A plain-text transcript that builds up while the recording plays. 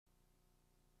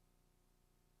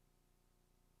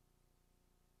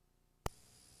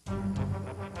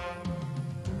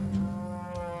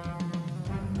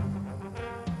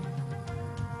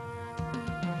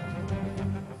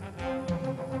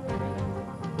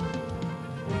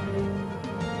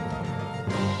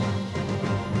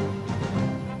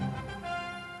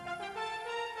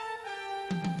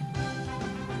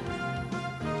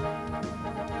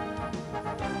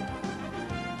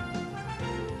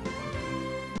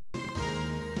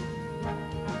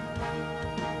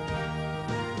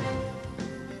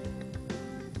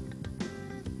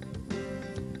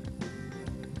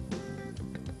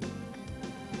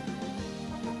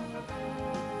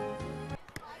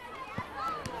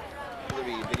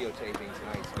videotaping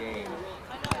tonight's game.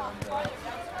 And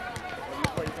you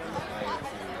played them tonight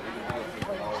to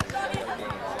videotape all these other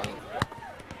games.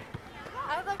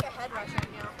 I have like a head rush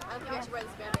right now. I don't think I should wear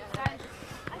this band yet.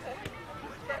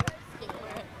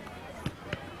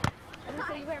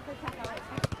 So you wear it for 10 hours?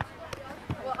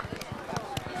 Well,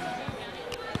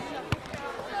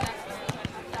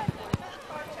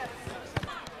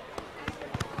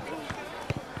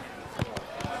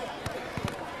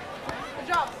 good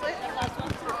job, Slick.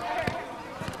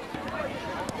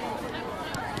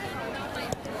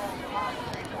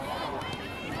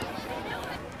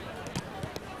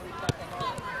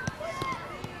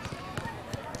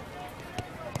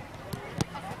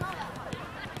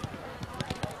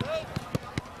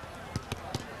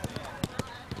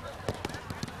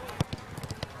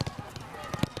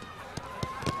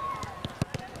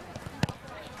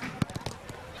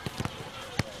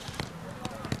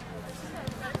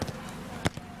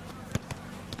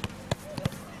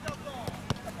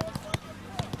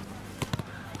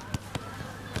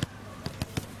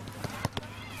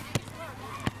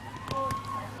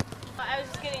 I was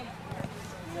just getting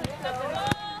something.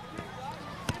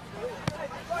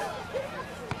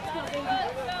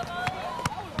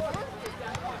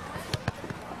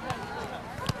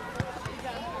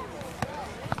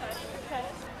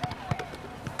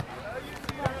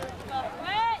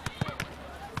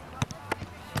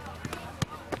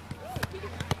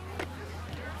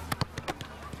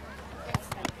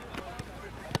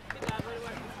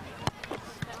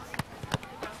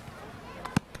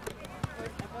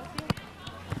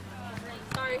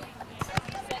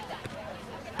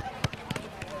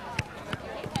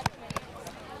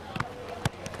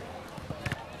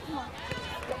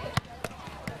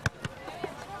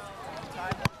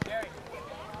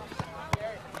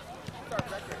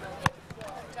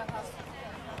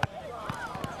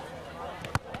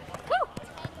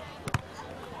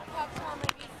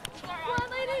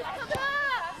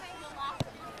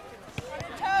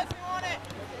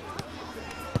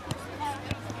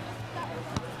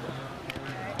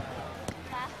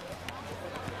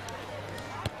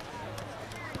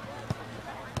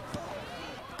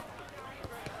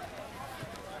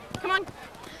 Come on.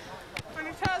 On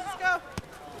your toes, let's go.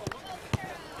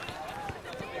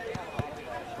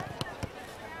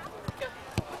 Good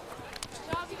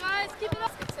job, you guys. Keep it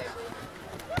up. It's safely.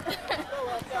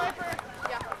 Sniper.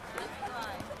 Yeah.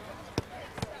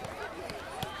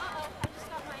 Uh-oh, I just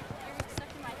got my earring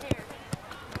stuck in my hair.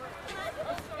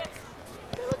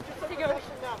 Here you go.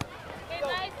 Hey,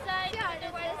 nice side. Yeah,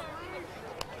 otherwise.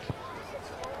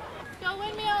 Go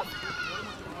windmill.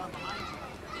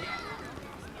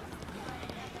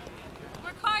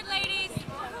 Work hard, ladies.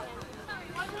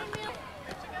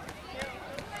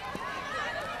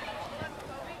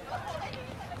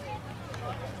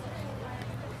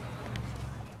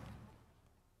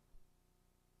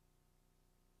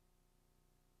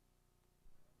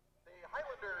 The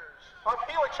Highlanders of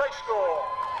Helix High School.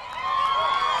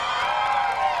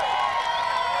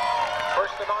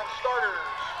 First the non-starters.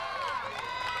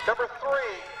 Number 3,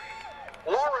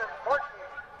 Lauren Martin.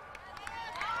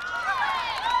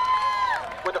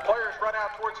 When the players run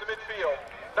out towards the midfield.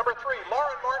 Number 3,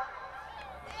 Lauren Martin.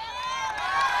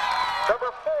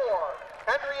 Number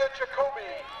 4, Andrea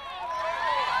Jacoby.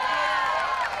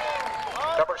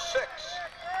 Number 6,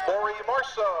 Lori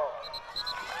Marceau.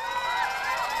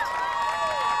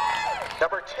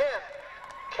 Number 10,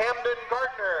 Camden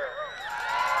Gardner.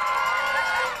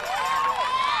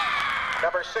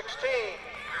 Number 16,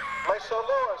 Lisa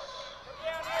Lewis.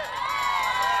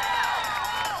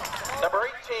 Number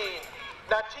 18,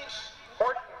 Natisse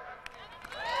Horton.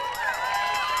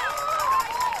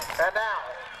 And now,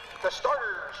 the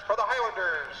starters for the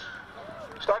Highlanders.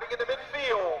 Starting in the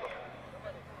midfield.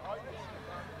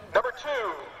 Number 2,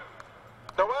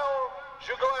 Noelle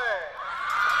Juglet.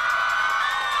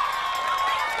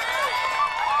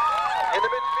 In the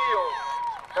midfield,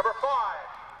 number 5,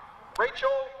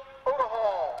 Rachel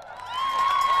Odahall.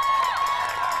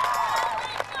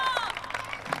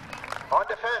 On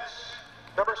defense,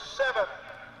 number 7,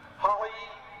 Holly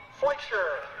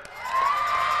Fleischer.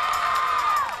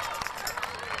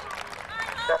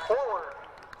 At forward,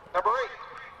 number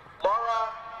 8, Laura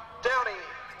Downey.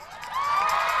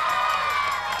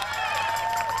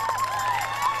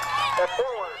 At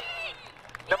forward,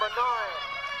 number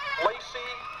 9,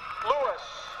 Lacey Lewis.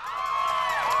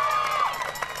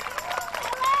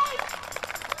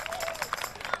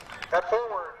 At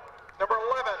forward, number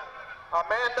 11,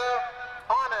 Amanda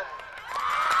Anand.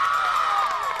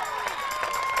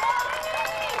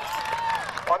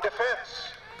 On defense,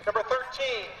 number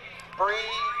 13, Bree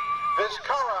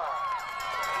Vizcara.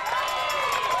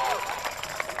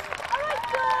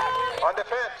 On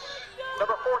defense,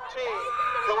 number 14,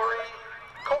 Hillary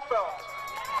Kofelt.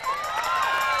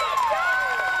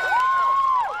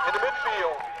 In the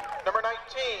midfield, number 19,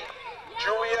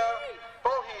 Julia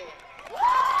Bohe.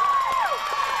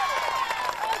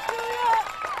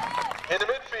 In the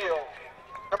midfield,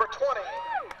 number 20,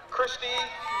 Christy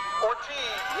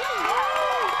Ortiz.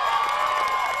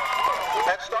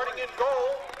 And starting in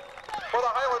goal for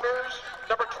the Highlanders,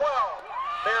 number 12,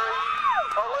 Mary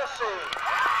Alessi.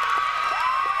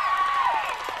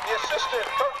 The assistant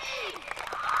coach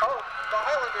of the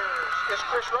Highlanders is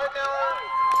Chris Ridenauer.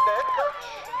 The head coach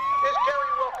is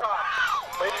Gary Wilcox.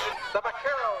 Ladies and the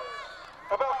vaqueros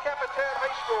of Capitan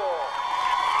High School.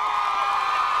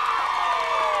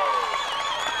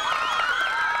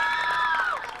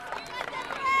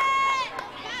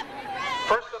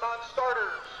 First the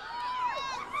non-starters.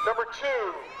 Number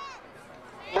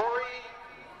 2, Lori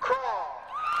Craw.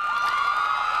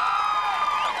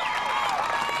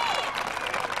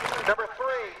 Number 3,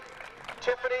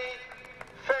 Tiffany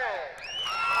Fay.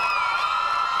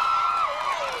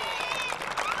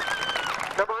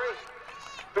 Number 8,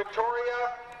 Victoria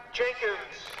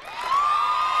Jenkins.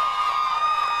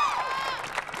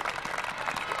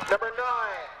 Number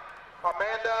 9,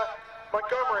 Amanda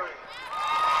Montgomery.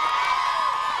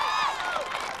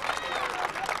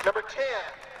 Number 10,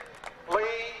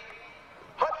 Lee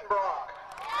Huttenbrock.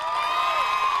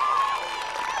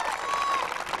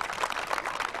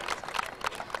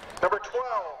 Number 12,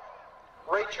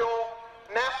 Rachel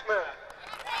Knappman.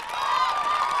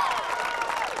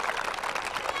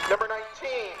 Number 19,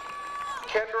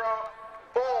 Kendra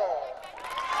Ball.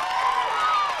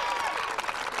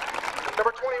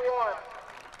 Number 21,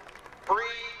 Bree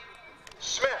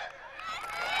Smith.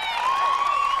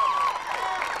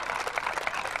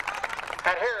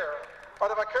 And here are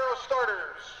the vaquero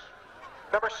starters.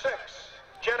 Number 6,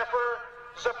 Jennifer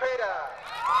Zepeda.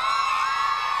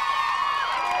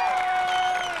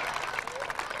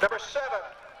 Number 7,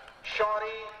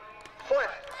 Shawnee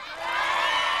Flint.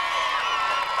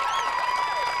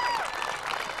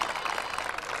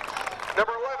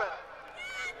 Number 11,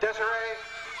 Desiree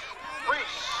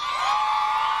Reese.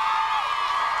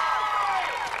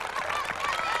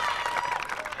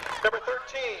 Number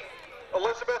 13,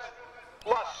 Elizabeth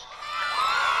Lusk.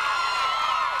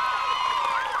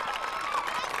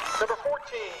 Number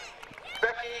 14,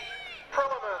 Becky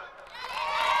Perlman.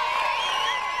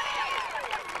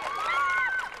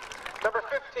 Number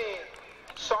 15,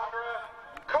 Sandra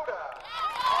Coda.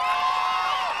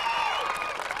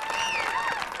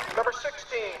 Number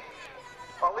 16,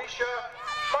 Alicia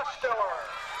Musteller.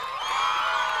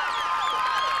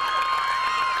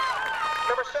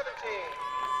 Number 17,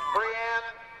 Brianne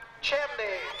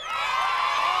Chamney.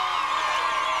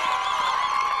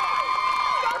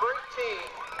 Number 18,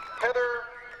 Heather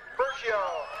Bergio.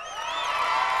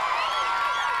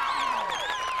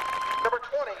 Number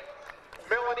 20,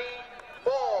 Melanie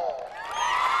Ball.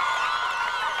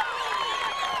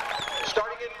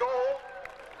 Starting in goal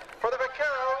for the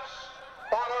vaqueros,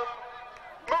 Autumn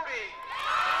Moody.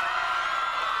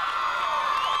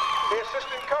 The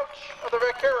assistant coach of the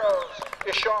vaqueros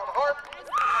is Sean Hart,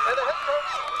 and the head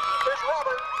coach is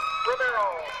Robert Romero.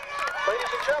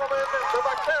 Ladies and gentlemen, the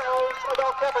vaqueros of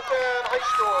El Capitan High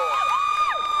School.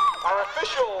 Our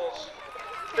officials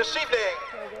this evening,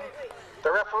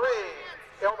 the referee,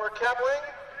 Elmer Kabling,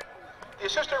 the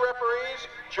assistant referees,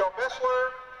 Joe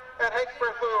Bessler and Hank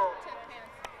Berthune.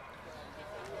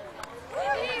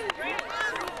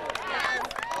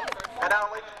 And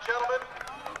now, ladies and gentlemen,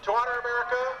 to honor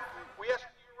America, we ask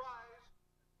you rise.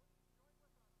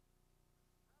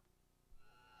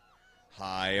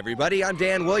 Hi everybody, I'm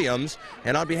Dan Williams,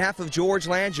 and on behalf of George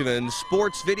Langevin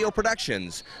Sports Video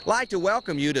Productions, I'd like to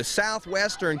welcome you to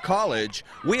Southwestern College.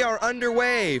 We are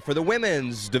underway for the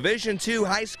Women's Division II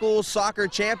High School Soccer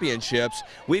Championships.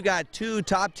 We've got 2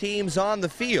 top teams on the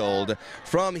field.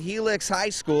 From Helix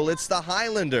High School, it's the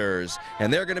Highlanders,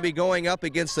 and they're going to be going up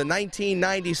against the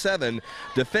 1997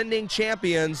 defending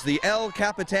champions, the El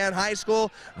Capitan High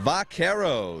School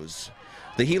Vaqueros.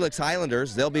 The Helix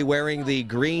Highlanders, they'll be wearing the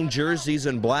green jerseys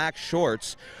and black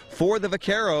shorts. For the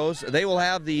Vaqueros, they will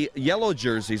have the yellow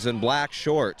jerseys and black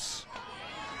shorts.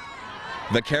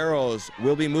 Vaqueros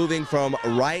will be moving from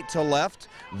right to left.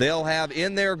 They'll have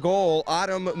in their goal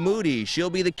Autumn Moody. She'll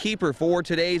be the keeper for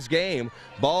today's game.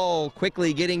 Ball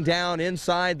quickly getting down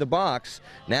inside the box.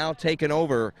 Now taken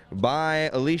over by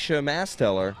Alicia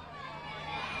Musteller.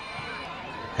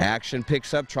 Action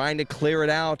picks up, trying to clear it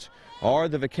out are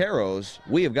the Vaqueros.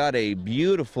 We have got a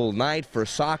beautiful night for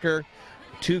soccer.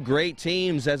 2 great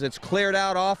teams as it's cleared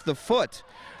out off the foot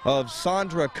of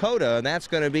Sandra Coda, and that's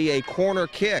going to be a corner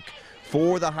kick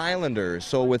for the Highlanders.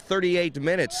 So with 38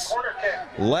 minutes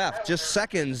left, just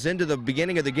seconds into the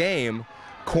beginning of the game,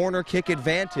 corner kick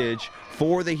advantage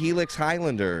for the Helix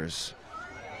Highlanders.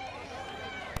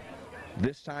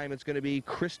 This time it's going to be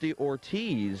Christy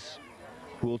Ortiz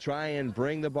who will try and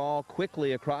bring the ball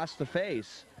quickly across the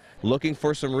face. Looking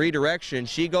for some redirection.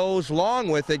 She goes long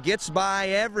with it, gets by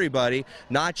everybody.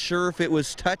 Not sure if it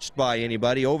was touched by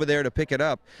anybody. Over there to pick it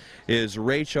up is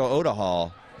Rachel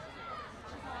Odahall.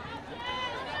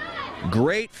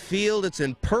 Great field. It's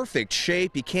in perfect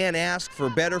shape. You can't ask for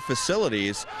better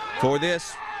facilities for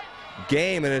this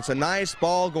game, and it's a nice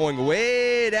ball going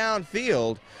way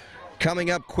downfield.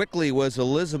 Coming up quickly was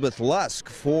Elizabeth Lusk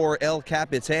for El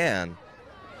Capitan.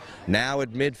 Now at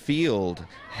midfield,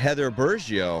 Heather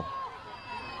Bergio.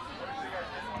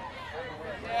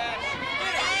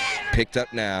 Picked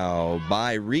up now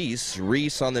by Reese.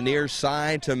 Reese on the near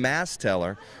side to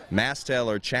Masteller.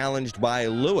 Masteller challenged by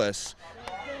Lewis.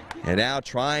 And now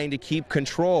trying to keep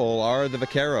control are the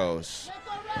Vaqueros.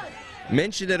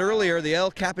 Mentioned it earlier, the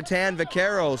El Capitan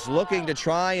Vaqueros looking to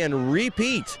try and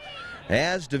repeat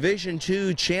as Division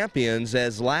II champions,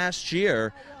 as last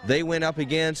year they went up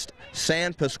against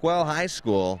San Pascual High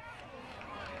School,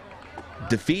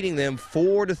 defeating them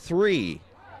 4-3.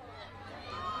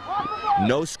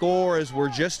 No score as we're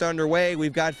just underway.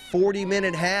 We've got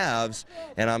 40-minute halves,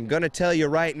 and I'm going to tell you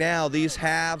right now, these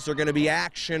halves are going to be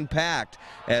action-packed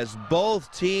as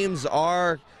both teams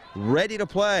are ready to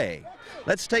play.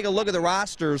 Let's take a look at the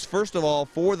rosters. First of all,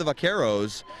 for the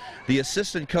Vaqueros, the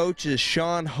assistant coach is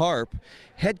Sean Harp.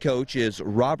 Head coach is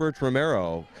Robert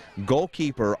Romero.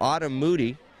 Goalkeeper Autumn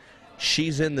Moody.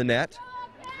 She's in the net.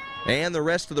 And the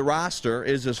rest of the roster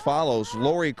is as follows.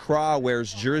 Lori Craw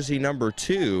wears jersey number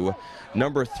 2.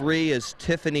 Number 3 is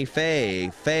Tiffany Fay.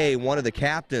 Fay, one of the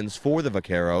captains for the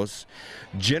Vaqueros.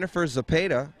 Jennifer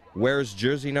Zapata wears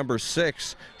jersey number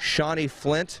 6. Shawnee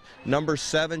Flint, number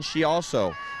 7. She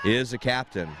also is a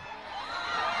captain.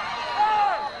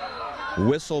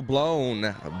 Whistle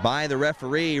blown by the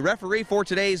referee. Referee for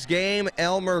today's game,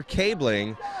 Elmer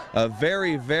Cabling, a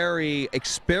very, very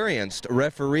experienced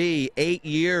referee, 8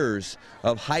 years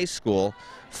of high school,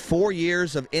 4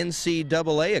 years of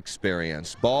NCAA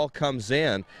experience. Ball comes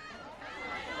in.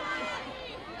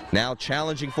 Now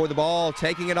challenging for the ball,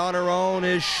 taking it on her own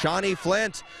is Shawnee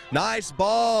Flint. Nice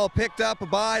ball picked up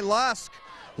by Lusk.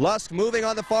 Lusk moving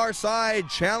on the far side,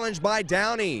 challenged by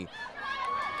Downey.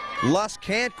 Lusk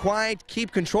can't quite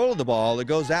keep control of the ball. It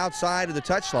goes outside of the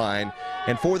touchline,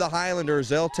 and for the Highlanders,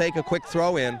 they'll take a quick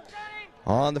throw in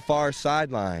on the far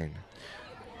sideline.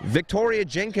 Victoria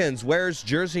Jenkins wears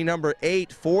jersey number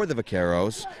 8 for the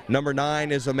Vaqueros. Number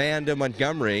 9 is Amanda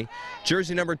Montgomery.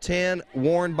 Jersey number 10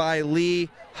 worn by Lee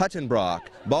Huttenbrock.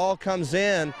 Ball comes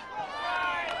in,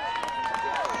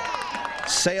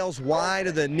 sails wide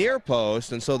of the near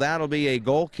post, and so that'll be a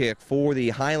goal kick for the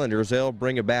Highlanders. They'll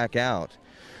bring it back out.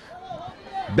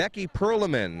 Becky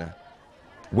Perleman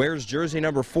wears jersey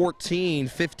number 14.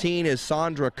 15 is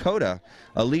Sandra Cota.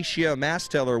 Alicia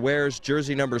Masteller wears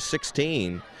jersey number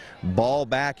 16. Ball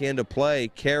back into play,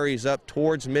 carries up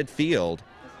towards midfield.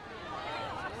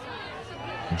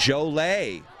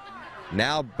 Jolie,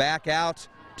 now back out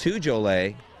to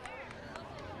Jolie.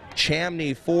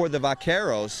 Chamney for the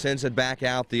Vaqueros sends it back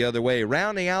out the other way.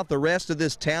 Rounding out the rest of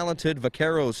this talented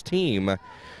Vaqueros team,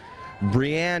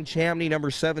 Brianne Chamney, number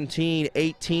 17.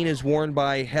 18 is worn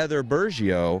by Heather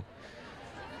Bergio.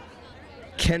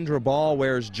 Kendra Ball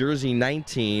wears jersey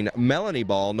 19. Melanie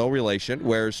Ball, no relation,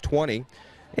 wears 20.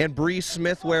 And Bree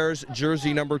Smith wears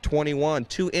jersey number 21.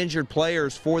 2 injured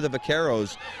players for the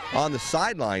Vaqueros on the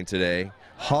sideline today,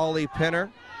 Holly Penner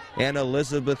and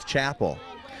Elizabeth Chappell.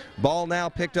 Ball now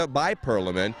picked up by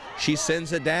Perleman. She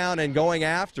sends it down, and going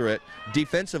after it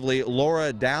defensively,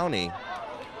 Laura Downey.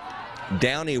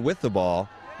 Downey with the ball.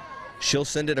 She'll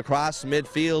send it across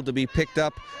midfield to be picked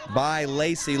up by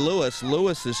Lacey Lewis.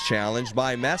 Lewis is challenged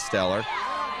by Masteller.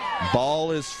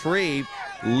 Ball is free.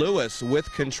 Lewis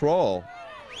with control.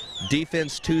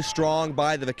 Defense too strong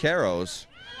by the Vaqueros.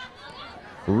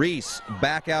 Reese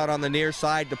back out on the near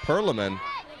side to Perleman.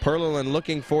 Perleman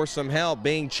looking for some help,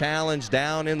 being challenged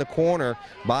down in the corner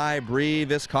by Bree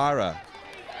Vizcarra.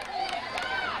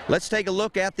 Let's take a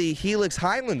look at the Helix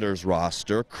Highlanders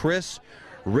roster. Chris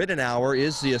Riddenauer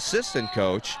is the assistant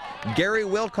coach. Gary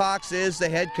Wilcox is the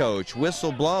head coach.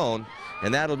 Whistle blown,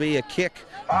 and that'll be a kick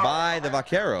by the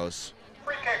Vaqueros.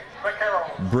 Free kick,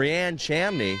 Vaqueros. Brianne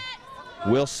Chamney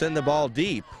will send the ball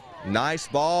deep. Nice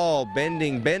ball,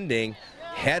 bending,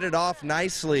 headed off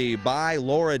nicely by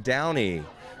Laura Downey.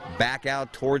 Back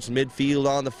out towards midfield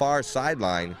on the far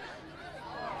sideline.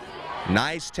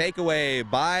 Nice takeaway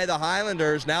by the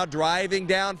Highlanders, now driving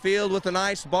downfield with a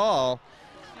nice ball.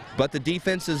 But the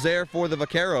defense is there for the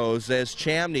Vaqueros as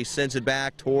Chamney sends it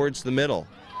back towards the middle.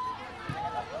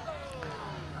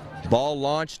 Ball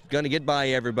launched, going to get by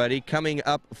everybody. Coming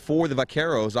up for the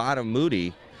Vaqueros, Autumn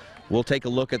Moody. We'll take a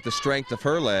look at the strength of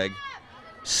her leg.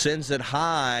 Sends it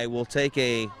high. We'll take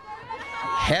a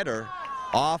header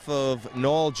off of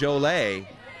Noel Jolet.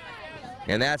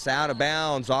 And that's out of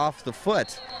bounds off the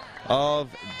foot of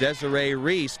Desiree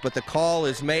Reese. But the call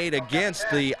is made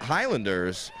against the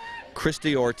Highlanders.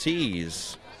 Christy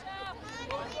Ortiz.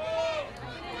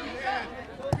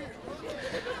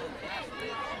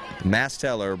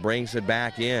 Masteller brings it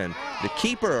back in. The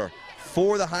keeper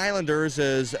for the Highlanders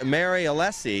is Mary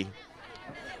Alessi.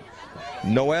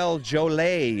 Noelle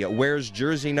Jolet wears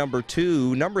jersey number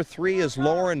 2. Number 3 is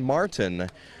Lauren Martin.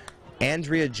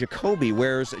 Andrea Jacoby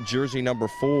wears jersey number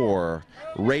 4.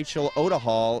 Rachel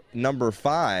Odahall, number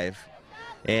 5.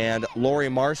 And Lori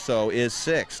Marceau is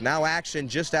 6. Now action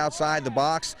just outside the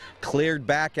box, cleared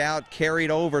back out,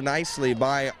 carried over nicely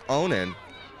by Onan.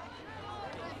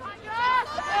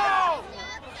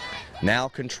 Now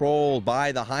controlled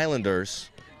by the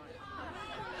Highlanders.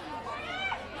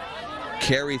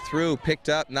 Carry through, picked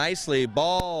up nicely.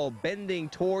 Ball bending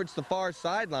towards the far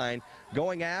sideline.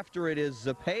 Going after it is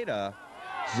Zepeda.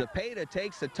 Zepeda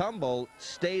takes a tumble,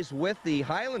 stays with the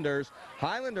Highlanders.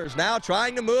 Highlanders now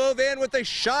trying to move in with a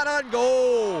shot on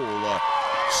goal.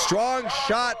 Strong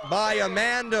shot by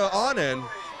Amanda Onan.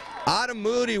 Autumn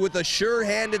Moody with a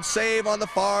sure-handed save on the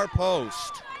far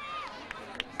post.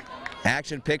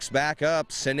 Action picks back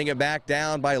up, sending it back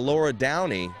down by Laura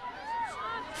Downey.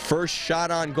 First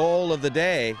shot on goal of the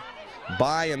day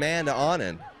by Amanda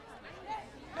Onan.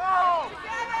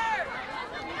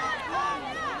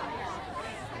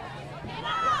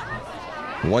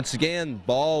 Once again,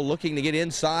 ball looking to get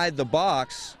inside the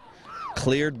box.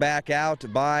 Cleared back out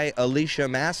by Alicia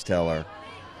Masteller.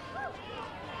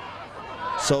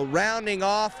 So rounding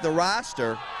off the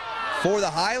roster for the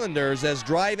Highlanders as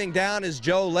driving down is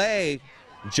Jolet.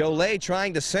 Jolet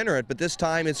trying to center it, but this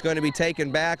time it's going to be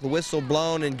taken back, the whistle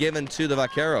blown and given to the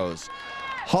Vaqueros.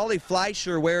 Holly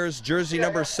Fleischer wears jersey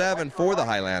number 7 for the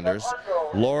Highlanders.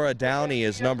 Laura Downey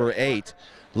is number 8.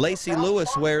 Lacey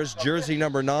Lewis wears jersey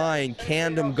number 9.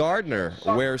 Candom Gardner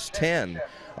wears 10.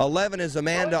 11 is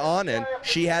Amanda Onan.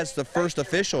 She has the first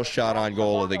official shot on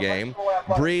goal of the game.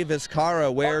 Bree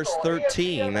Vizcarra wears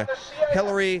 13.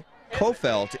 Hillary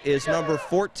Kofelt is number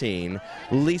 14.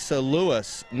 Lisa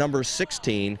Lewis, number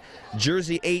 16.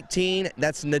 Jersey 18,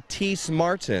 that's Natisse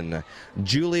Martin.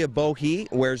 Julia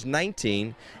Bohe wears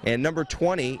 19. And number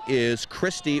 20 is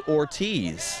Christy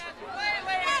Ortiz.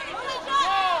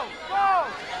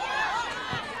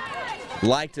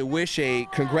 Like to wish a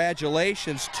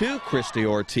congratulations to Christy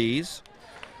Ortiz.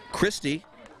 Christy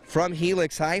from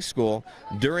Helix High School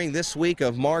during this week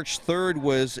of March 3rd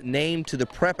was named to the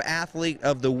Prep Athlete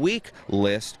of the Week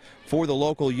list for the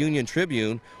local Union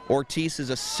Tribune. Ortiz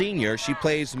is a senior. She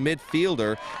plays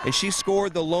midfielder, and she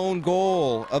scored the lone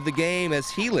goal of the game as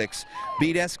Helix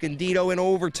beat Escondido in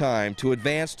overtime to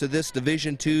advance to this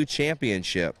Division II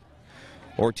championship.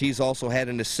 Ortiz also had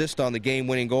an assist on the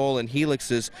game-winning goal in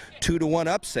Helix's 2-1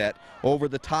 upset over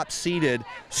the top-seeded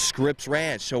Scripps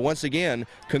Ranch. So once again,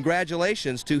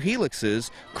 congratulations to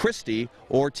Helix's Christy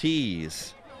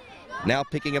Ortiz. Now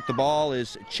picking up the ball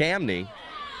is Chamney.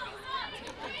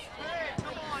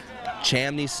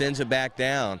 Chamney sends it back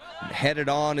down, headed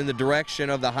on in the direction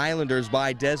of the Highlanders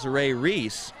by Desiree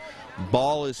Reese.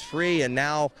 Ball is free and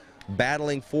now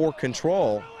battling for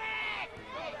control.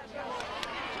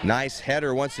 Nice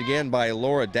header once again by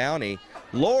Laura Downey.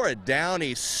 Laura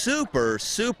Downey, super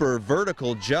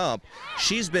vertical jump.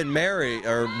 She's been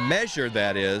measured,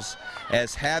 that is,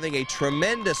 as having a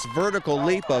tremendous vertical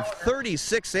leap of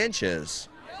 36 inches.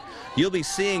 You'll be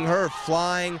seeing her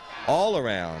flying all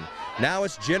around. Now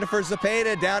it's Jennifer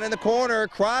Zepeda down in the corner,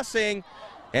 crossing,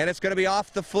 and it's going to be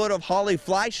off the foot of Holly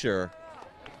Fleischer.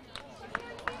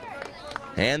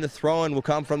 And the throw-in will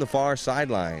come from the far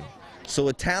sideline. So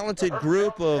a talented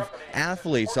group of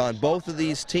athletes on both of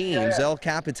these teams. El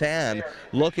Capitan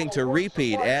looking to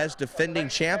repeat as defending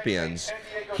champions.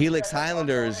 Helix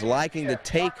Highlanders liking to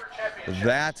take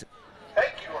that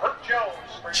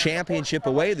championship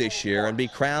away this year and be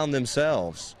crowned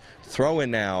themselves. Throw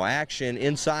in now, action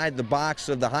inside the box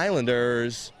of the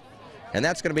Highlanders. And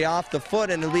that's going to be off the foot,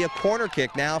 and it'll be a corner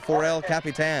kick now for El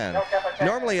Capitan.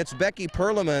 Normally it's Becky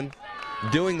Perleman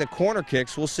doing the corner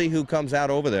kicks. We'll see who comes out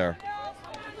over there.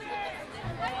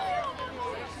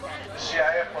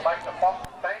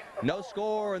 No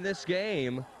score in this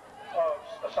game.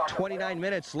 29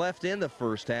 minutes left in the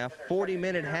first half,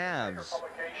 40-minute halves.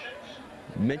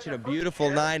 Mentioned a beautiful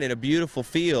night and a beautiful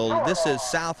field. This is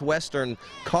Southwestern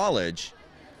College,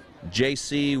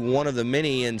 JC, one of the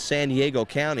many in San Diego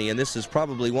County, and this is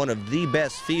probably one of the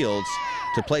best fields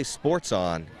to play sports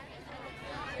on.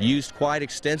 Used quite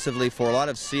extensively for a lot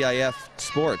of CIF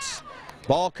sports.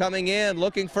 Ball coming in,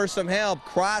 looking for some help,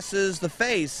 crosses the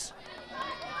face.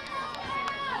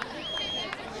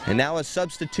 And now a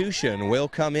substitution will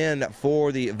come in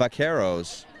for the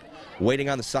Vaqueros. Waiting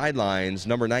on the sidelines,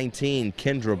 number 19,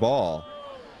 Kendra Ball.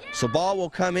 So Ball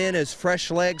will come in as fresh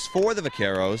legs for the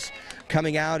Vaqueros.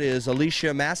 Coming out is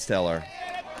Alicia Masteller.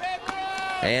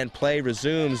 And play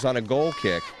resumes on a goal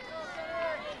kick.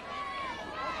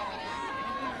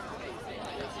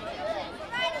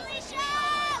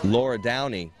 Laura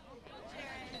Downey,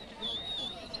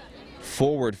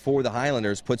 forward for the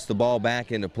Highlanders, puts the ball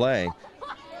back into play.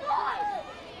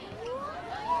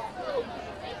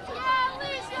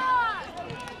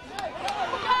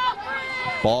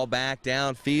 Ball back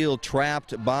downfield,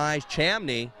 trapped by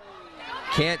Chamney.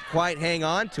 Can't quite hang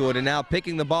on to it, and now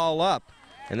picking the ball up.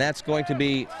 And that's going to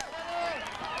be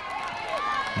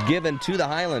given to the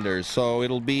Highlanders. So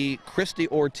it'll be Christy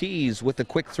Ortiz with the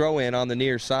quick throw in on the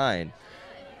near side.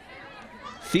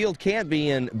 Field can't be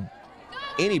in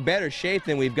any better shape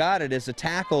than we've got it as the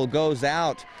tackle goes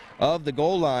out of the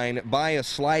goal line by a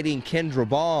sliding Kendra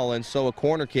Ball, and so a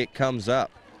corner kick comes up.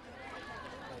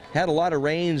 Had a lot of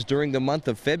rains during the month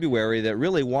of February that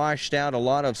really washed out a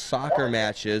lot of soccer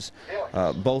matches,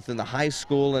 both in the high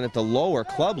school and at the lower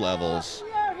club levels.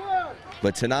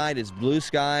 But tonight is blue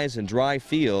skies and dry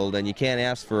field, and you can't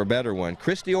ask for a better one.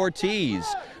 Christy Ortiz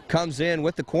comes in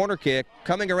with the corner kick,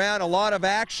 coming around, a lot of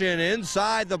action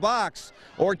inside the box.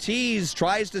 Ortiz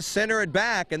tries to center it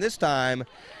back, and this time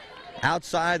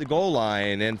outside the goal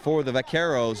line. And for the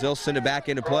Vaqueros, they'll send it back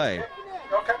into play.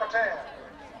 Capitan.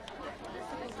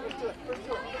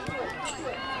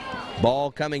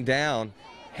 Ball coming down,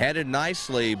 headed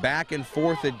nicely, back and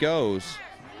forth it goes.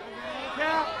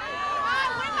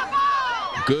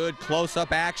 Good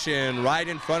close-up action right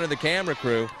in front of the camera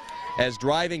crew. As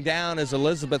driving down is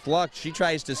Elizabeth Luck. She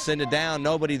tries to send it down,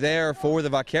 nobody there for the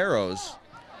Vaqueros.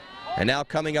 And now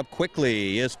coming up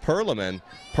quickly is Perleman.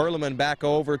 Perleman back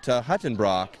over to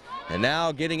Huttenbrock. And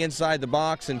now getting inside the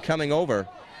box and coming over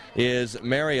is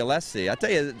Mary Alessi. I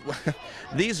tell you,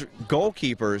 these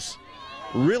goalkeepers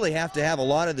really have to have a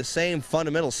lot of the same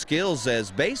fundamental skills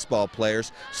as baseball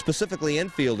players, specifically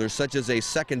infielders such as a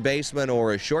second baseman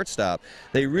or a shortstop.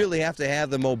 They really have to have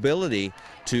the mobility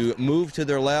to move to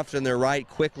their left and their right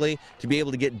quickly, to be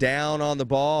able to get down on the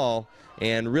ball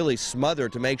and really smother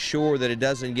to make sure that it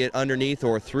doesn't get underneath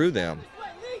or through them.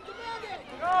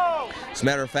 As a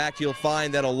matter of fact, you'll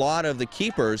find that a lot of the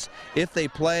keepers, if they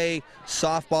play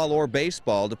softball or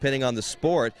baseball, depending on the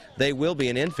sport, they will be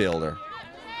an infielder.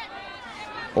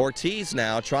 Ortiz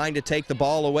now trying to take the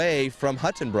ball away from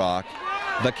Huttenbrock.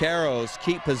 Vaqueros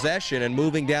keep possession, and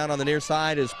moving down on the near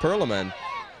side is Perleman.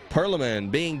 Perleman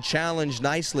being challenged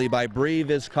nicely by Bree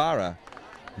Vizcarra.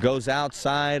 Goes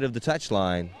outside of the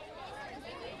touchline.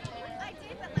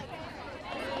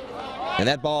 And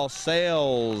that ball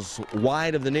sails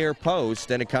wide of the near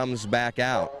post, and it comes back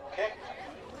out.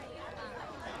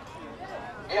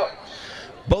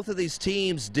 Both of these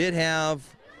teams did have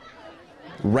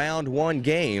round one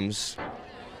games.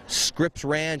 Scripps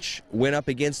Ranch went up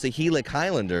against the Helix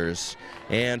Highlanders,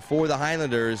 and for the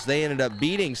Highlanders, they ended up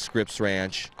beating Scripps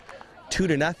Ranch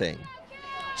 2-0.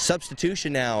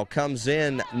 Substitution now comes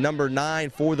in, number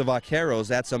 9 for the Vaqueros.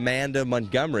 That's Amanda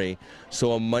Montgomery.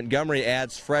 So Montgomery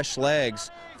adds fresh legs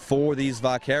for these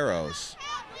Vaqueros.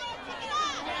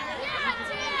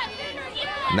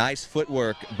 Nice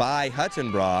footwork by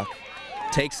Huttenbrock.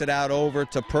 Takes it out over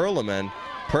to Perleman.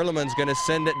 Perleman's going to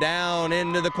send it down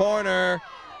into the corner,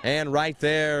 and right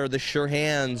there, the sure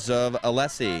hands of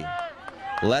Alessi.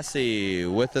 Alessi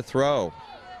with the throw.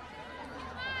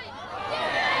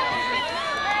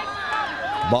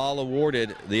 Ball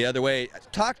awarded the other way.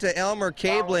 Talked to Elmer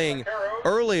Cabling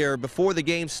earlier before the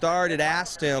game started,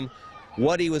 asked him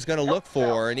what he was going to look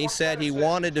for, and he said he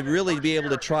wanted to really be able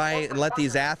to try and let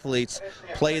these athletes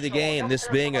play the game, this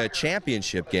being a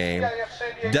championship game.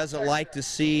 Doesn't like to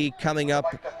see coming up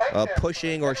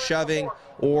pushing or shoving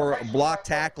or block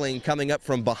tackling coming up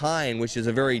from behind, which is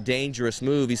a very dangerous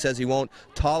move. He says he won't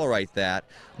tolerate that,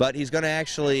 but he's going to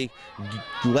actually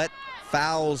let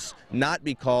fouls not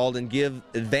be called and give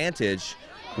advantage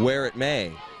where it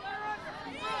may.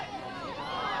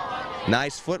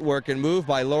 Nice footwork and move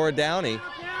by Laura Downey.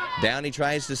 Downey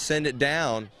tries to send it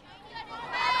down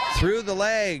through the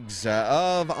legs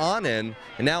of Anand.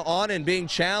 And now Anand being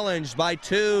challenged by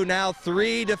 2, now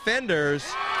 3 defenders,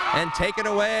 and taken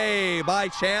away by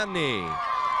Chamney.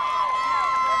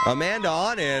 Amanda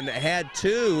Anand had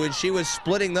 2, and she was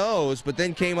splitting those, but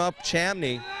then came up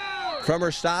Chamney from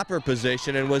her stopper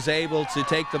position and was able to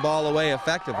take the ball away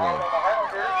effectively.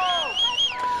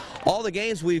 All the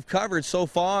games we've covered so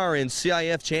far in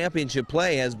CIF championship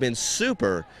play has been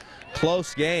super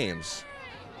close games.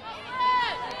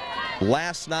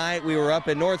 Last night we were up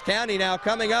in North County, now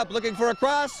coming up looking for a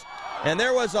cross, and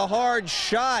there was a hard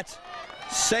shot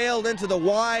sailed into the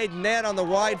wide net on the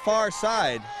wide far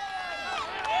side.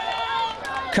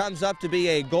 Comes up to be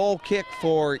a goal kick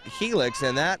for Helix,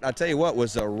 and that, I'll tell you what,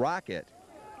 was a rocket.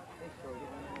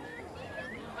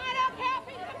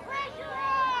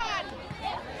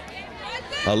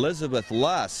 Elizabeth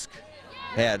Lusk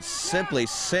had simply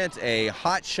sent a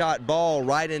hot shot ball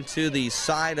right into the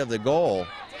side of the goal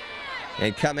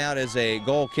and come out as a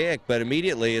goal kick, but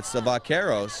immediately it's the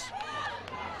Vaqueros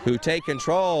who take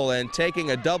control, and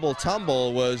taking a double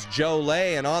tumble was Joe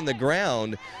Lay, and on the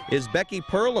ground is Becky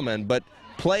Perleman, but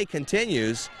play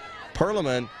continues.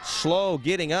 Perleman slow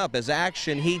getting up as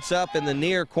action heats up in the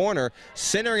near corner,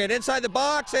 centering it inside the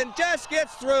box and just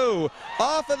gets through.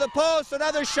 Off of the post,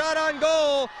 another shot on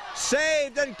goal,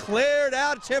 saved and cleared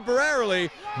out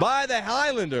temporarily by the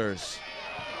Highlanders.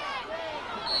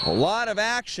 A lot of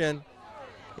action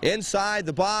inside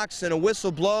the box, and a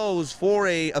whistle blows for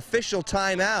a official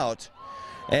timeout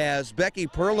as Becky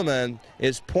Perleman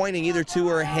is pointing either to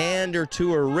her hand or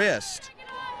to her wrist.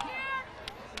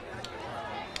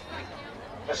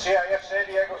 The CIF San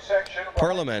Diego section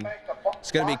Perleman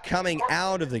is going to be coming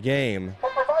out of the game.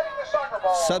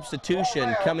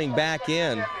 Substitution coming back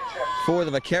in for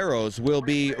the Vaqueros will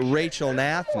be Rachel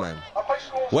Nathman.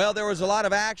 Well, there was a lot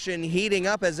of action heating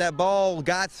up as that ball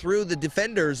got through the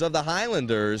defenders of the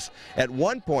Highlanders. At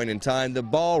one point in time, the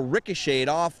ball ricocheted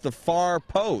off the far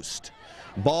post.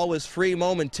 Ball was free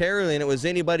momentarily, and it was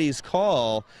anybody's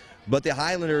call, but the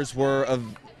Highlanders were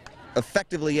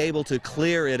effectively able to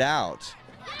clear it out.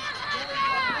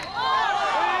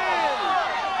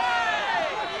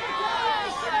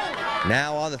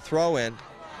 Now on the throw-in,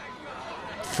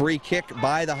 free kick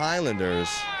by the Highlanders.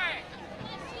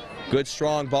 Good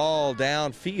strong ball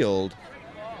downfield.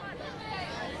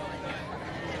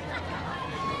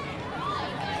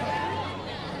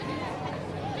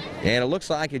 And it looks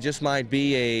like it just might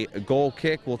be a goal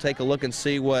kick. We'll take a look and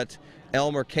see what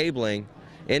Elmer Cabling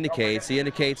indicates. He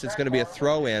indicates it's going to be a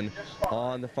throw-in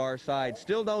on the far side.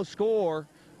 Still no score.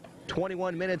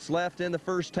 21 minutes left in the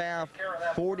first half,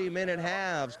 40-minute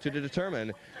halves to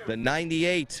determine the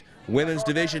 98 Women's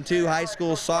Division II High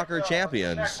School Soccer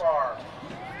Champions.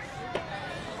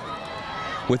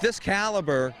 With this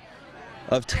caliber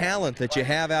of talent that you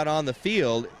have out on the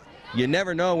field, you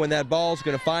never know when that ball's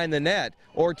going to find the net.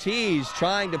 Ortiz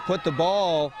trying to put the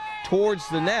ball towards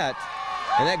the net,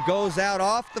 and that goes out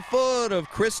off the foot of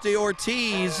Christy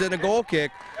Ortiz, and a goal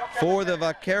kick for the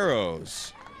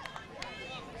Vaqueros.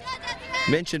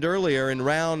 Mentioned earlier, in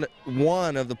round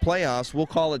 1 of the playoffs, we'll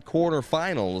call it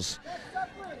quarterfinals,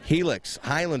 Helix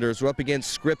Highlanders were up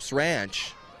against Scripps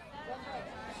Ranch.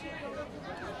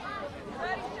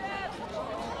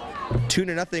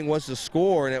 2-0 was the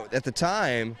score, and at the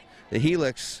time, the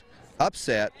Helix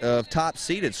upset of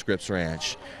top-seeded Scripps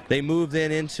Ranch. They moved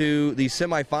then into the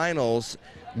semifinals,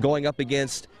 going up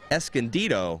against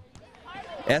Escondido.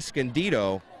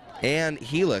 Escondido and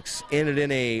Helix ended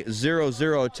in a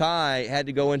 0-0 tie, had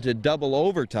to go into double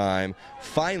overtime.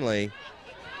 Finally,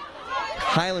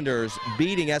 Highlanders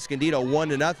beating Escondido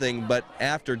 1-0, but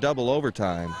after double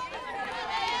overtime.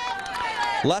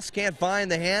 Lusk can't find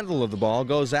the handle of the ball,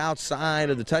 goes outside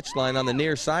of the touchline on the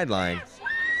near sideline.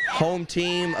 Home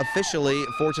team officially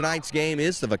for tonight's game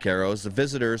is the Vaqueros, the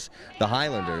visitors, the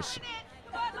Highlanders.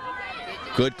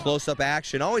 Good close-up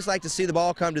action. Always like to see the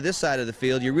ball come to this side of the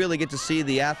field. You really get to see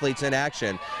the athletes in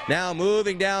action. Now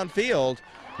moving downfield.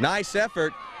 Nice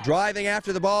effort. Driving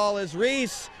after the ball is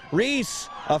Reese. Reese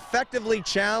effectively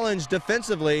challenged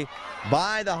defensively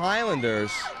by the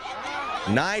Highlanders.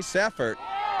 Nice effort.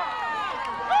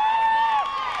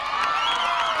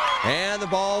 And the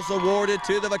ball's awarded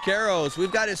to the Vaqueros.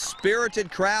 We've got a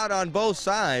spirited crowd on both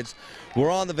sides.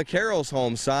 We're on the Vaqueros'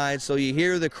 home side, so you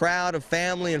hear the crowd of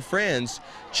family and friends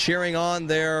cheering on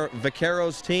their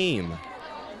Vaqueros team.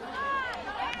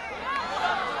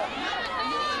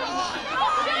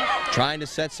 Trying to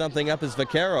set something up as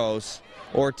Vaqueros.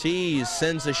 Ortiz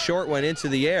sends a short one into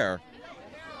the air.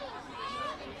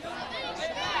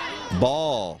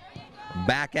 Ball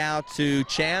back out to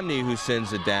Chamney, who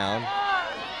sends it down.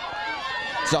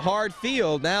 It's a hard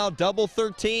field now. Double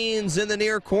 13s in the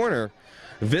near corner.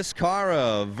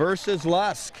 Vizcara versus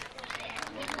Lusk.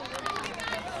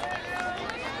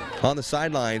 On the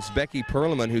sidelines, Becky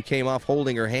Perlman, who came off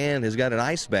holding her hand, has got an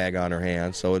ice bag on her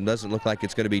hand, so it doesn't look like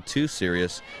it's going to be too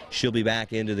serious. She'll be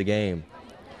back into the game.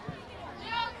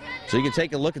 So you can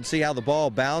take a look and see how the ball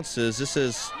bounces. This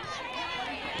is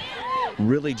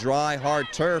really dry, hard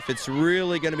turf. It's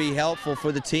really going to be helpful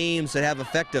for the teams that have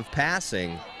effective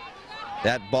passing.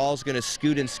 That ball's going to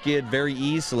scoot and skid very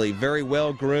easily. Very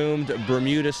well-groomed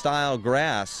Bermuda-style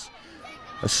grass.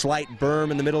 A slight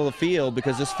berm in the middle of the field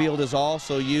because this field is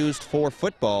also used for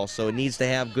football, so it needs to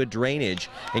have good drainage.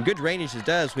 And good drainage it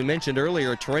does. We mentioned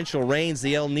earlier torrential rains,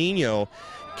 the El Nino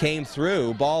came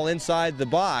through. Ball inside the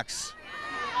box.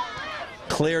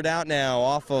 Cleared out now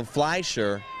off of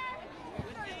Fleischer.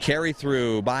 Carry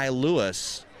through by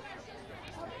Lewis.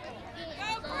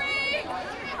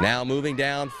 Now moving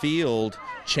downfield,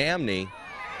 Chamney.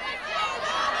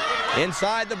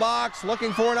 Inside the box,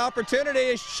 looking for an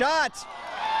opportunity, a shot.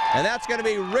 And that's going to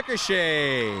be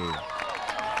ricochet.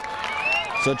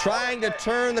 So trying to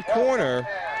turn the corner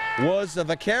was the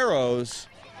Vaqueros,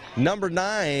 number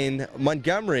 9,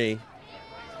 Montgomery.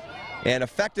 And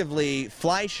effectively,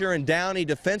 Fleischer and Downey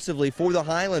defensively for the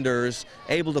Highlanders,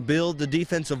 able to build the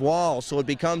defensive wall. So it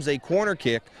becomes a corner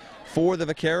kick for the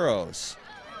Vaqueros.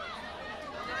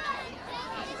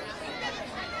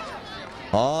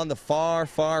 On the far,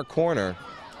 far corner.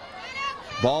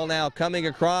 Ball now coming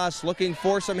across, looking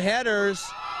for some headers.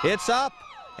 It's up,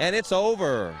 and it's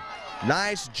over.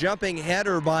 Nice jumping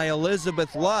header by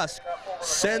Elizabeth Lusk.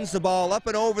 Sends the ball up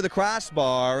and over the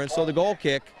crossbar, and so the goal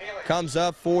kick comes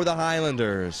up for the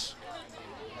Highlanders.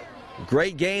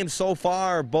 Great game so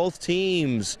far, both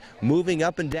teams moving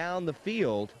up and down the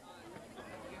field.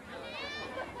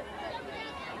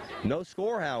 No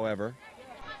score, however.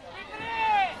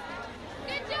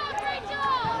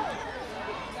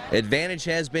 Advantage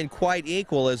has been quite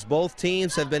equal as both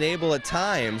teams have been able at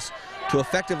times to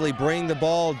effectively bring the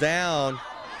ball down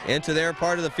into their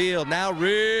part of the field. Now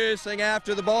racing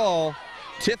after the ball.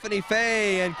 Tiffany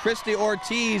Fay and Christy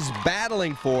Ortiz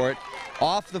battling for it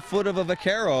off the foot of a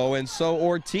Vaquero, and so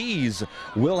Ortiz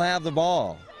will have the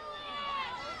ball.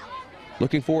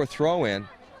 Looking for a throw-in.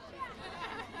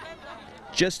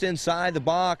 Just inside the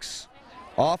box,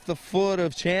 off the foot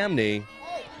of Chamney.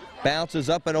 Bounces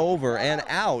up and over and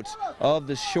out of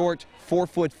the short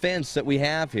 4-foot fence that we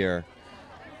have here.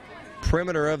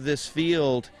 Perimeter of this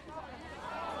field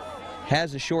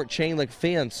has a short chain link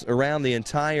fence around the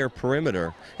entire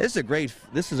perimeter. This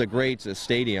is a great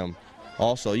stadium.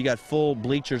 Also, you got full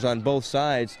bleachers on both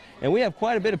sides, and we have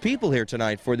quite a bit of people here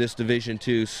tonight for this Division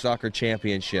II soccer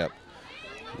championship.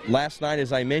 Last night,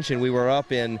 as I mentioned, we were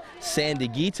up in San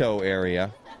Dieguito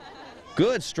area.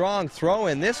 Good, strong throw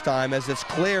in this time as it's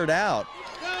cleared out.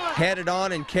 Headed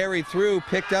on and carried through,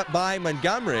 picked up by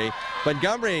Montgomery.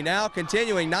 Montgomery now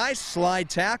continuing, nice slide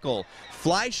tackle.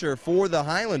 Fleischer for the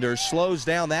Highlanders slows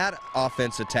down that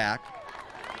offense attack.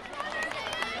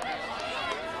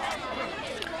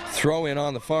 Throw in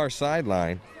on the far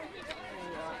sideline.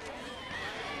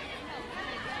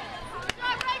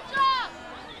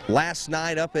 Last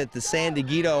night up at the San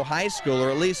Dieguito High School,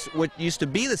 or at least what used to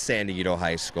be the San Dieguito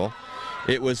High School,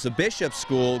 it was the Bishop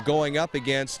School going up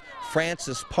against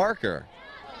Francis Parker.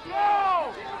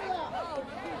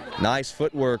 Nice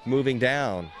footwork moving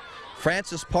down.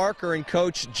 Francis Parker and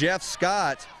coach Jeff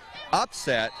Scott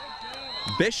upset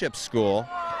Bishop School.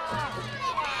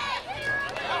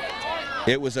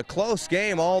 It was a close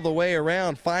game all the way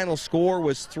around. Final score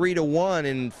was 3-1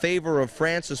 in favor of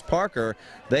Francis Parker.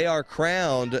 They are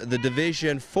crowned the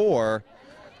Division IV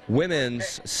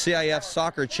Women's CIF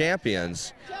Soccer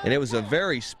Champions, and it was a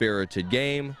very spirited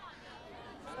game.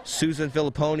 Susan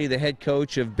Filipponi, the head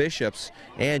coach of Bishops,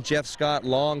 and Jeff Scott,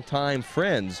 longtime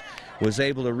friends, was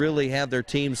able to really have their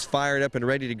teams fired up and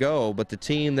ready to go, but the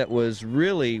team that was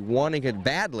really wanting it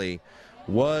badly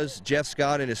was Jeff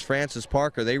Scott and his Francis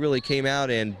Parker. They really came out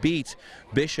and beat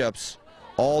Bishops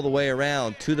all the way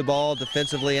around, to the ball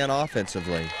defensively and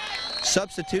offensively.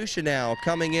 Substitution now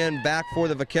coming in back for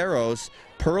the Vaqueros.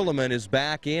 Perlman is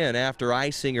back in after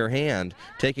icing her hand.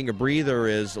 Taking a breather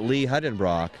is Lee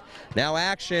Huddenbrock. Now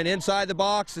action inside the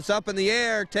box. It's up in the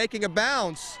air, taking a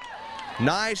bounce.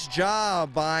 Nice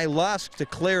job by Lusk to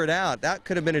clear it out. That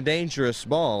could have been a dangerous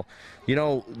ball. You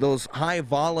know, those high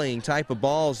volleying type of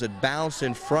balls that bounce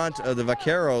in front of the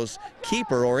Vaqueros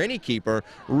keeper, or any keeper,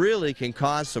 really can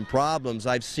cause some problems.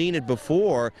 I've seen it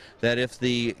before, that if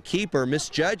the keeper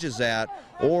misjudges that,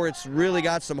 or it's really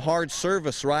got some hard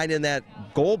service right in that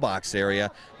goal box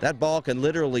area, that ball can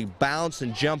literally bounce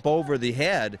and jump over the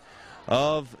head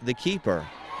of the keeper.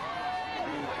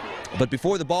 But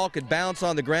before the ball could bounce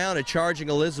on the ground, a charging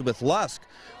Elizabeth Lusk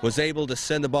was able to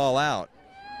send the ball out.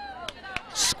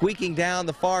 Squeaking down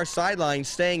the far sideline,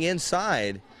 staying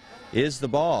inside, is the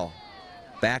ball.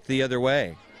 Back the other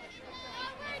way.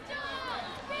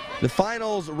 The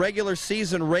finals regular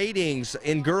season ratings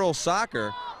in girls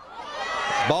soccer.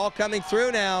 Ball coming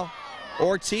through now.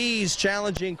 Ortiz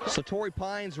challenging. So Torrey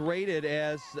Pines rated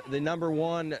as the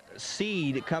 #1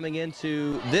 seed coming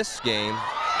into this game.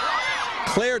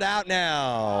 Cleared out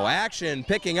now. Action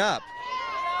picking up.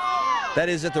 That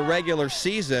is at the regular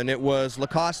season. It was La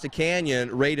Costa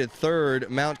Canyon rated 3rd.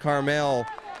 Mount Carmel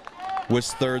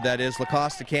was 3rd. That is La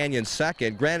Costa Canyon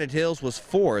 2nd. Granite Hills was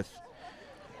 4th.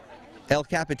 El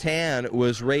Capitan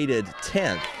was rated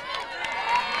 10th.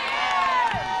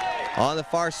 On the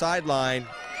far sideline,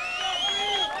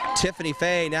 Tiffany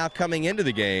Fay now coming into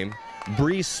the game.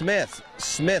 Bree Smith.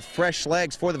 Smith, fresh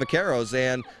legs for the Vaqueros,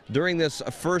 and during this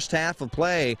first half of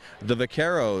play, the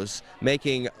Vaqueros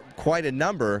making quite a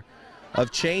number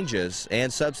of changes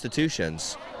and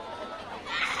substitutions.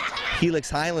 Helix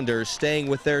Highlanders staying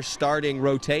with their starting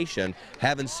rotation.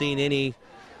 Haven't seen any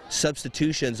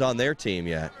substitutions on their team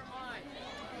yet.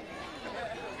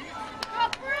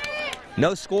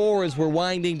 No score as we're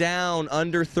winding down,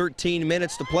 under 13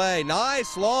 minutes to play.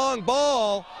 Nice long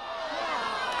ball.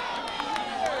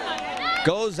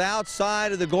 Goes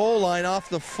outside of the goal line off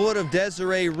the foot of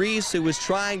Desiree Reese, who was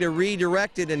trying to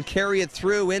redirect it and carry it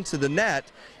through into the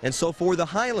net. And so for the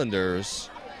Highlanders,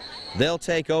 they'll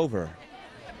take over.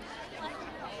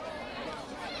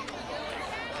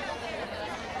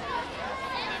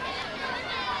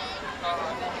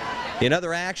 In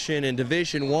other action in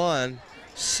Division I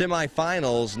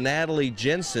semifinals, Natalie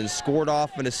Jensen scored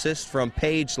off an assist from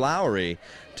Paige Lowry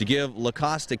to give La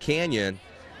Costa Canyon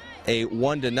a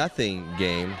 1-0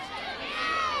 game.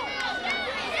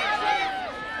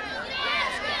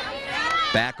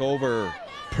 Back over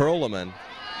Perlman.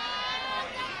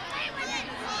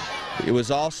 It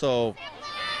was also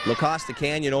La Costa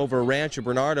Canyon over Rancho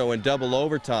Bernardo in double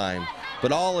overtime.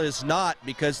 But all is not,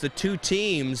 because the two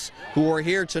teams who are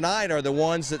here tonight are the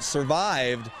ones that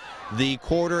survived the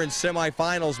quarter and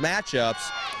semifinals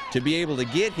matchups to be able to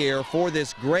get here for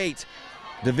this great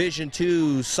Division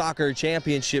II soccer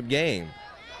championship game.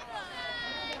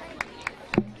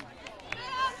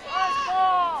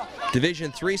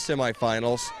 Division III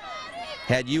semifinals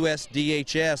had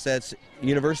USDHS, that's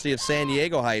University of San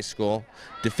Diego High School,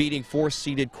 defeating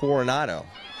 4th-seeded Coronado.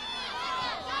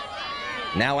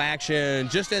 Now action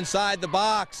just inside the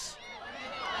box.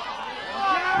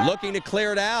 Looking to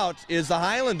clear it out is the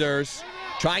Highlanders.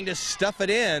 Trying to stuff it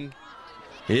in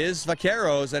is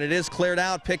Vaqueros, and it is cleared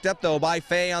out. Picked up, though, by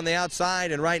Fay on the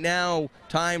outside, and right now,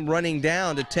 time running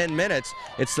down to 10 minutes.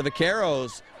 It's the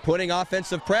Vaqueros putting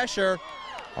offensive pressure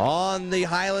on the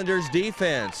Highlanders'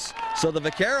 defense. So the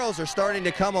Vaqueros are starting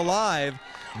to come alive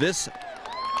this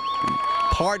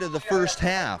part of the first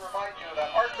half.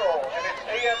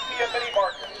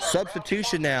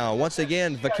 Substitution now, once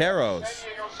again, Vaqueros.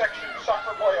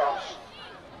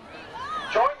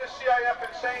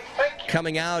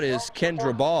 Coming out is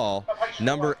Kendra Ball.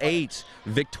 Number 8,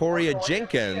 Victoria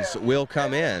Jenkins will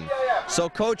come in. So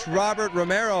Coach Robert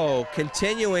Romero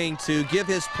continuing to give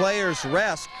his players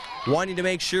rest, wanting to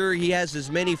make sure he has as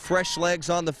many fresh legs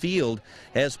on the field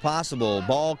as possible.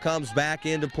 Ball comes back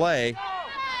into play.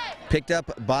 Picked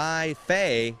up by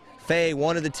Fay. Fay,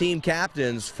 one of the team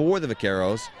captains for the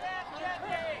Vaqueros.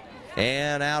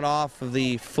 And out off of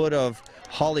the foot of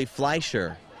Holly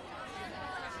Fleischer.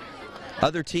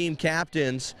 Other team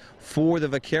captains for the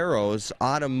Vaqueros,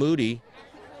 Autumn Moody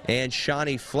and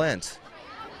Shawnee Flint.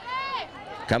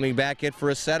 Coming back in for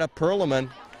a setup,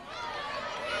 Perlman.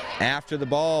 After the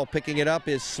ball, picking it up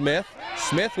is Smith.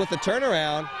 Smith with the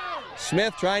turnaround.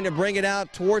 Smith trying to bring it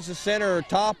out towards the center,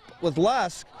 top with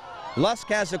Lusk. Lusk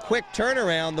has a quick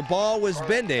turnaround. The ball was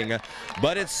bending,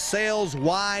 but it sails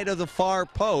wide of the far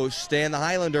post, and the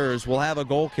Highlanders will have a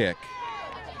goal kick.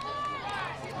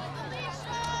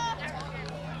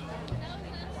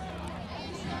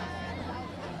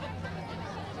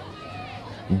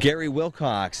 Gary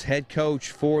Wilcox, head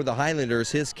coach for the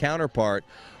Highlanders, his counterpart,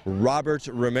 Robert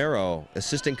Romero.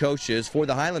 Assistant coaches for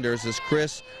the Highlanders is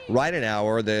Chris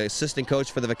Reidenauer. The assistant coach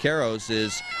for the Vaqueros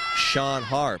is Sean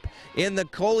Harp. In the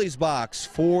Coley's box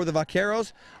for the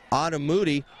Vaqueros, Autumn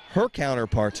Moody. Her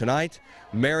counterpart tonight,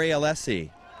 Mary Alessi.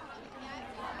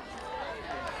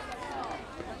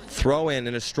 Throw in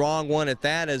and a strong one at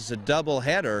that as a double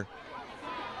header.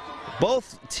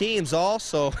 Both teams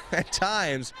also at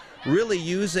times really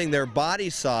using their body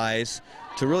size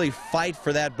to really fight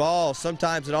for that ball.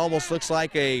 Sometimes it almost looks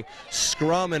like a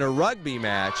scrum in a rugby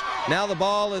match. Now the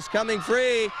ball is coming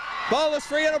free. Ball is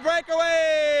free and a breakaway.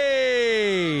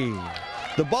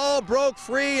 The ball broke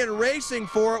free and racing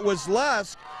for it was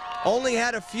Lusk. Only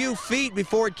had a few feet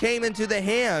before it came into the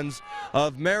hands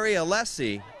of Mary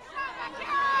Alessi.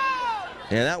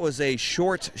 And that was a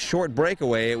short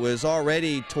breakaway. It was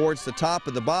already towards the top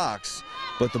of the box,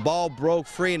 but the ball broke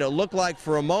free, and it looked like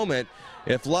for a moment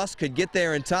if Lusk could get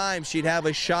there in time, she'd have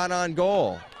a shot on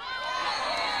goal.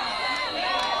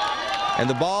 And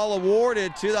the ball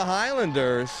awarded to the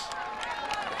Highlanders.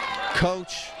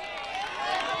 Coach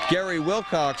Gary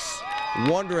Wilcox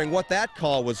wondering what that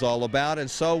call was all about, and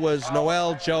so was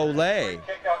Noelle Jolet.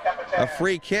 A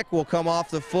free kick will come off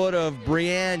the foot of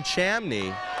Brianne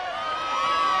Chamney.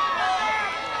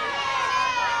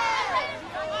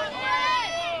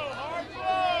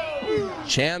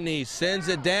 Chamney sends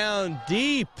it down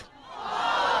deep,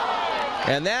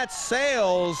 and that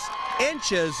sails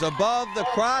inches above the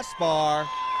crossbar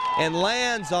and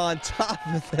lands on top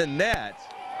of the net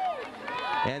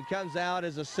and comes out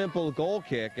as a simple goal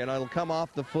kick, and it'll come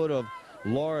off the foot of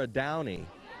Laura Downey.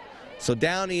 So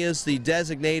Downey is the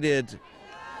designated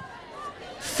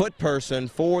foot person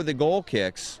for the goal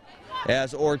kicks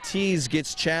as Ortiz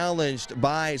gets challenged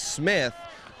by Smith,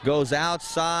 goes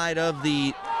outside of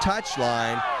the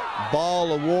touchline,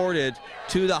 ball awarded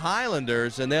to the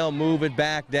Highlanders, and they'll move it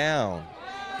back down.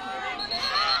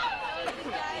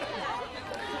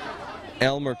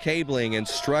 Elmer Cabling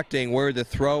instructing where the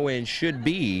throw-in should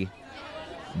be.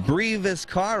 Bree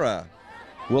Vizcarra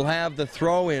will have the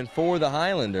throw-in for the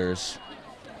Highlanders.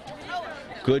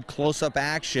 Good close-up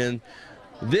action.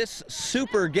 This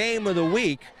super game of the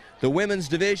week, the Women's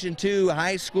Division II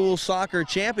High School Soccer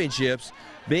Championships,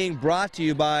 being brought to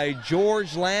you by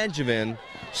George Langevin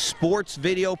Sports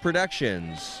Video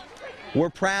Productions.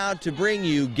 We're proud to bring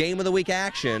you Game of the Week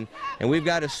action, and we've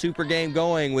got a super game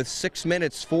going with 6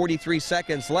 minutes, 43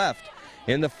 seconds left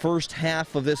in the first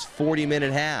half of this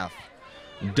 40-minute half.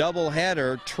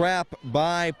 Doubleheader trap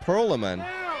by Perlman.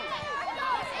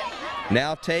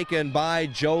 Now taken by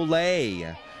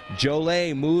Jolet.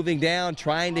 Jolet moving down,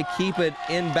 trying to keep it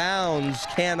in bounds,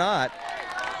 cannot,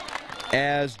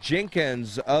 as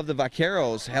Jenkins of the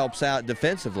Vaqueros helps out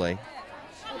defensively.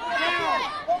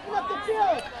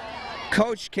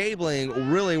 Coach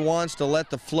Cabling really wants to let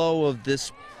the flow of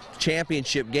this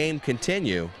championship game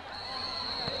continue,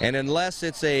 and unless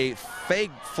it's a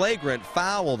flagrant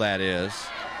foul, that is,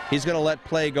 he's going to let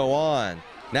play go on.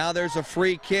 Now there's a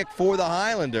free kick for the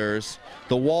Highlanders,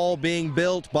 the wall being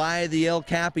built by the El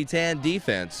Capitan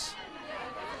defense.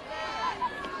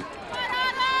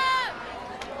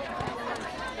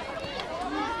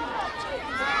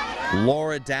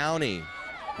 Laura Downey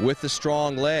with the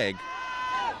strong leg.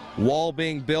 Wall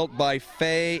being built by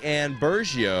Faye and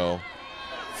Bergio.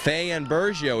 Faye and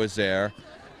Bergio is there.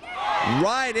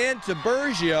 Right into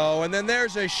Bergio, and then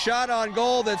there's a shot on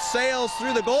goal that sails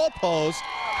through the goalpost.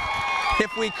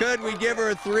 If we could, we'd give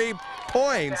her 3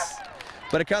 points,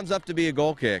 but it comes up to be a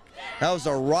goal kick. That was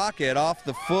a rocket off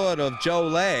the foot of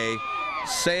Jolet,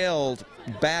 sailed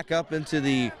back up into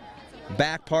the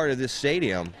back part of this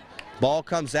stadium. Ball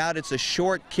comes out, it's a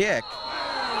short kick,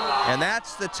 and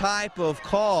that's the type of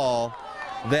call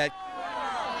that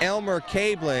Elmer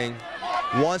Cabling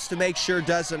wants to make sure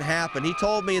doesn't happen. He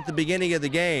told me at the beginning of the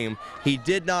game he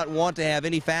did not want to have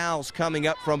any fouls coming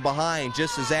up from behind,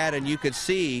 just as that, and you could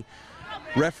see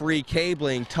referee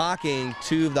Cabling talking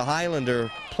to the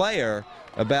Highlander player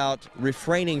about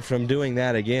refraining from doing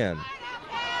that again.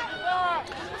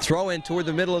 Throw in toward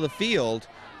the middle of the field.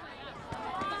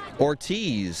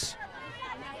 Ortiz.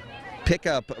 Pick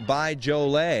up by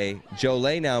Jolet.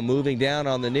 Jolet now moving down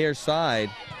on the near side.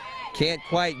 Can't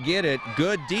quite get it.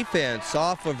 Good defense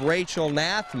off of Rachel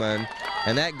Nathman,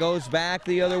 and that goes back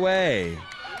the other way.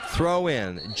 Throw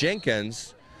in.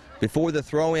 Jenkins. Before the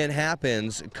throw-in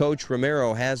happens, Coach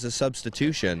Romero has a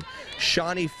substitution.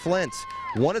 Shawnee Flint,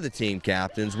 one of the team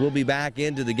captains, will be back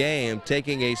into the game,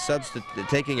 taking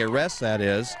a rest, that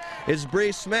is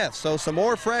Bree Smith. So some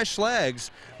more fresh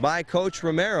legs by Coach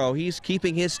Romero. He's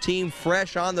keeping his team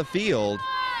fresh on the field.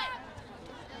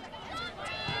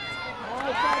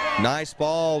 Nice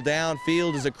ball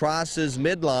downfield as it crosses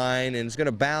midline, and it's going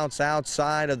to bounce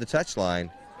outside of the touchline.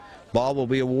 Ball will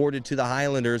be awarded to the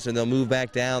Highlanders, and they'll move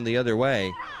back down the other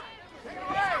way.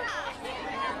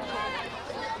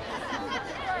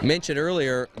 Mentioned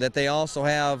earlier that they also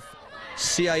have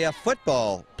CIF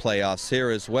football playoffs here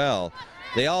as well.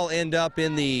 They all end up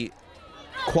in the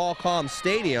Qualcomm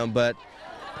Stadium, but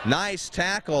Nice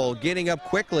tackle, getting up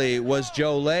quickly was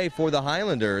Jolie for the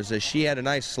Highlanders as she had a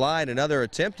nice slide, another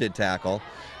attempted tackle.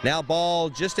 Now ball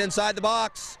just inside the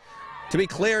box to be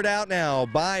cleared out now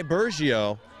by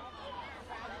Bergio.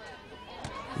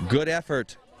 Good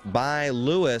effort by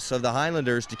Lewis of the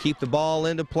Highlanders to keep the ball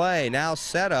into play. Now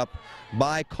set up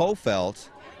by Kofelt.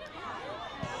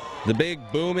 The big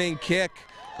booming kick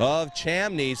of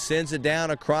Chamney sends it down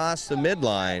across the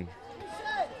midline.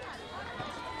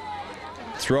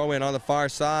 Throw in on the far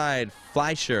side,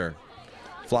 Fleischer.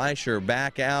 Fleischer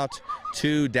back out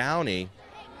to Downey.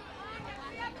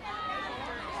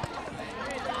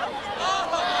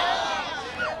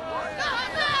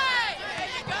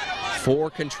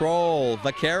 For control,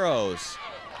 Vaqueros.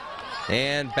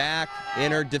 And back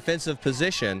in her defensive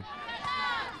position.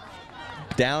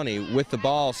 Downey with the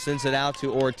ball sends it out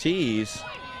to Ortiz.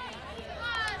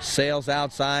 Sails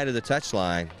outside of the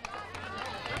touchline.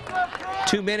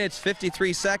 2 minutes,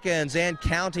 53 seconds and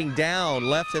counting down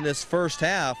left in this first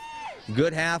half.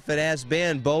 Good half it has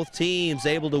been. Both teams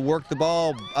able to work the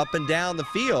ball up and down the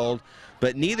field,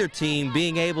 but neither team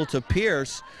being able to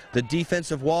pierce the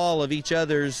defensive wall of each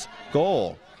other's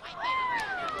goal.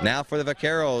 Now for the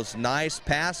Vaqueros, nice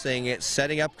passing, it's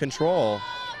setting up control.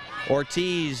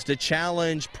 Ortiz to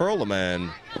challenge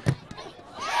Perlman.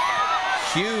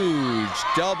 Huge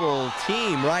double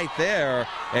team right there.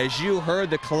 As you heard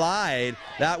the collide,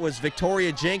 that was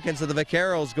Victoria Jenkins of the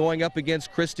Vaqueros going up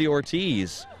against Christy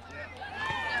Ortiz.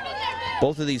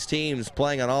 Both of these teams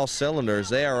playing on all cylinders.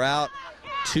 They are out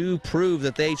to prove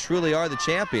that they truly are the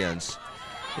champions.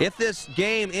 If this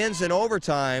game ends in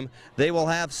overtime, they will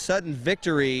have sudden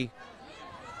victory.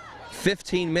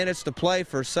 15 minutes to play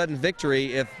for sudden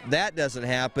victory. If that doesn't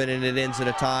happen and it ends in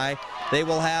a tie, they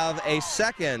will have a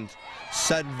second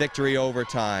sudden victory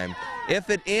overtime. If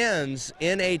it ends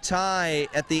in a tie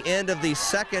at the end of the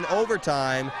second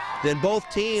overtime, then both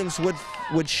teams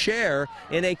would share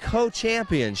in a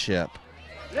co-championship.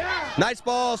 Nice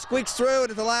ball, squeaks through it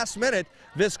at the last minute.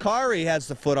 Viscari has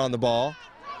the foot on the ball.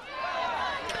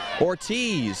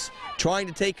 Ortiz trying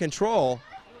to take control.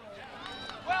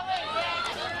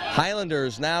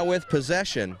 Highlanders now with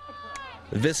possession.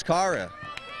 Viscara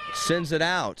sends it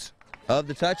out of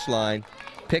the touchline.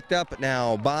 Picked up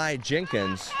now by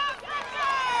Jenkins.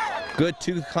 Good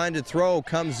two-handed throw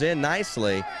comes in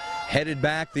nicely. Headed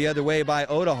back the other way by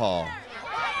Odahal.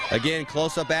 Again,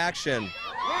 close-up action.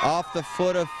 Off the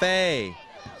foot of Fay.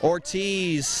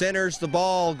 Ortiz centers the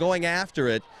ball. Going after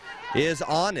it is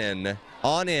Onen.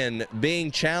 Onen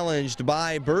being challenged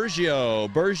by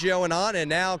Bergio. Bergio and Onen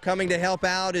now coming to help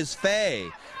out is Fay.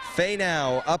 Fay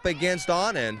now up against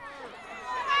Onen.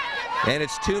 And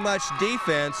it's too much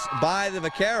defense by the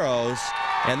Vaqueros,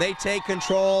 and they take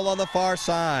control on the far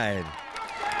side.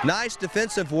 Nice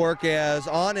defensive work as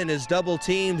Onen is double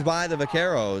teamed by the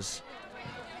Vaqueros.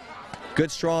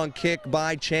 Good strong kick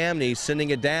by Chamney,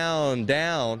 sending it down.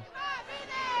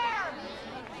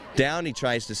 Downey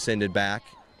tries to send it back.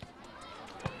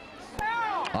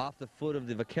 Off the foot of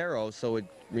the Vaqueros, so it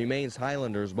remains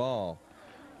Highlanders' ball.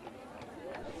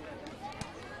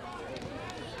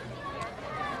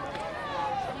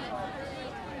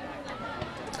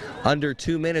 Under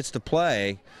 2 minutes to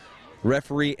play,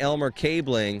 referee Elmer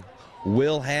Cabling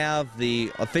will have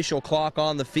the official clock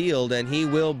on the field, and he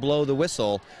will blow the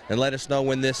whistle and let us know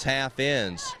when this half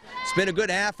ends. It's been a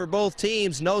good half for both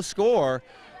teams, no score,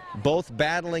 both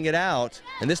battling it out.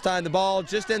 And this time the ball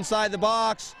just inside the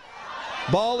box.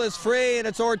 Ball is free, and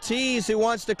it's Ortiz who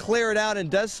wants to clear it out and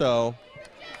does so,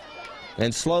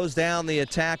 and slows down the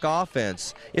attack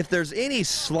offense. If there's any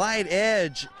slight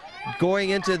edge going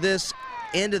into this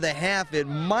end of the half, it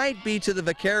might be to the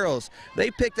Vaqueros.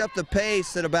 They picked up the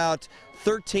pace at about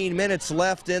 13 minutes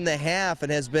left in the half and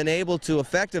has been able to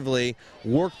effectively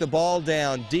work the ball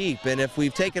down deep. And if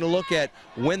we've taken a look at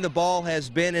when the ball has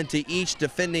been into each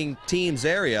defending team's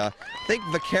area, I think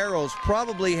Vaqueros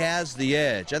probably has the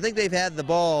edge. I think they've had the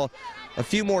ball a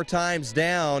few more times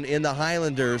down in the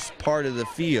Highlanders part of the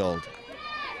field.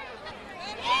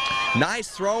 Nice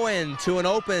throw in to an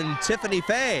open Tiffany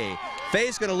Fay.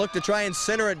 Fay's going to look to try and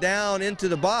center it down into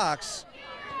the box.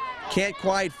 Can't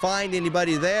quite find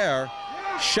anybody there.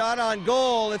 Shot on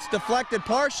goal. It's deflected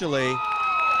partially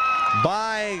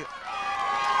by,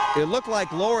 it looked like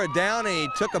Laura Downey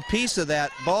took a piece of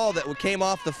that ball that came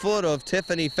off the foot of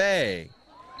Tiffany Fay.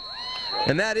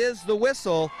 And that is the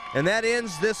whistle, and that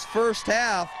ends this first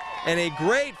half. And a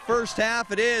great first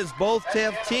half it is. Both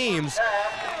teams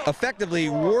effectively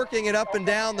working it up and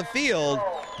down the field.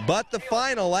 But the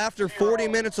final, after 40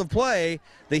 minutes of play,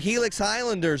 the Helix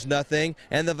Highlanders nothing,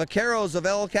 and the Vaqueros of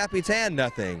El Capitan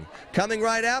nothing. Coming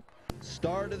right up,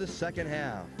 Start of the second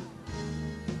half.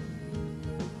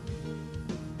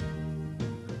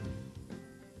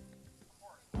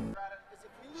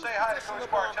 Say hi to Coach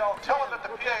Bartell. Tell him that the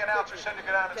PA announcer said to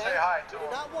go down and say hi to We do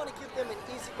him. not want to give them an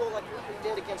easy goal like we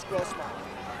did against Grossmont.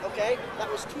 Okay? That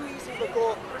was too easy of a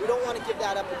goal. We don't want to give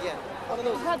that up again. One of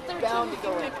those bound to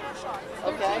go in.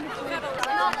 Okay?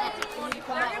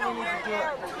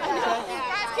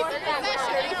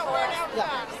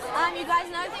 You guys,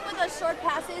 another thing with those short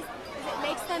passes is it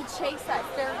makes them chase us.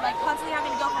 They're like constantly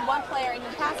having to go from one player and then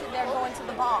pass it, they're going to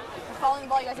the ball. They're following the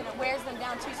ball, you guys, and it wears them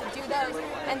down too. So do those,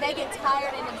 and they get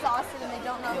tired and exhausted and they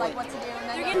don't know like what to do.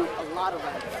 And then Do a lot of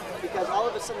that because all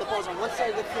of a sudden the ball's on one side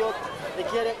of the field, they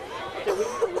get it, okay, we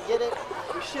get it,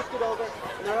 we shift it over,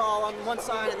 and they're all on one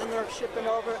side, and then they're shifting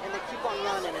over, and they keep on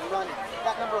running and running.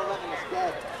 That number 11 is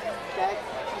dead. Okay?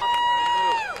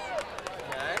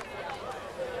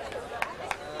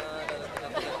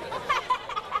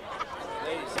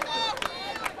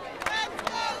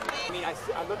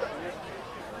 I look at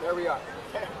there we are.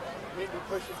 Maybe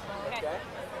push it. Okay.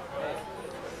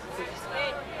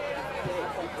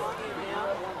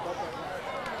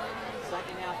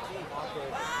 Second half team. I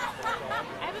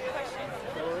have a question.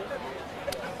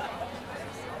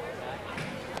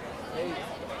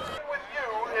 With you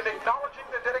in acknowledging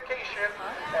the dedication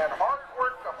and hard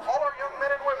work of all our young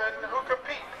men and women who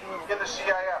compete in the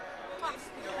CIF.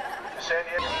 San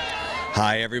Diego.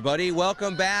 Hi everybody,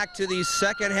 welcome back to the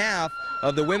second half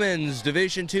of the Women's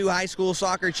Division II High School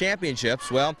Soccer Championships.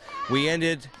 Well, we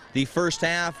ended the first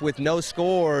half with no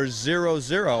scores,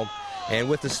 0-0, and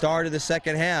with the start of the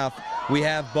second half, we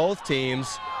have both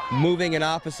teams moving in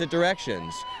opposite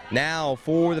directions. Now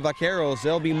for the Vaqueros,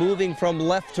 they'll be moving from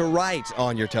left to right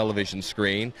on your television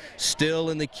screen. Still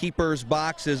in the keeper's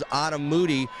box is Autumn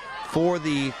Moody. For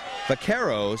the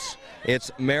Vaqueros,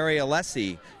 it's Mary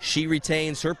Alessi. She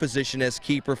retains her position as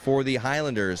keeper for the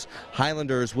Highlanders.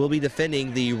 Highlanders will be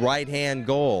defending the right-hand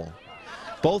goal.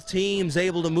 Both teams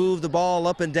able to move the ball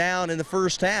up and down in the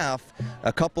first half.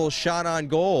 A couple shot on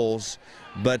goals,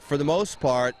 but for the most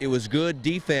part, it was good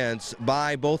defense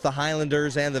by both the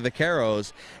Highlanders and the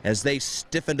Vaqueros as they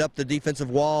stiffened up the defensive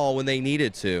wall when they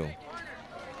needed to.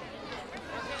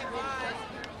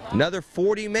 Another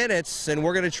 40 minutes, and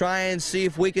we're going to try and see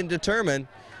if we can determine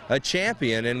a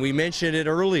champion. And we mentioned it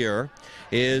earlier,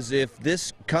 is if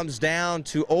this comes down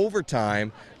to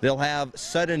overtime, they'll have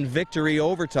sudden victory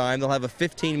overtime. They'll have a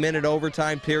 15-minute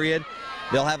overtime period.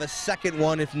 They'll have a second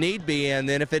one if need be, and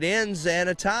then if it ends in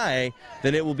a tie,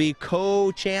 then it will be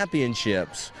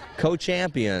co-championships,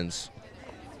 co-champions.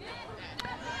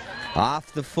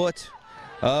 Off the foot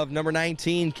of number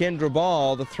 19, Kendra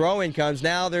Ball. The throw-in comes.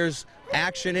 Now there's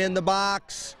action in the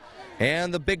box.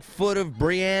 And the big foot of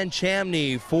Brianne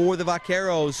Chamney for the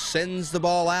Vaqueros sends the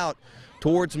ball out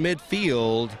towards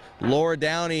midfield. Laura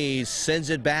Downey sends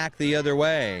it back the other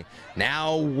way.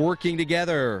 Now working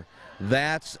together.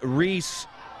 That's Reese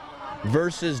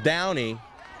versus Downey.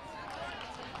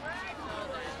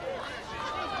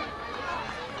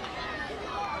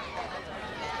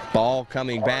 Ball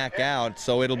coming back out,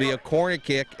 so it'll be a corner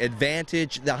kick,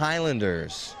 advantage the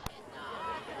Highlanders.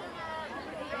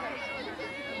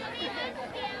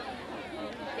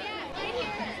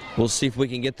 We'll see if we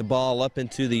can get the ball up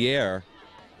into the air.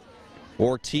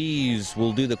 Ortiz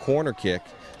will do the corner kick.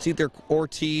 It's either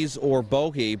Ortiz or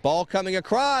Bohe. Ball coming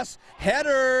across,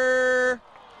 header!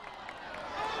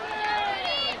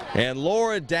 And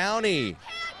Laura Downey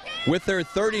with her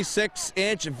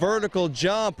 36-inch vertical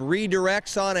jump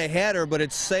redirects on a header, but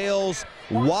it sails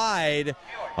wide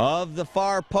of the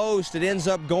far post. It ends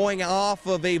up going off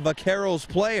of a Vaqueros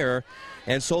player,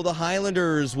 and so the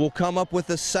Highlanders will come up with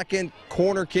a second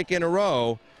corner kick in a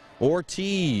row.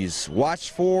 Ortiz,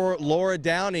 watch for Laura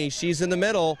Downey. She's in the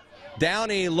middle.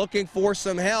 Downey looking for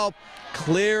some help.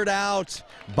 Cleared out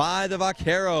by the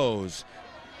Vaqueros.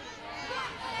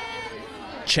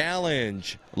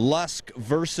 Challenge, Lusk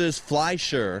versus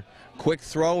Fleischer. Quick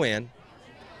throw in.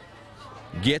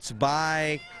 Gets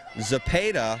by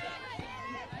Zapata.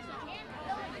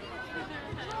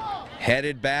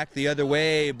 Headed back the other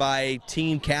way by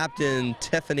team captain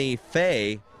Tiffany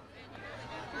Fay.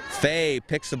 Fay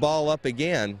picks the ball up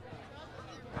again.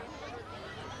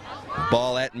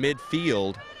 Ball at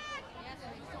midfield.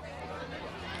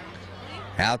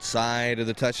 Outside of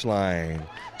the touchline.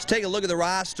 Let's take a look at the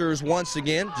rosters once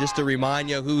again, just to remind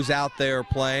you who's out there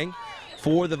playing.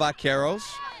 For the Vaqueros,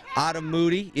 Autumn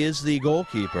Moody is the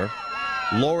goalkeeper.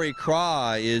 Lori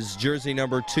Craw is jersey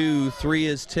number 2. 3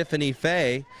 is Tiffany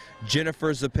Fay.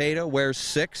 Jennifer Zapata wears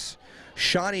 6.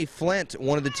 Shawnee Flint,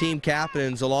 one of the team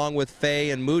captains, along with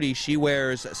Fay and Moody, she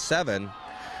wears 7.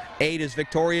 8 is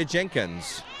Victoria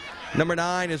Jenkins. Number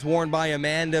 9 is worn by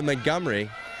Amanda Montgomery.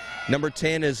 Number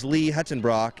 10 is Lee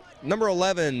Huttenbrock. Number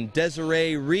 11,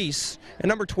 Desiree Reese. And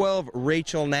number 12,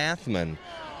 Rachel Nathman.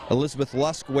 Elizabeth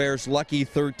Lusk wears lucky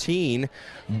 13.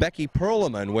 Becky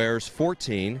Perlman wears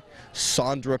 14.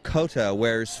 Sandra Cota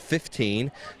wears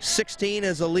 15. 16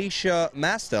 is Alicia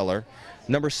Masteller.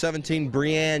 Number 17,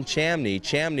 Brianne Chamney.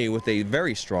 Chamney with a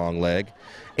very strong leg.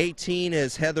 18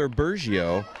 is Heather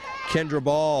Bergio. Kendra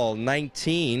Ball,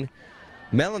 19.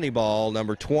 Melanie Ball,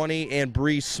 number 20, and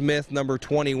Bree Smith, number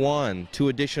 21. 2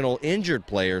 additional injured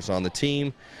players on the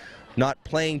team. Not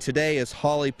playing today is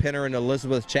Holly Pinner and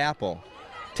Elizabeth Chappell.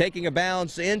 Taking a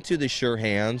bounce into the sure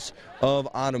hands of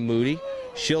Anna Moody.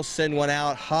 She'll send one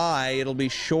out high. It'll be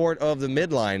short of the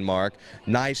midline mark.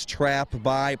 Nice trap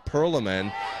by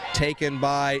Perlman. Taken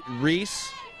by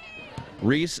Reese.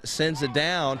 Reese sends it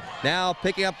down. Now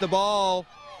picking up the ball.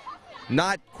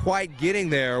 Not quite getting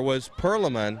there was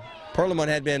Perlman. Perlman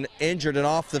had been injured and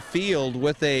off the field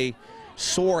with a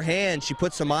sore hand. She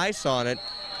put some ice on it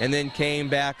and then came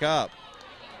back up.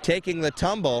 Taking the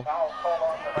tumble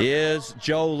is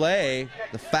Joe Lay.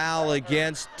 The foul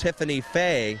against Tiffany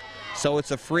Fay. So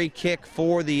it's a free kick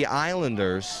for the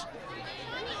Islanders.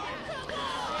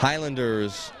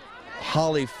 Highlanders,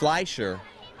 Holly Fleischer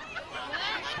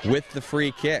with the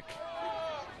free kick.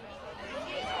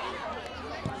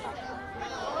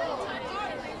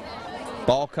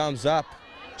 Ball comes up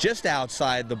just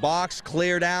outside the box,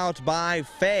 cleared out by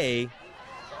Fay.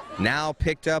 Now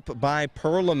picked up by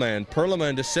Perlman.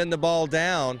 Perlman to send the ball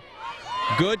down.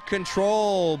 Good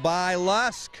control by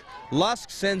Lusk.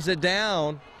 Lusk sends it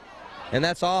down, and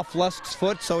that's off Lusk's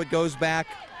foot, so it goes back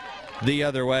the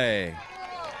other way.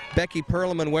 Becky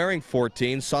Perlman wearing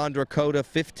 14, Sandra Cota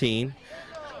 15.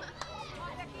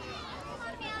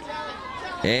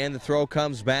 And the throw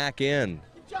comes back in.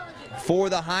 For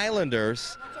the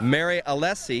Highlanders, Mary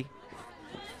Alessi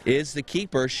is the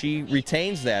keeper. She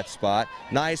retains that spot.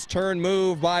 Nice turn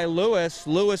move by Lewis.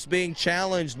 Lewis being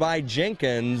challenged by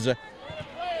Jenkins.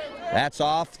 That's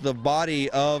off the body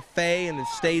of Fay, and it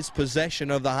stays possession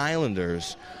of the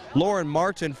Highlanders. Lauren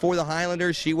Martin for the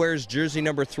Highlanders. She wears jersey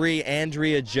number 3.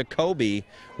 Andrea Jacoby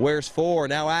wears 4.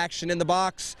 Now action in the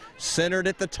box. Centered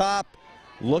at the top.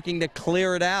 Looking to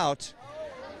clear it out.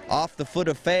 Off the foot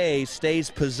of Fay, stays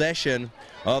possession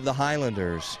of the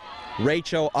Highlanders.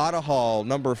 Rachel Ottahall,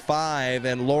 number 5,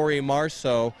 and Lori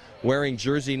Marceau, wearing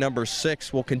jersey number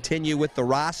 6, will continue with the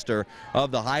roster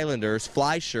of the Highlanders.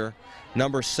 Fleischer,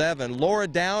 number 7. Laura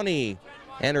Downey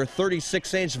and her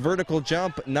 36-inch vertical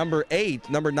jump, number 8.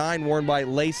 Number 9 worn by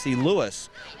Lacey Lewis.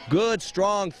 Good,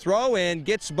 strong throw-in,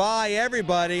 gets by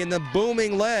everybody, and the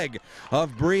booming leg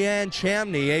of Brianne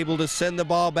Chamney, able to send the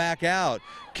ball back out.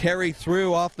 Carry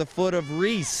through off the foot of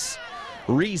Reese.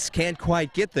 Reese can't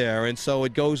quite get there, and so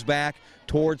it goes back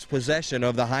towards possession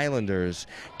of the Highlanders.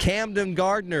 Camden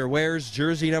Gardner wears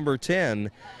jersey number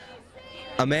 10.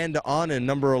 Amanda Onnen,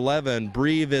 number 11.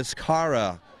 Bree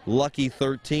Vizcarra, lucky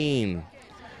 13.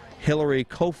 Hillary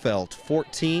Kofelt,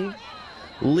 14.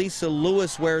 Lisa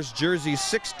Lewis wears jersey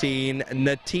 16.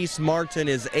 Natisse Martin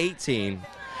is 18.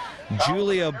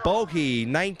 Julia Bohe,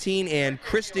 19, and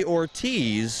Christy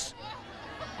Ortiz,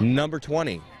 number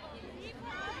 20.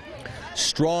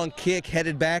 Strong kick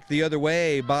headed back the other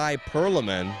way by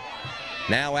Perlman.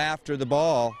 Now after the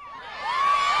ball.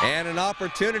 And an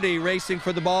opportunity racing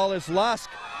for the ball is Lusk.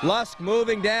 Lusk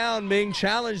moving down, being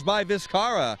challenged by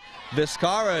Vizcarra.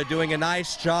 Vizcarra doing a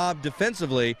nice job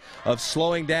defensively of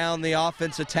slowing down the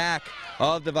offense attack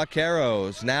of the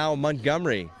Vaqueros. Now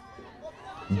Montgomery.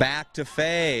 Back to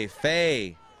Fay.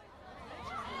 Fay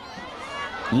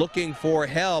looking for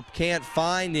help, can't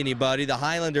find anybody. The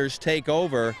Highlanders take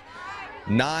over.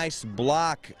 Nice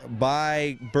block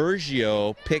by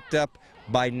Bergio, picked up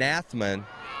by Nathman.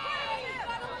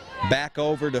 Back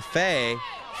over to Fay.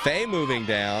 Fay moving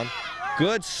down.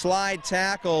 Good slide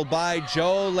tackle by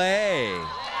Joe Lay.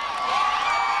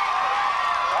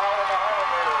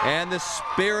 And the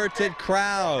spirited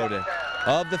crowd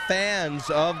of the fans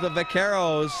of the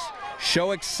Vaqueros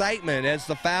show excitement as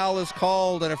the foul is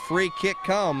called and a free kick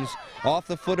comes off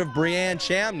the foot of Brianne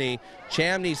Chamney.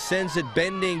 Chamney sends it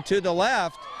bending to the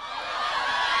left.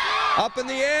 Up in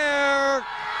the air,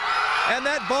 and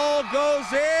that ball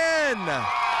goes in.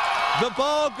 The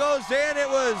ball goes in. It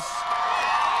was,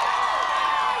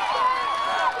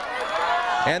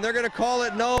 and they're going to call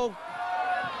it no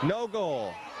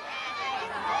goal.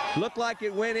 Looked like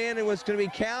it went in and was going to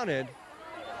be counted,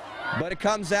 but it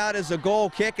comes out as a goal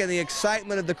kick, and the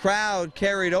excitement of the crowd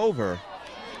carried over.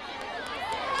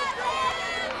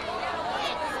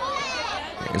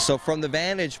 And so from the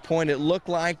vantage point, it looked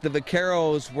like the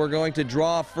Vaqueros were going to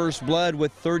draw first blood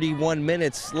with 31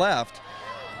 minutes left.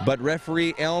 But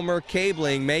referee Elmer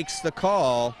Cabling makes the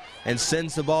call and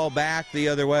sends the ball back the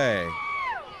other way.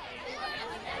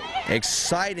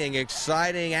 Exciting,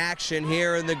 exciting action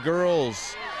here in the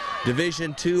girls'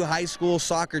 Division II high school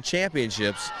soccer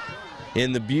championships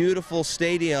in the beautiful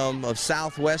stadium of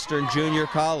Southwestern Junior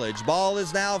College. Ball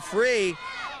is now free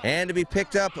and to be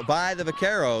picked up by the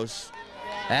Vaqueros.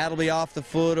 That'll be off the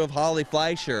foot of Holly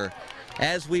Fleischer.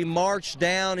 As we march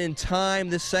down in time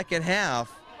the second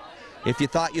half, if you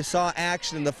thought you saw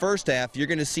action in the first half, you're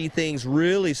going to see things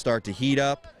really start to heat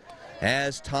up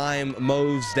as time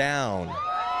moves down.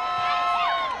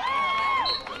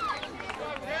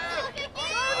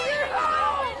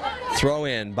 Throw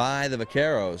in by the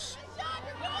Vaqueros.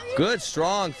 Good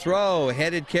strong throw,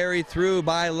 headed carry through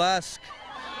by Lusk.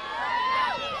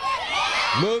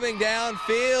 Moving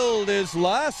downfield is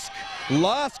Lusk.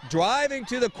 Lusk driving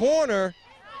to the corner.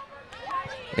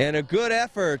 And a good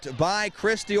effort by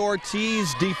Christy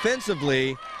Ortiz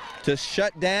defensively to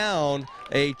shut down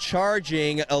a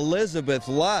charging Elizabeth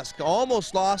Lusk.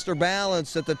 Almost lost her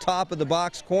balance at the top of the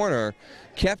box corner.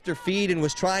 Kept her feet and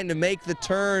was trying to make the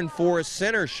turn for a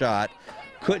center shot.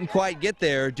 Couldn't quite get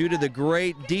there due to the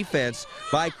great defense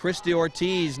by Christy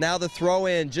Ortiz. Now the throw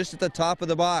in just at the top of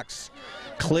the box.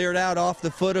 Cleared out off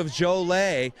the foot of Joe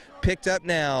Lay. Picked up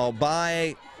now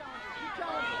by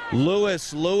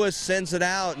Lewis. Lewis sends it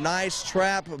out. Nice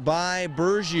trap by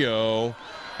Bergio.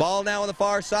 Ball now on the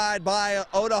far side by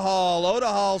Odahal.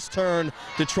 Odahall's turn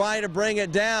to try to bring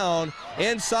it down.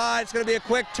 Inside, it's going to be a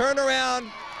quick turnaround.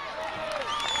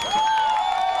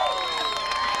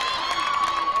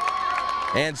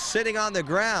 And sitting on the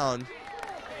ground,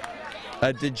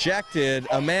 a dejected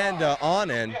Amanda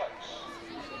Onen.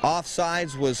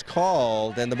 Offsides was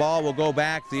called, and the ball will go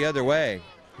back the other way.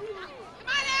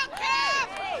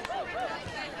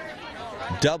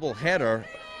 Double header.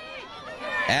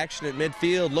 Action at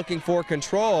midfield, looking for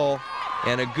control,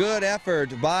 and a good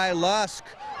effort by Lusk.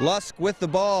 Lusk with the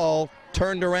ball,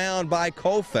 turned around by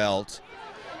Kofelt.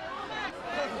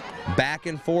 Back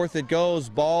and forth it goes.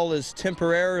 Ball is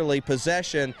temporarily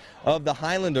possession of the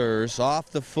Highlanders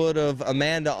off the foot of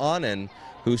Amanda Onen,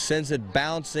 who sends it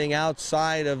bouncing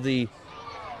outside of the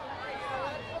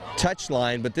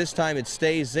touchline, but this time it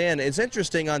stays in. It's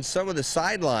interesting on some of the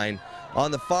sideline. On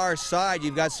the far side,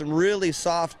 you've got some really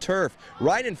soft turf.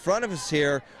 Right in front of us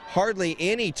here, hardly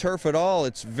any turf at all.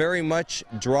 It's very much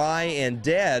dry and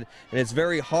dead, and it's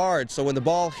very hard. So when the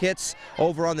ball hits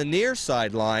over on the near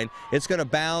sideline, it's going to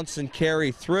bounce and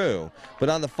carry through. But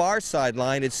on the far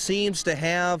sideline, it seems to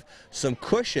have some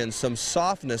cushion, some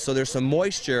softness, so there's some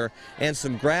moisture and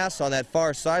some grass on that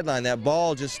far sideline. That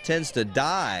ball just tends to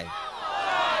die.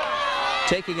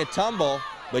 Taking a tumble,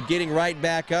 but getting right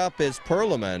back up is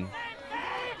Perleman.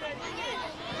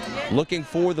 Looking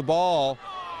for the ball.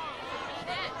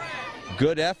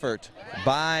 Good effort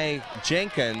by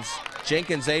Jenkins.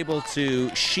 Jenkins able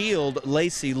to shield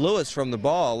Lacey Lewis from the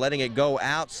ball, letting it go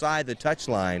outside the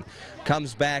touchline.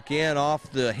 Comes back in off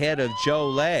the head of Joe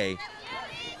Lay.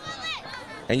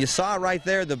 And you saw right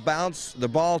there the bounce, the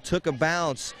ball took a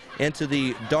bounce into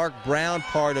the dark brown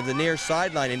part of the near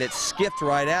sideline, and it skipped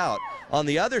right out. On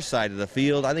the other side of the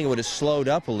field, I think it would have slowed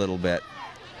up a little bit.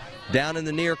 Down in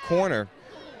the near corner,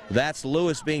 that's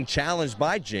Lewis being challenged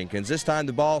by Jenkins. This time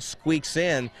the ball squeaks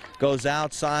in, goes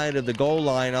outside of the goal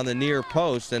line on the near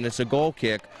post, and it's a goal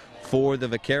kick for the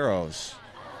Vaqueros.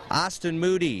 Austin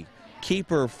Moody,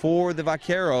 keeper for the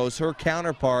Vaqueros, her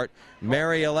counterpart,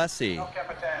 Mary Alessi.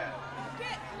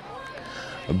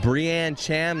 Brianne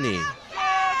Chamney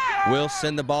will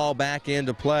send the ball back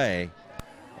into play.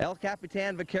 El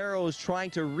Capitan Vaqueros trying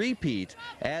to repeat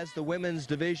as the women's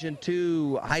Division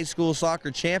II high school soccer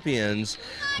champions.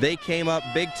 They came up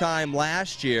big time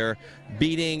last year,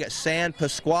 beating San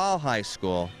Pascual High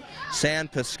School. San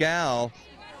Pascual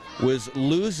was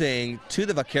losing to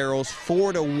the Vaqueros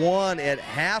 4-1 at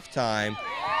halftime,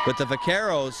 but the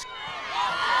Vaqueros,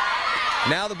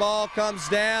 now the ball comes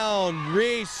down.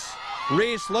 Reese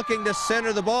looking to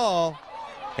center the ball.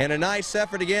 And a nice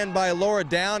effort again by Laura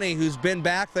Downey, who's been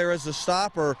back there as a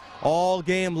stopper all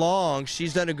game long.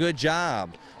 She's done a good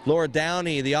job. Laura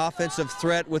Downey, the offensive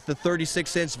threat with the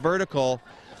 36-inch vertical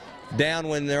down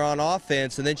when they're on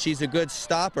offense, and then she's a good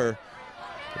stopper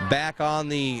back on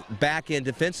the back-end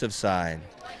defensive side.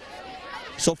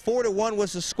 So 4-1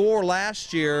 was the score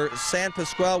last year. San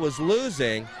Pascual was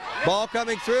losing. Ball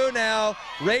coming through now,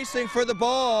 racing for the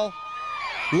ball.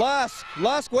 Lusk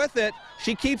with it.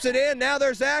 She keeps it in. Now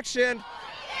there's action.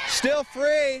 Still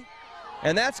free.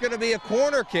 And that's going to be a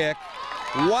corner kick.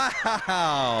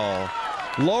 Wow.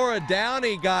 Laura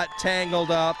Downey got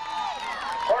tangled up.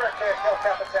 Corner kick, El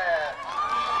Capitan.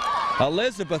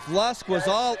 Elizabeth Lusk was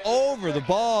all over the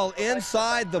ball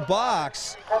inside the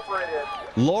box. Incorporated.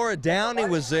 Laura Downey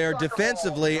was there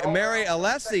defensively. Mary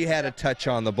Alessi had a touch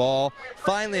on the ball.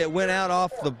 Finally, it went out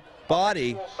off the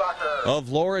body of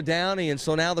Laura Downey, and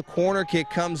so now the corner kick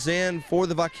comes in for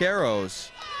the Vaqueros.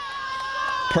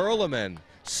 Perleman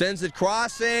sends it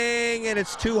crossing, and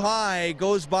it's too high.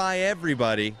 Goes by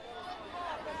everybody.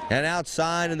 And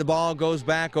outside, and the ball goes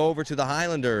back over to the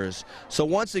Highlanders. So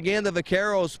once again, the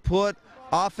Vaqueros put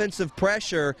offensive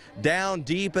pressure down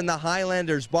deep in the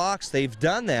Highlanders' box. They've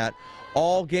done that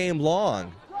all game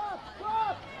long.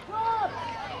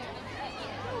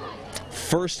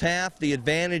 First half, the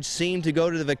advantage seemed to go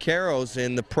to the Vaqueros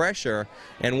in the pressure.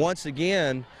 And once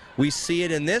again, we see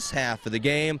it in this half of the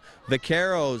game.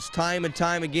 Vaqueros, time and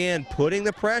time again, putting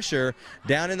the pressure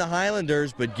down in the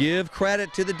Highlanders, but give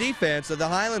credit to the defense of the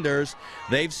Highlanders.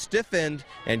 They've stiffened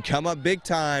and come up big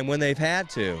time when they've had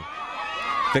to.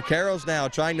 Vaqueros now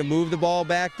trying to move the ball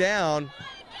back down.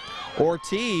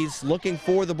 Ortiz looking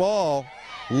for the ball.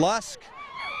 Lusk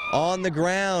on the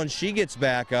ground. She gets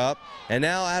back up. And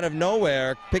now out of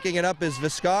nowhere, picking it up is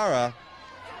Vizcarra.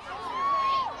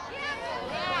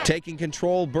 Taking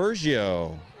control,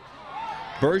 Bergio.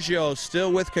 Bergio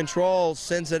still with control,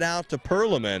 sends it out to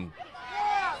Perleman.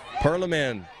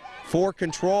 Perleman for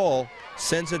control,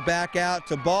 sends it back out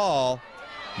to Ball.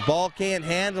 Ball can't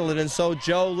handle it, and so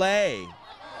Joe Lay.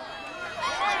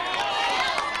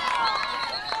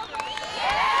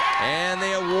 And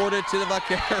they award it to the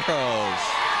Vaqueros.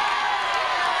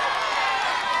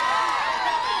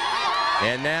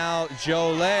 And now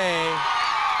Joe Lay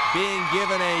being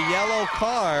given a yellow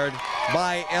card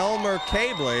by Elmer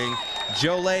Cabling.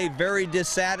 Jolie very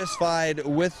dissatisfied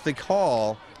with the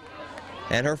call,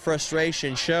 and her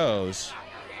frustration shows.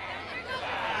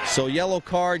 So yellow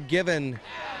card given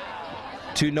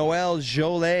to Noelle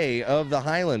Jolie of the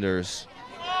Highlanders.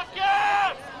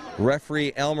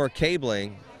 Referee Elmer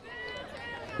Cabling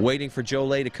waiting for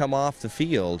Jolie to come off the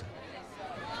field.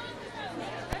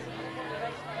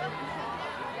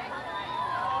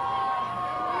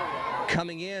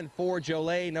 Coming in for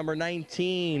Jolie, number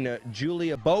 19,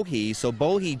 Julia Bohe. So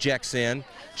Bohe checks in.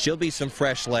 She'll be some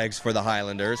fresh legs for the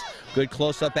Highlanders. Good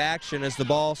close-up action as the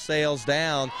ball sails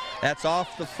down. That's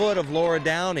off the foot of Laura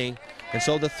Downey. And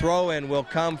so the throw-in will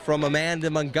come from Amanda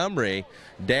Montgomery,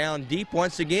 down deep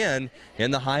once again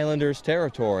in the Highlanders'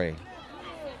 territory.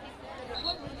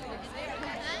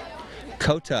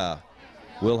 Cota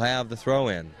will have the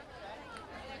throw-in.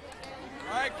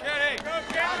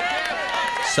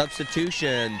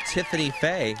 Substitution, Tiffany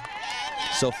Fay.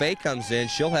 So Fay comes in,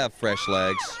 she'll have fresh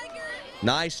legs.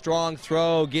 Nice strong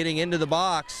throw getting into the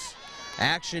box.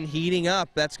 Action heating up.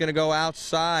 That's going to go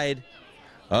outside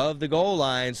of the goal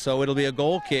line, so it'll be a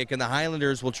goal kick, and the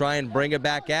Highlanders will try and bring it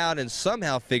back out and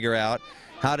somehow figure out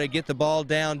how to get the ball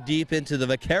down deep into the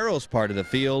Vaqueros part of the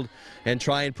field and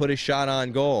try and put a shot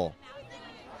on goal.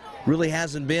 Really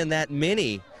hasn't been that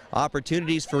many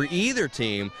opportunities for either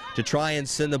team to try and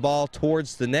send the ball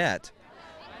towards the net.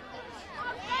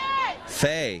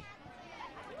 Fay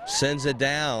sends it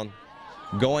down,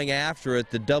 going after it,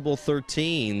 the double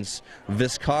 13s,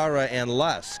 Vizcarra and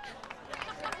Lusk.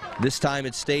 This time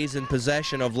it stays in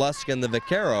possession of Lusk and the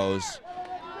Vaqueros,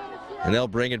 and they'll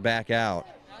bring it back out.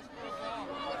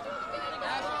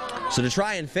 So to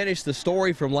try and finish the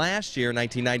story from last year,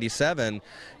 1997,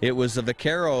 it was the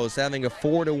Vaqueros having a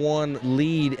 4-1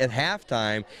 lead at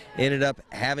halftime, ended up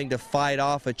having to fight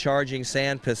off a charging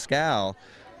San Pascal,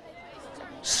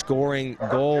 scoring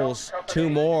goals, 2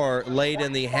 more late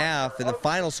in the half, and the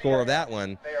final score of that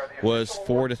one was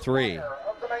 4-3.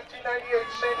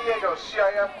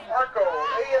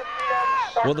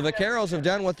 Well, the Vaqueros have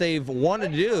done what they've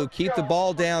wanted to do, keep the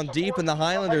ball down deep in the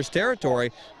Highlanders'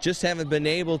 territory, just haven't been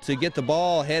able to get the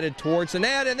ball headed towards the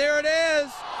net, and there it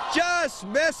is, just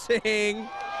missing.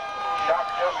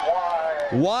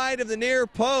 Wide of the near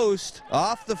post,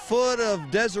 off the foot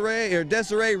of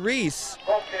Desiree Reese.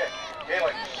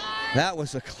 That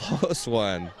was a close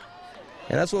one.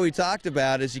 And that's what we talked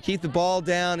about, is you keep the ball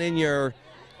down in your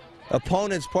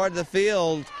opponent's part of the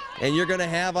field, and you're going to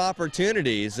have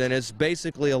opportunities, and it's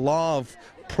basically a law of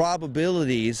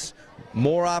probabilities.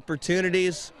 More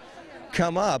opportunities,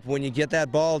 come up when you get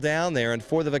that ball down there, and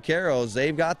for the Vaqueros,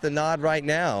 they've got the nod right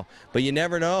now, but you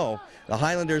never know. The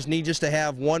Highlanders need just to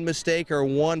have one mistake or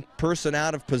one person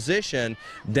out of position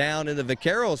down in the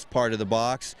Vaqueros part of the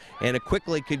box, and it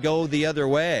quickly could go the other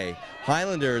way.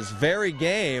 Highlanders very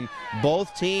game,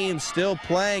 both teams still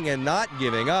playing and not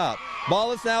giving up.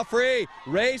 Ball is now free.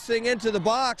 Racing into the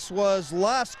box was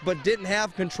Lusk, but didn't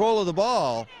have control of the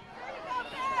ball.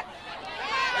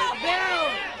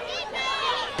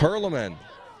 Perlman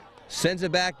sends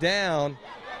it back down,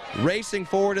 racing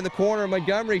forward in the corner of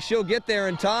Montgomery. She'll get there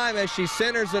in time as she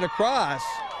centers it across.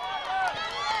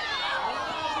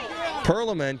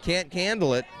 Perlman can't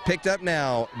handle it. Picked up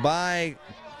now by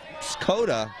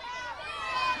Skota.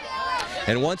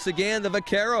 And once again, the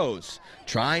Vaqueros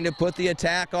trying to put the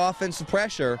attack offensive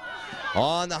pressure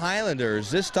on the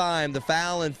Highlanders. This time, the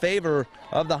foul in favor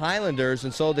of the Highlanders,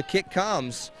 and so the kick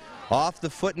comes off the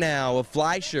foot now of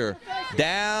Fleischer.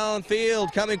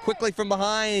 Downfield, coming quickly from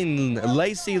behind,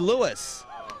 Lacey Lewis.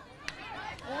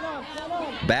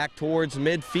 Back towards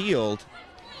midfield.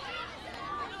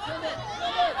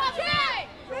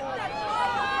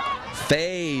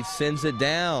 Faye sends it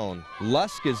down.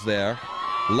 Lusk is there.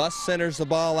 Lusk centers the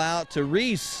ball out to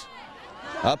Reese.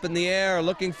 Up in the air,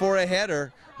 looking for a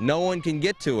header. No one can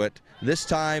get to it. This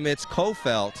time it's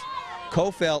Kofelt.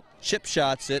 Kofelt chip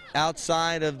shots it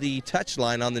outside of the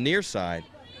touchline on the near side.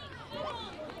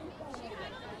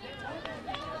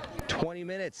 20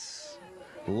 minutes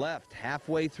left,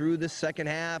 halfway through the second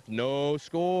half. No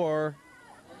score.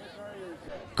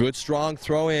 Good strong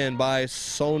throw in by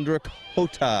Sondra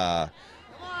Kota.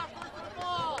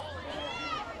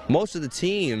 Most of the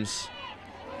teams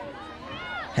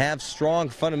have strong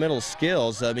fundamental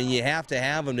skills. I mean, you have to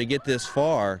have them to get this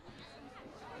far.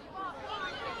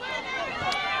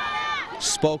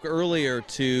 Spoke earlier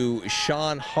to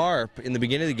Sean Harp in the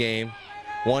beginning of the game,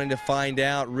 wanting to find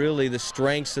out really the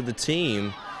strengths of the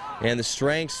team, and the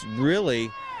strengths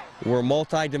really were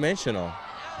multi-dimensional.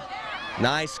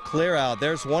 Nice clear out.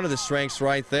 There's one of the strengths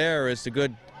right there, is the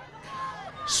good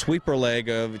sweeper leg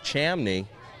of Chamney.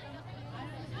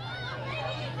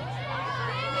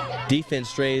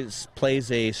 Defense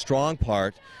plays a strong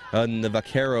part in the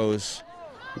Vaqueros'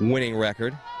 winning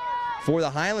record. For the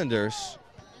Highlanders,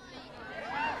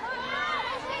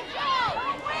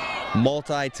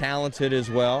 multi-talented as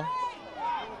well.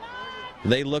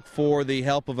 They look for the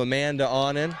help of Amanda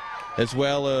Onen as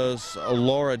well as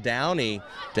Laura Downey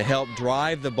to help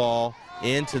drive the ball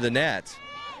into the net.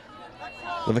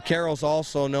 The Vaqueros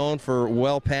also known for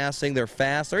well passing. They're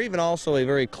fast. They're even also a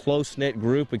very close-knit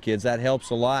group of kids. That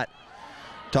helps a lot.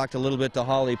 Talked a little bit to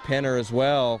Holly Penner as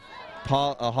well.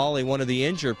 Holly, one of the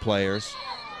injured players,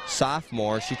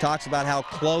 sophomore. She talks about how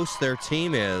close their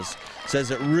team is.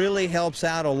 Says it really helps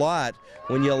out a lot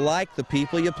when you like the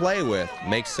people you play with.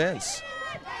 Makes sense.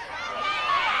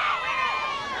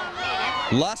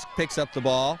 Lusk picks up the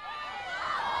ball.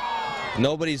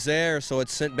 Nobody's there, so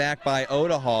it's sent back by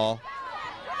Oda Hall.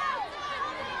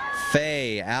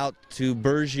 Faye out to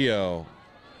Bergio.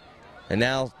 And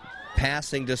now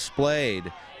passing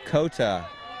displayed. Kota.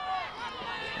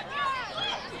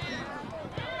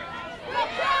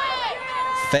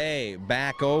 Faye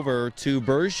back over to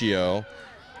Bergio.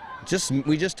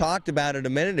 We just talked about it a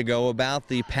minute ago about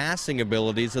the passing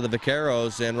abilities of the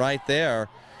Vaqueros, and right there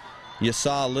you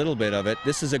saw a little bit of it.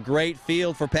 This is a great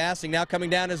field for passing. Now coming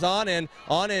down is Onen.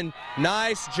 Onen,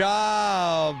 nice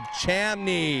job,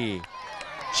 Chamney.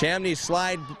 Chamney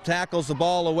slide tackles the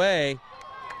ball away.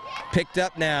 Picked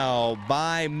up now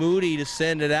by Moody to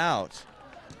send it out.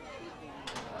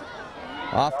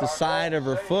 Off the side of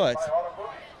her foot.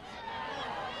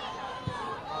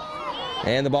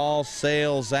 And the ball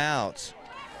sails out.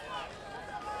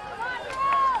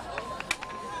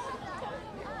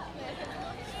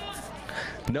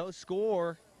 No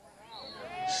score.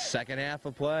 Second half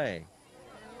of play.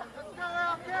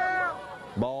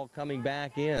 Ball coming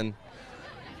back in.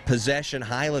 Possession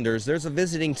Highlanders. There's a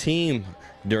visiting team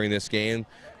during this game.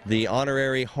 The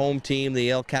honorary home team, the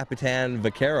El Capitan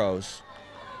Vaqueros.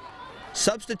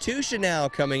 Substitution now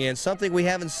coming in, something we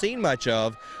haven't seen much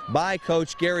of by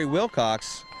Coach Gary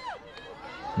Wilcox.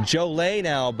 Joe Lay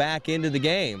now back into the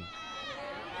game.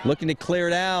 Looking to clear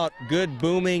it out. Good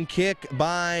booming kick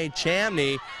by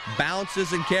Chamney.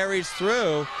 Bounces and carries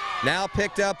through. Now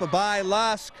picked up by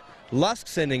Lusk. Lusk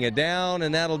sending it down,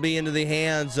 and that'll be into the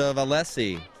hands of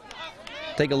Alessi.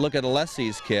 Take a look at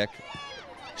Alessi's kick.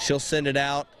 She'll send it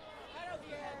out.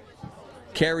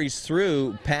 Carries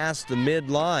through past the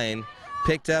midline.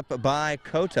 Picked up by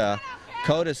Kota.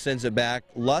 Kota sends it back.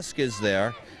 Lusk is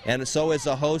there, and so is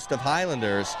a host of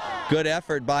Highlanders. Good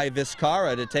effort by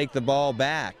Vizcarra to take the ball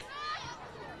back.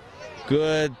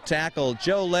 Good tackle.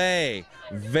 Jolie,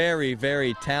 very,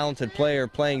 very talented player,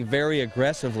 playing very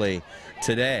aggressively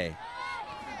today.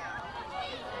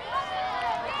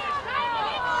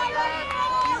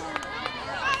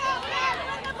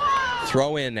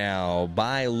 Throw in now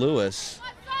by Lewis.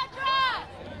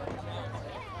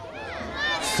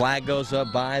 Flag goes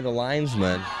up by the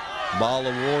linesman. Ball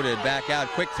awarded, back out.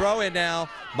 Quick throw in now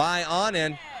by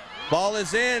Onen. Ball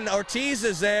is in, Ortiz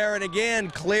is there, and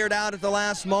again cleared out at the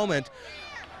last moment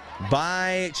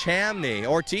by Chamney.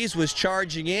 Ortiz was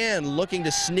charging in, looking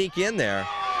to sneak in there.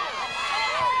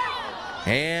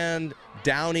 And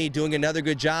Downey doing another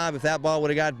good job. If that ball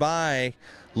would have got by,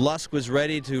 Lusk was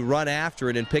ready to run after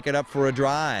it and pick it up for a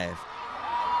drive.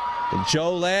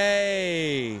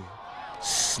 Jolie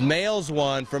smails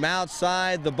one from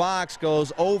outside the box,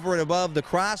 goes over and above the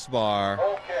crossbar.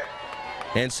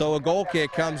 And so a goal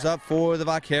kick comes up for the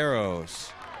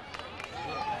Vaqueros.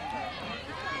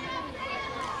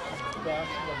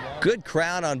 Good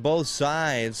crowd on both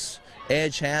sides.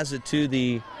 Edge has it to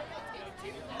the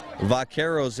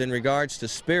Vaqueros in regards to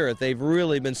spirit. They've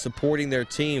really been supporting their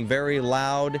team very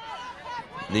loud.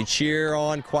 They cheer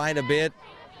on quite a bit.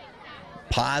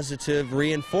 Positive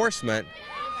reinforcement.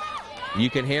 You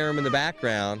can hear them in the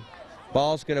background.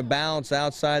 Ball's going to bounce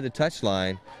outside the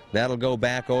touchline. That'll go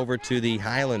back over to the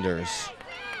Highlanders.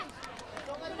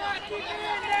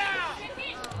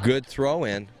 Good throw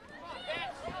in.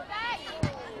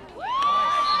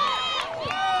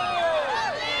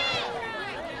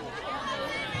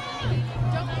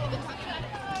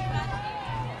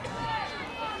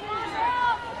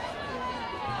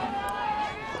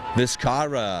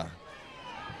 Vizcarra,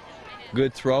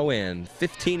 good throw in.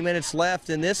 15 minutes left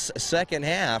in this second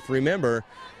half. Remember,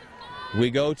 we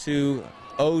go to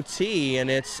OT and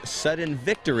it's sudden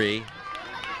victory.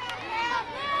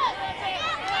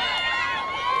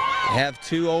 Have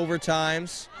 2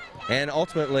 overtimes and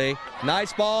ultimately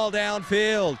nice ball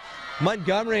downfield.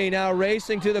 Montgomery now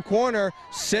racing to the corner,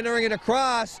 centering it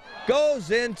across,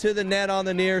 goes into the net on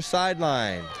the near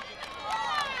sideline.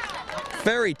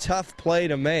 Very tough play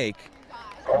to make.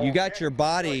 You got your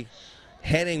body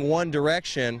heading one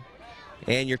direction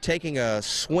and you're taking a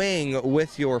swing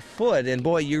with your foot, and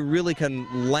boy, you really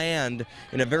can land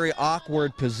in a very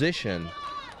awkward position.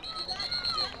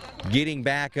 Getting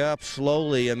back up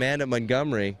slowly, Amanda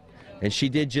Montgomery, and she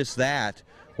did just that.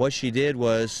 What she did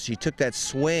was she took that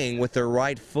swing with her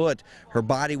right foot. Her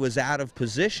body was out of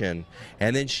position,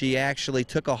 and then she actually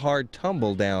took a hard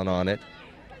tumble down on it.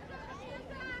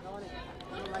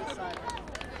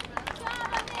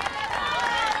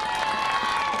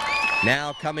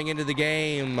 Now coming into the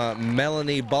game,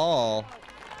 Melanie Ball.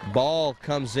 Ball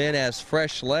comes in as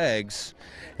fresh legs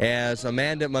as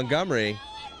Amanda Montgomery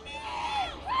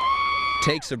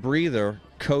takes a breather.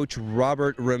 Coach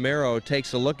Robert Romero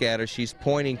takes a look at her. She's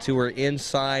pointing to her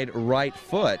inside right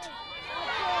foot.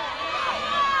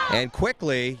 And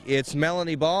quickly, it's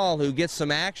Melanie Ball who gets some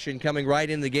action coming right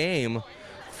in the game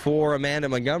for Amanda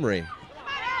Montgomery.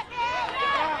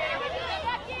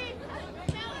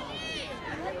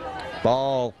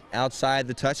 Ball outside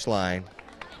the touchline.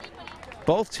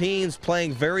 Both teams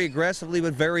playing very aggressively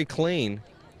but very clean.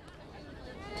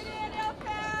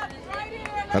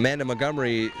 Amanda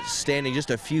Montgomery standing just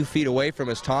a few feet away from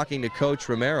us talking to Coach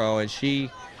Romero, and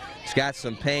she's got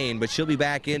some pain, but she'll be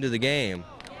back into the game.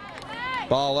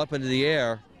 Ball up into the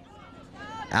air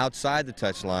outside the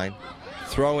touchline.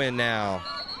 Throw in now.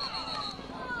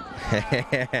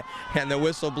 And the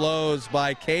whistle blows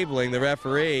by Cabling, the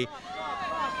referee,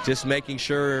 just making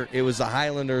sure it was the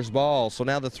Highlanders' ball. So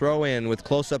now the throw in with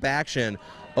close-up action.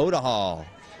 Odahal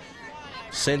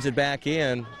sends it back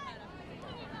in.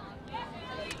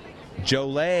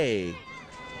 Jolie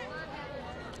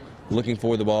looking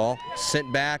for the ball.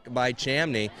 Sent back by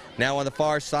Chamney. Now on the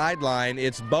far sideline,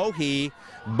 it's Bohe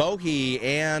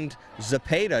and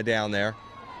Zapata down there.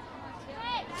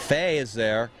 Fay is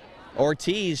there.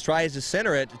 Ortiz tries to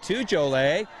center it to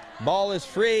Jolie. Ball is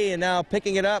free, and now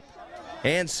picking it up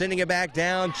and sending it back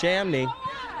down, Chamney.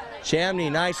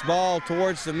 Chamney, nice ball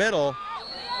towards the middle.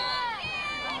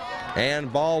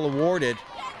 And ball awarded.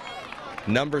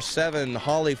 Number 7,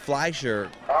 Holly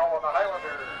Fleischer,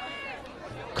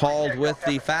 called with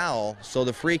the foul. So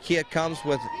the free kick comes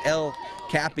with El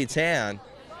Capitan.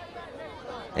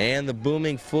 And the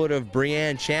booming foot of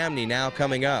Brianne Chamney now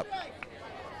coming up.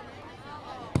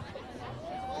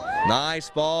 Nice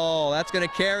ball. That's going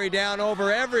to carry down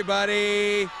over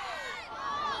everybody.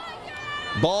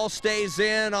 Ball stays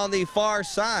in on the far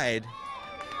side,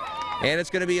 and it's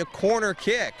going to be a corner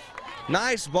kick.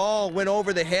 Nice ball, went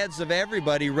over the heads of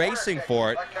everybody racing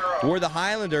for it. Were the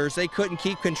Highlanders, they couldn't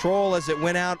keep control as it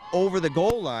went out over the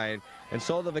goal line. And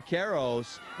so the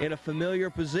Vaqueros in a familiar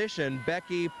position,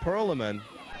 Becky Perlman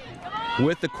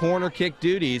with the corner kick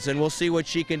duties, and we'll see what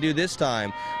she can do this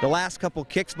time. The last couple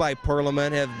kicks by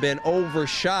Perlman have been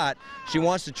overshot. She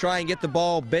wants to try and get the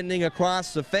ball bending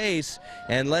across the face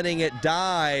and letting it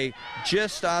die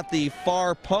just at the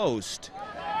far post.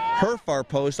 Her far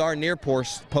post, our near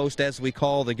post as we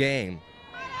call the game.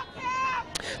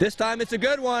 This time it's a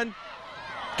good one.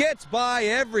 Gets by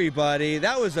everybody.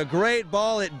 That was a great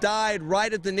ball. It died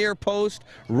right at the near post,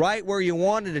 right where you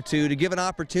wanted it to give an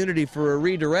opportunity for a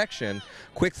redirection.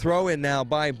 Quick throw in now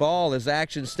by Ball as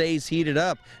action stays heated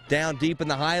up down deep in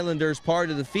the Highlanders part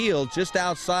of the field, just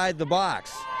outside the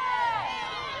box.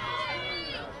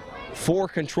 For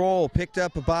control, picked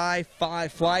up by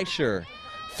Fleischer.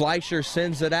 Fleischer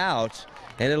sends it out,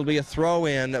 and it'll be a throw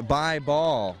in by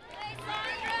Ball.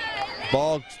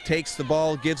 Ball takes the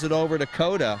ball, gives it over to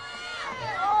Coda.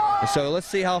 So let's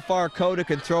see how far Coda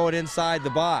can throw it inside the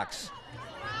box.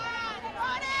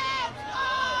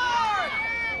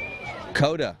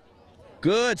 Coda,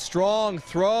 good strong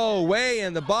throw way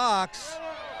in the box.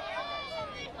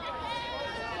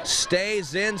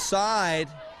 Stays inside,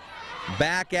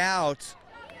 back out.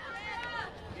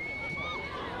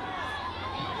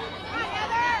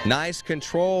 Nice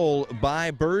control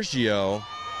by Bergio.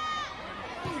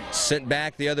 Sent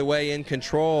back the other way in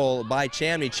control by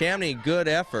Chamney. Chamney, good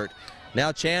effort.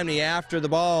 Now Chamney after the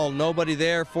ball. Nobody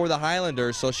there for the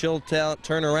Highlanders, so she'll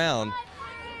turn around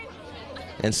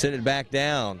and send it back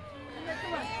down.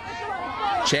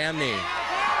 Chamney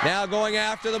now going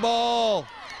after the ball.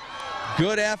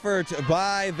 Good effort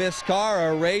by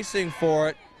Vizcarra. Racing for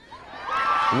it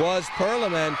was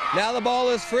Perlman. Now the ball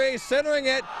is free. Centering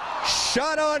it.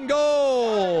 Shot on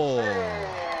goal.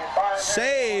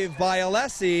 Save by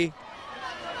Alessi.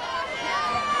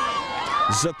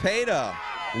 Zepeda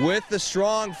with the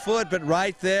strong foot, but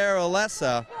right there,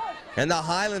 Alessa. And the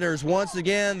Highlanders once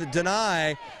again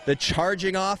deny the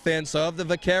charging offense of the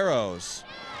Vaqueros.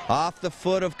 Off the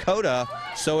foot of Coda,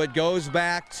 so it goes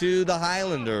back to the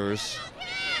Highlanders.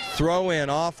 Throw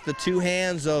in off the two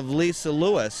hands of Lisa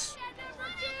Lewis.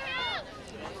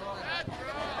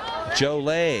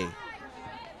 Jolie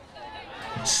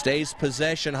stays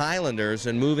possession Highlanders,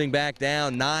 and moving back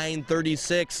down.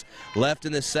 9:36 left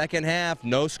in the second half.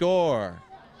 No score.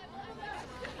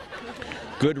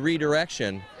 Good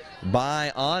redirection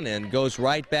by Anand. Goes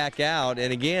right back out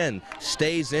and again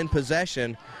stays in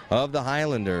possession of the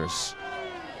Highlanders.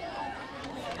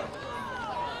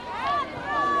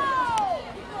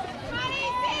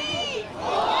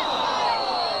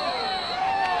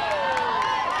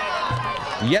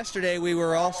 Yesterday we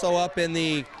were also up in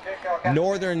the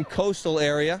northern coastal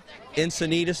area,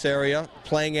 Encinitas area,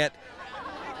 playing at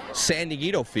San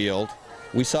Diego Field.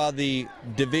 We saw the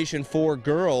Division IV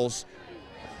girls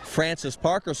Francis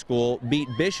Parker School beat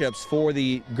Bishops for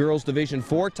the girls Division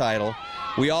IV title.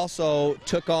 We also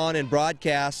took on and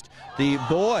broadcast the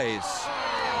boys,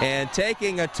 and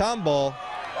taking a tumble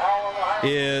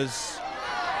is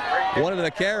one of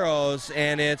the Vaqueros,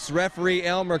 and it's referee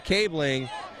Elmer Cabling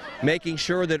making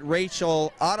sure that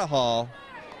Rachel Ottahall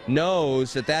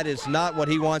knows that that is not what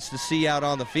he wants to see out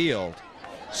on the field.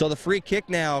 So the free kick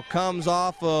now comes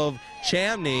off of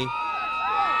Chamney.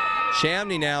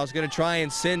 Chamney now is going to try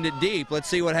and send it deep. Let's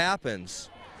see what happens.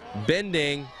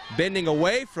 Bending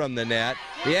away from the net.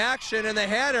 The action and the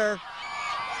header,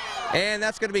 and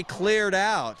that's going to be cleared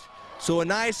out. So a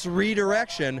nice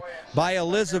redirection by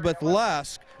Elizabeth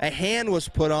Lusk. A hand was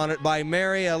put on it by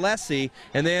Mary Alessi,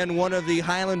 and then one of the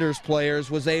Highlanders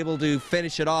players was able to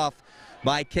finish it off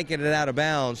by kicking it out of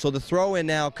bounds. So the throw-in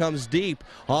now comes deep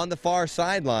on the far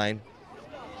sideline.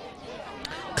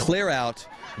 Clear out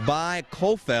by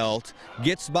Kofelt,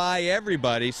 gets by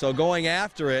everybody, so going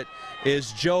after it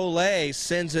is Jolie,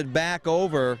 sends it back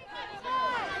over.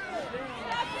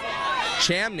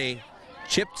 Chamney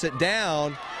chips it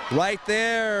down. Right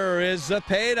there is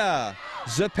Zepeda.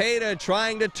 Zepeda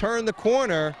trying to turn the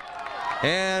corner,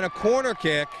 and a corner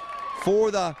kick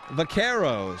for the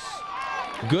Vaqueros.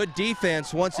 Good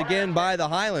defense once again by the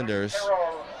Highlanders.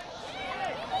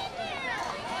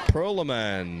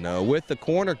 Perlman with the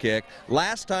corner kick.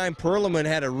 Last time Perlman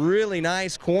had a really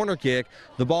nice corner kick.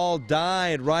 The ball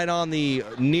died right on the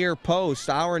near post,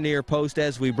 our near post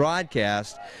as we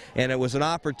broadcast, and it was an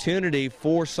opportunity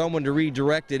for someone to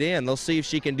redirect it in. They'll see if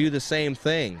she can do the same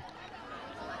thing.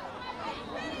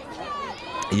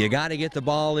 You got to get the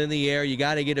ball in the air. You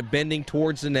got to get it bending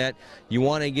towards the net. You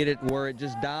want to get it where it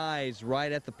just dies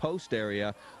right at the post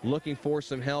area, looking for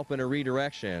some help in a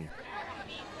redirection.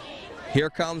 Here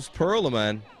comes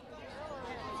Perlman.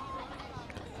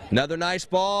 Another nice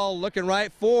ball, looking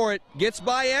right for it. Gets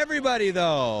by everybody,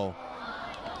 though.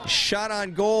 Shot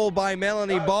on goal by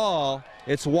Melanie Ball.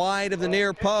 It's wide of the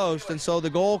near post, and so the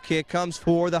goal kick comes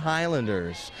for the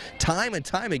Highlanders. Time and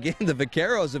time again, the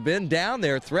Vaqueros have been down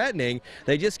there threatening.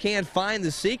 They just can't find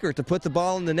the secret to put the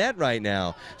ball in the net right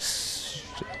now.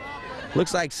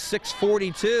 Looks like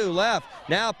 6:42 left.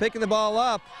 Now picking the ball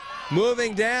up,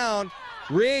 moving down.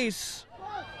 Reese.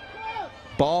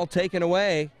 Ball taken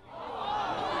away.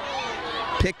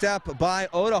 Picked up by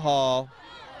Odahal.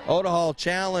 Odahal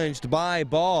challenged by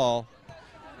Ball.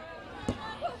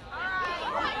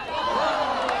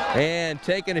 And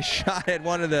taking a shot at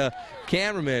one of the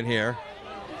cameramen here.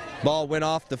 Ball went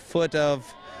off the foot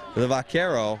of the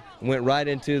Vaquero, went right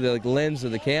into the lens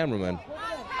of the cameraman.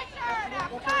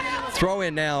 Throw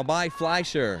in now by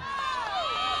Fleischer.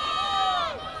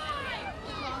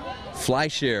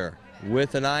 Fleischer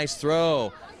with a nice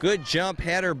throw. Good jump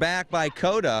header back by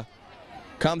Coda.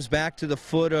 Comes back to the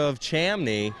foot of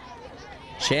Chamney.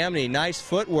 Chamney, nice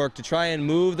footwork to try and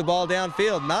move the ball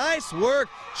downfield. Nice work,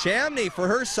 Chamney, for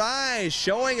her size,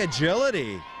 showing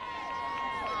agility.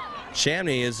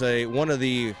 Chamney is one of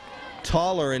the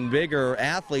taller and bigger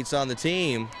athletes on the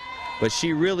team, but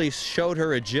she really showed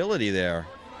her agility there.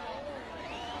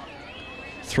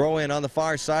 Throw in on the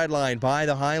far sideline by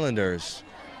the Highlanders.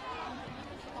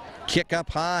 Kick up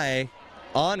high,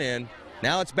 on in.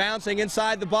 Now it's bouncing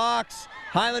inside the box.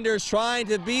 Highlanders trying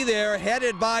to be there,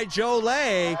 headed by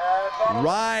Jolie,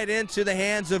 right into the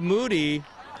hands of Moody.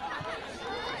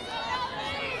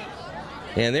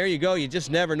 And there you go. You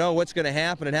just never know what's going to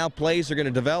happen and how plays are going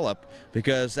to develop,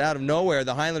 because out of nowhere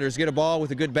the Highlanders get a ball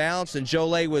with a good bounce, and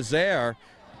Jolie was there.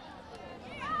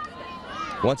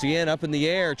 Once again up in the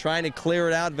air, trying to clear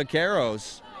it out,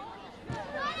 Vaqueros.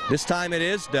 This time it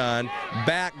is done.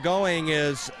 Back going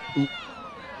is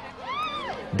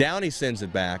Downey, sends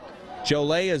it back.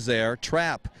 Jolie is there,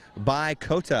 trap by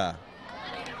Cota.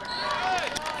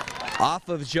 Off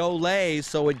of Jolie,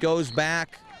 so it goes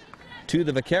back to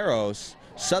the Vaqueros.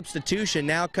 Substitution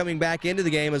now coming back into the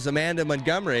game is Amanda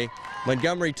Montgomery.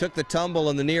 Montgomery took the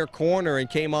tumble in the near corner and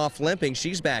came off limping.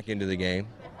 She's back into the game.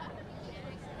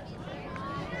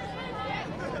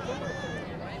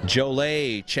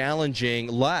 Jolie challenging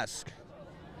Lusk.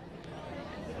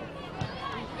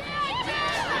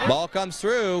 Ball comes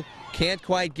through. Can't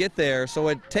quite get there, so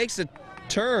it takes a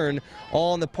turn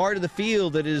on the part of the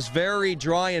field that is very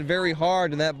dry and very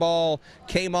hard, and that ball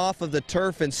came off of the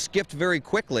turf and skipped very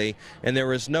quickly, and there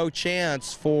was no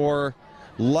chance for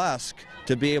Lusk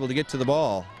to be able to get to the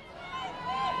ball.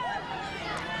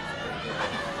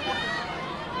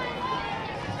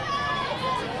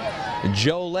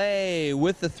 Jolie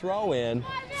with the throw in.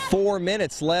 4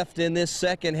 minutes left in this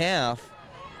second half.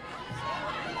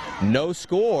 No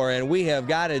score, and we have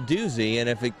got a doozy, and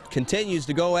if it continues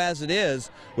to go as it is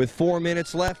with 4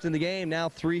 minutes left in the game, now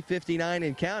 3:59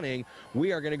 and counting,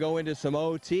 we are going to go into some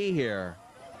OT here.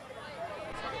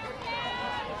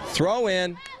 Throw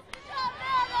in.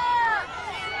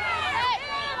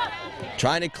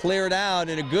 Trying to clear it out,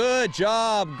 and a good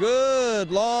job, good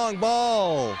long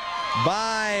ball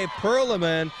by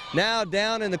Perlman. Now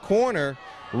down in the corner,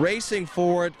 racing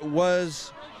for it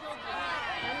was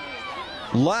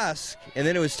Lusk, and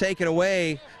then it was taken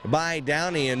away by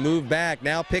Downey and moved back.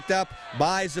 Now picked up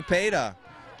by Zepeda.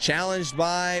 Challenged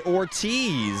by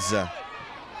Ortiz.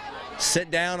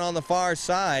 Sit down on the far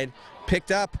side.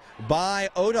 Picked up by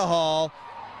Odahal.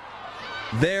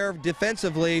 There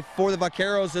defensively for the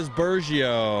Vaqueros is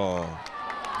Bergio.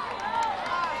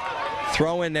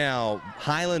 Throw in now.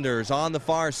 Highlanders on the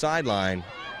far sideline.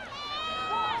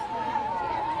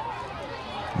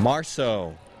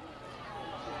 Marceau.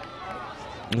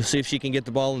 We'll see if she can get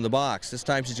the ball in the box. This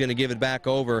time she's going to give it back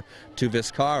over to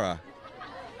Vizcarra.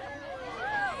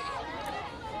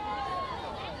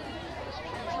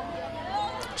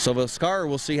 So Vizcarra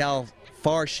will see how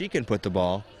far she can put the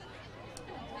ball.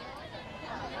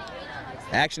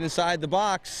 Action inside the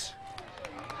box.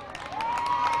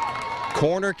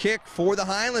 Corner kick for the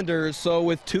Highlanders. So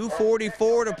with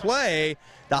 2:44 to play,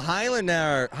 the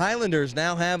Highlanders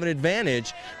now have an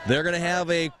advantage. They're going to have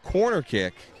a corner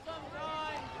kick.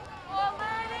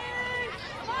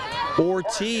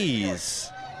 Ortiz.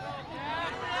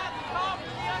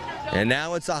 And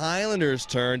now it's the Highlanders'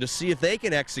 turn to see if they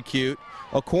can execute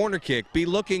a corner kick. Be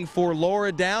looking for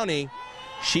Laura Downey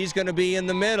She's going to be in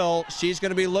the middle. She's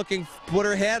going to be looking, put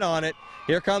her head on it.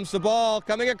 Here comes the ball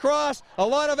coming across. A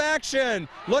lot of action.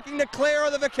 Looking to clear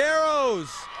the Vaqueros.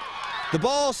 The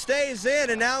ball stays in,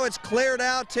 and now it's cleared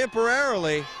out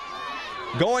temporarily.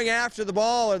 Going after the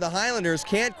ball are the Highlanders.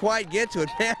 Can't quite get to it.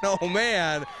 Man, oh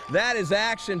man, that is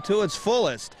action to its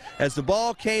fullest. As the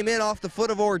ball came in off the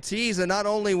foot of Ortiz, and not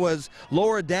only was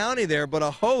Laura Downey there, but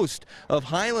a host of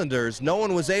Highlanders. No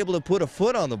one was able to put a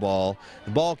foot on the ball.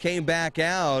 The ball came back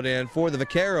out, and for the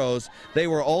Vaqueros, they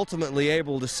were ultimately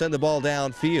able to send the ball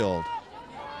downfield.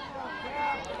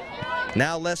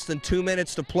 Now less than 2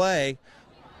 minutes to play.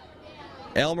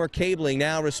 Elmer Cabling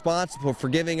now responsible for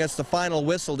giving us the final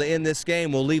whistle to end this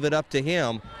game. We'll leave it up to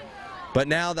him. But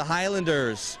now the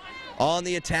Highlanders on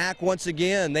the attack once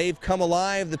again. They've come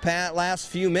alive the last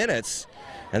few minutes,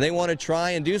 and they want to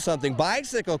try and do something.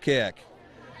 Bicycle kick.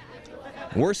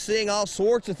 We're seeing all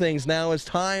sorts of things now as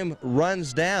time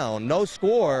runs down. No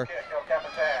score.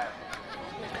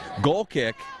 Goal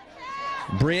kick.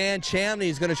 Brianne Chamney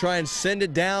is going to try and send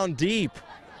it down deep.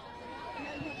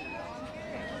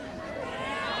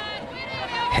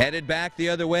 Headed back the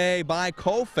other way by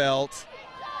Kofelt.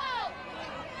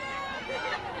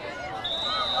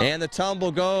 And the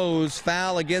tumble goes,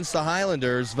 foul against the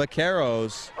Highlanders.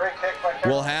 Vaqueros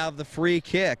will have the free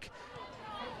kick.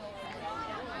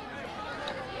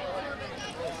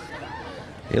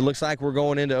 It looks like we're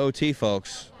going into OT,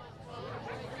 folks.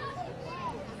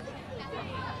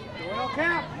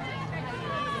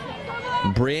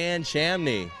 Brianne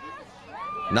Chamney.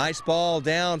 Nice ball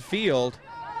downfield.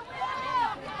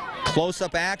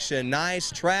 Close-up action,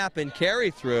 nice trap and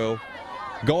carry through.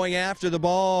 Going after the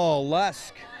ball,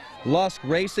 Lusk. Lusk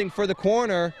racing for the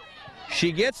corner.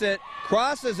 She gets it,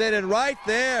 crosses it, and right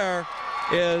there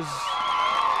is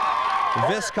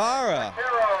Vizcarra.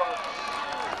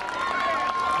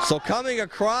 So coming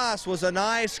across was a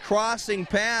nice crossing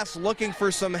pass, looking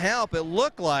for some help. It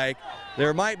looked like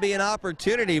there might be an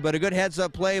opportunity, but a good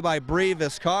heads-up play by Bree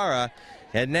Vizcarra.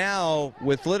 And now,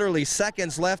 with literally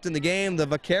seconds left in the game, the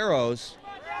Vaqueros,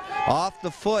 off the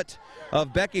foot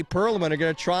of Becky Perlman, are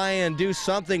going to try and do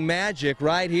something magic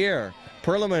right here.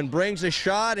 Perlman brings a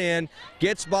shot in,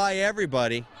 gets by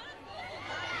everybody.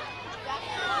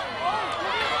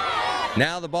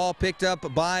 Now the ball picked up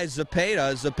by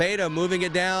Zepeda. Zepeda moving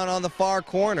it down on the far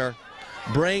corner.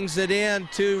 Brings it in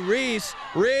to Reese.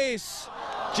 Reese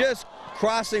just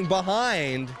crossing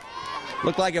behind.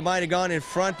 Looked like it might have gone in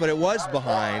front, but it was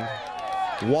behind.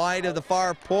 Wide of the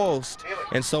far post.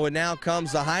 And so it now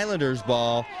comes the Highlanders'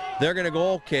 ball. They're going to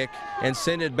goal kick and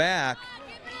send it back.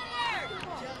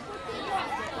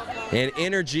 And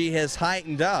energy has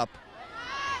heightened up.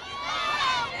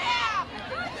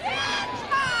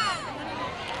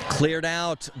 Cleared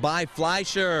out by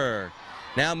Fleischer.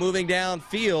 Now moving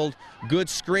downfield. Good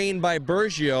screen by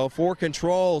Bergio for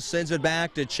control. Sends it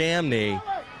back to Chamney.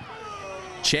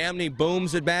 Chamney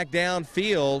booms it back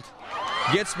downfield.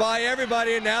 Gets by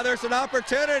everybody, and now there's an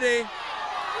opportunity.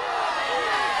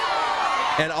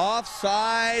 And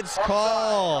offsides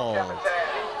called.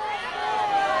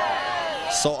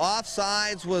 So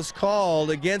offsides was called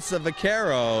against the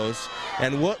Vaqueros,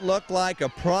 and what looked like a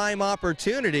prime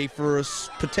opportunity for a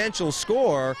potential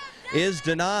score is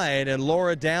denied, and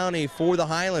Laura Downey for the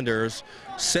Highlanders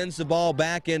sends the ball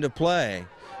back into play.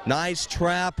 Nice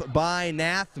trap by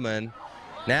Nathman.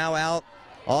 Now out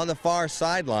on the far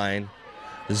sideline.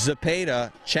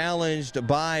 Zepeda challenged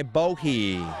by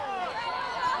Bohe.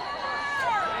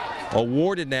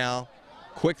 Awarded now.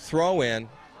 Quick throw in.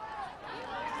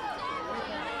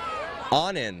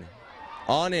 Onin.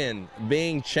 Onin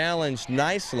being challenged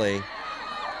nicely.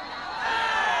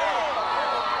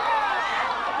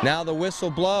 Now the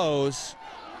whistle blows.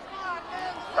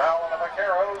 Foul on the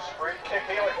Vaqueros, free kick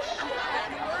Helix.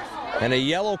 And a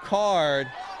yellow card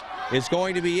is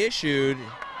going to be issued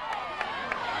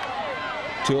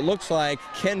to, it looks like,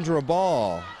 Kendra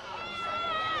Ball.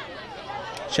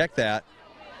 Check that.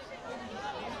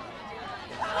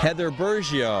 Heather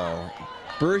Bergio.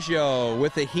 Bergio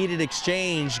with a heated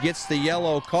exchange gets the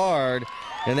yellow card,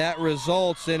 and that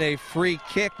results in a free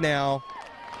kick now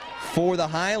for the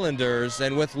Highlanders.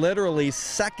 And with literally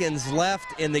seconds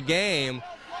left in the game,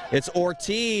 it's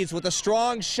Ortiz with a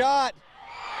strong shot.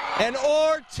 And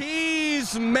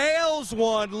Ortiz mails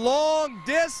one long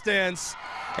distance,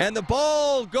 and the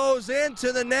ball goes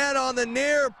into the net on the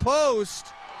near post.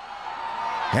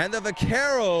 And the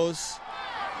Vaqueros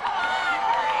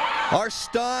are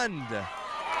stunned.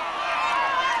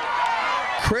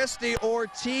 Christy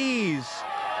Ortiz,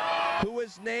 who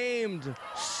was named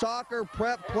Soccer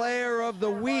Prep Player of the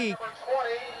Week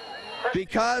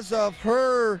because of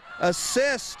her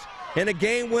assist and a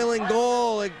game-winning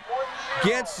goal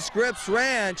against Scripps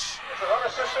Ranch.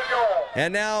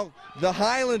 And now the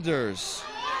Highlanders,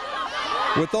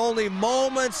 with only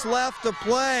moments left to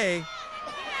play,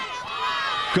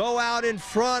 go out in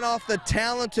front off the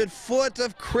talented foot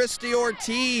of Christy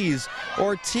Ortiz.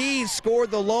 Ortiz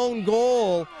scored the lone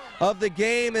goal of the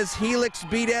game as Helix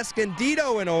beat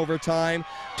Escondido in overtime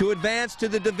to advance to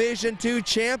the Division II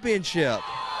championship.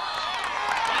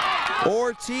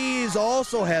 Ortiz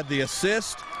also had the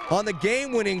assist on the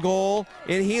game-winning goal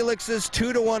in Helix's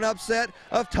 2-1 upset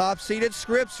of top-seeded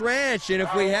Scripps Ranch. And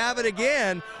if we have it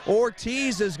again,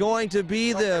 Ortiz is going to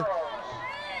be the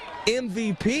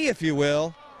MVP, if you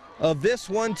will, of this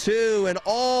one too. And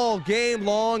all game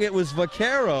long it was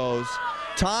Vaqueros,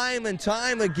 time and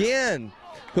time again,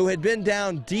 who had been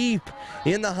down deep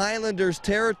in the Highlanders'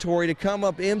 territory to come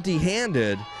up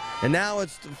empty-handed. And now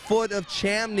it's the foot of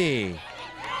Chamney.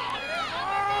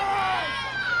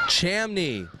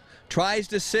 Chamney tries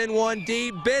to send one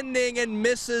deep, bending and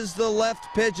misses the left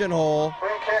pigeonhole.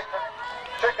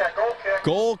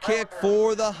 Goal kick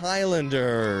for the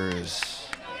Highlanders.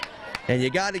 And you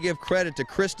got to give credit to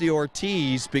Christy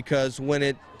Ortiz, because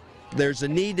when there's a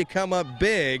need to come up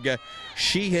big,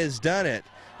 she has done it.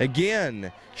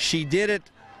 Again, she did it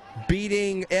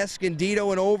beating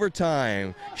Escondido in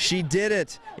overtime. She did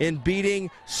it in beating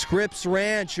Scripps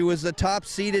Ranch, who is the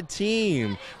top-seeded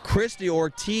team. Christy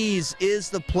Ortiz is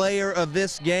the player of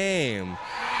this game.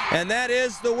 And that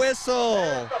is the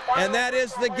whistle. And that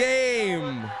is the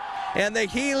game. And the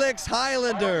Helix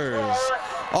Highlanders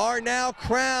are now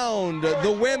crowned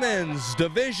the Women's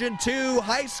Division II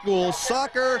High School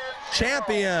Soccer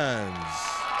Champions.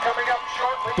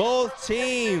 Both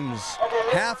teams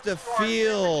have to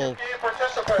feel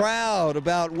proud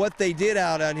about what they did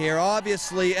out on here.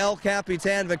 Obviously, El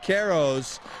Capitan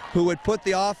Vaqueros, who would put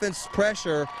the offense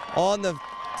pressure on the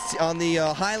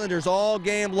Highlanders all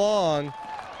game long,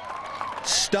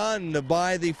 stunned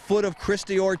by the foot of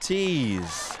Christy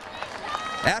Ortiz.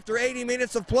 After 80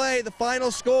 minutes of play, the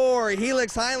final score,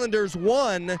 Helix Highlanders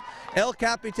 1, El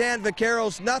Capitan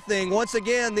Vaqueros 0. Once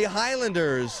again, the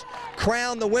Highlanders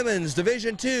crown the Women's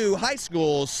Division II High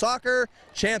School Soccer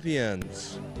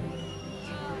Champions.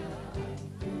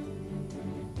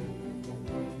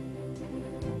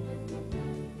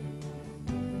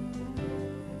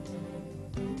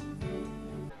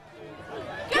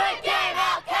 Good game,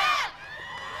 El Cap!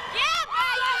 Yeah,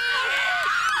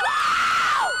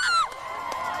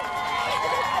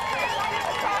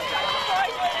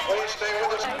 Please stay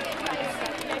with us.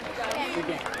 Good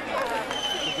game.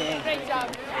 Good game. Great job.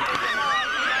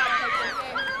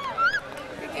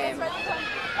 Good game.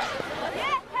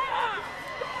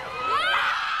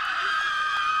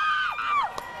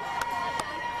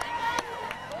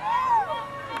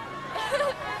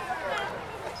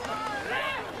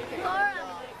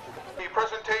 The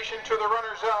presentation to the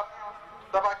runners-up,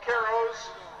 the Vaqueros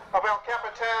of El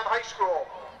Capitan High School.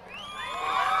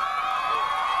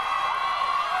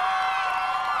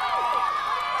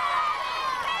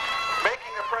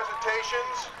 Making the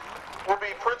presentations will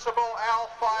be Principal Al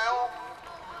File,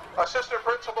 Assistant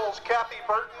Principals Kathy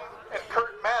Burton and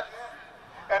Kurt Madden,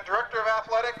 and Director of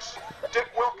Athletics Dick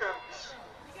Wilkins.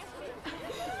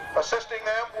 Assisting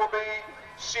them will be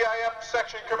CIF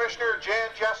Section Commissioner Jan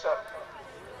Jessup.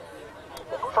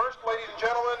 First, ladies and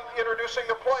gentlemen, introducing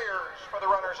the players for the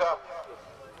runners-up.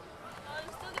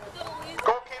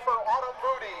 Goalkeeper Autumn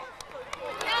Moody.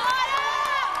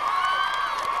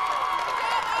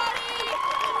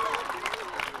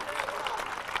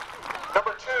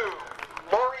 Number 2,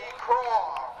 Lori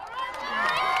Craw.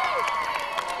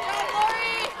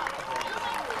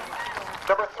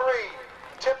 Number 3,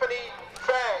 Tiffany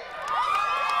Fang.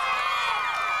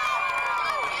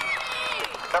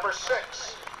 Number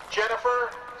 6,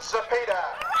 Jennifer Zapata.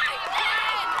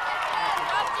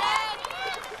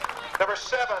 Number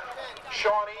 7,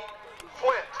 Shawnee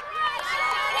Flint.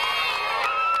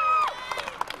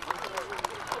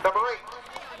 Number 8,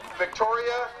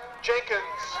 Victoria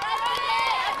Jenkins.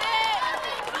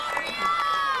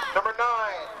 Number 9,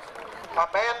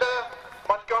 Amanda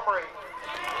Montgomery.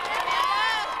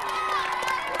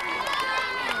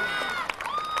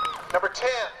 Number 10,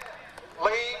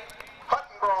 Lee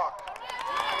Huttenbrock.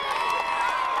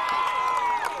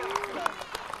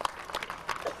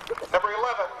 Number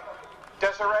 11,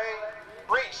 Desiree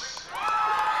Reese.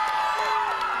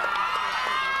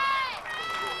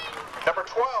 Number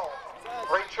 12,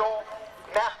 Rachel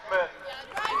Nathman.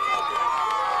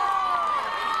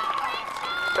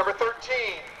 Number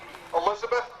 13,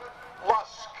 Elizabeth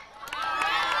Lusk.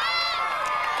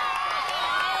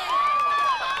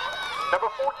 Number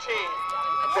 14,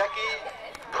 Becky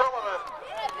Perlman.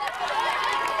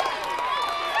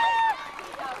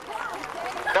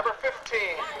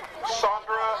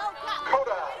 Sandra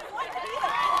Coda.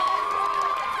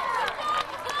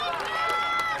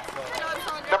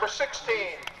 Number 16,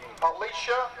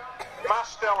 Alicia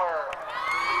Masteller.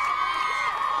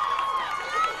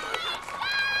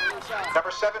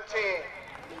 Number 17,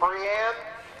 Brianne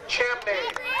Chamney.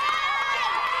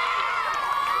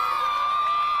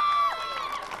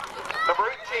 Number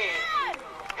 18,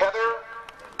 Heather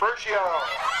Bergio.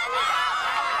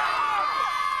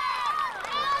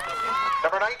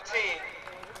 Number 19,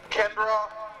 Kendra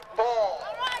Ball.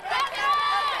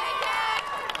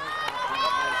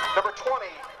 Number 20,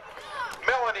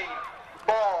 Melanie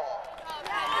Ball.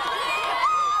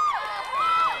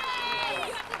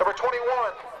 Number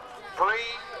 21,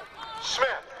 Bree Smith.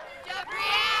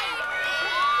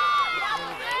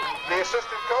 The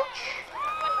assistant coach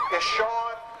is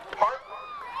Sean Hart.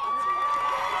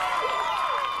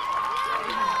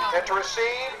 And to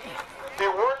receive the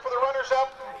award for the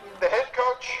runners-up, the head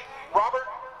coach, Robert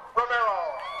Romero.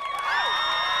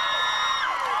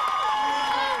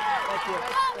 Thank you.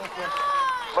 Thank you.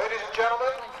 Ladies and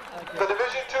gentlemen, the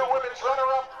Division II women's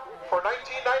runner-up for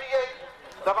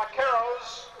 1998, the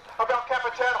Vaqueros of El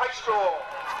Capitan High School.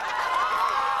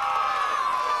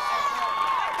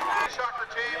 Soccer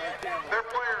team, their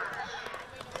players.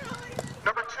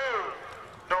 Number 2,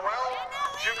 Noelle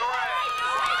Jugray.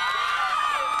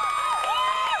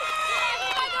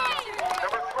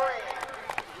 Number 3,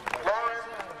 Lauren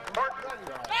Martin.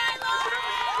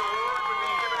 This award will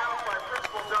be given out by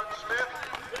Principal Doug Smith,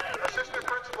 Assistant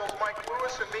Principals Mike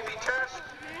Lewis and Mimi Test,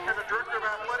 and the Director of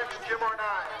Athletics Jim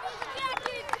Arnaiz.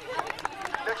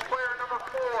 Next player, number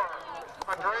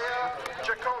 4, Andrea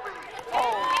Jacoby.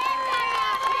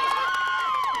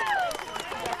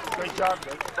 Great job,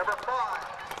 Vic. Number 5,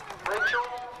 Rachel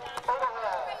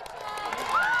Overhaul.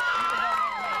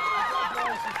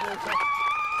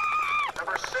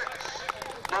 Number 6,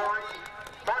 Lori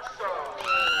Marceau.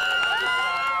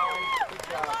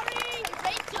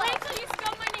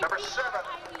 Number 7,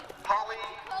 Holly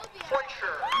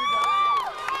Fleischer.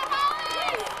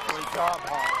 Great job,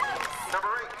 Paul.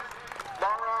 Number 8,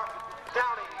 Laura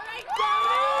Downey.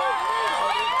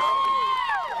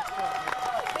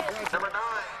 Number 9,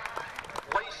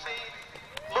 Lacey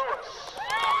Lewis.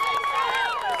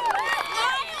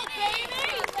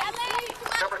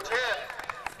 Number 10,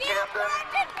 Camden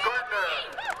Gardner.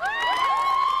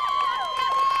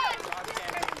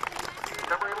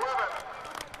 Number 11,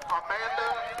 Amanda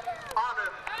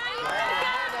Anand.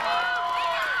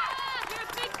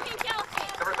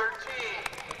 Number 13,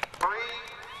 Bree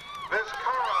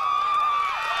Vizcara.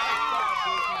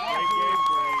 Great game,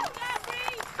 Bree.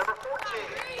 Number 14,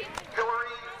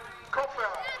 Hillary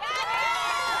Kofeld.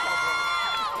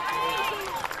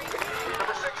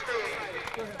 Number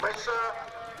 16, Lisa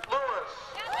Lewis.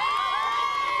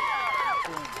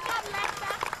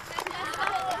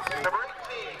 Number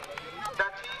 18,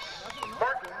 Natisse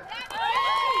Martin.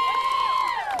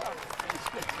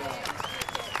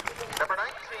 Number 19,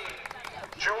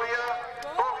 Julia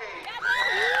Bohe.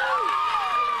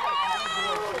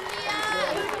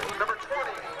 Number 20,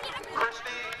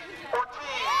 Christy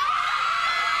Ortiz.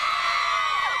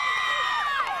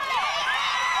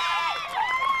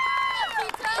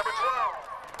 Number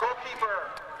 12, goalkeeper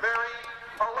Mary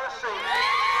Alessi.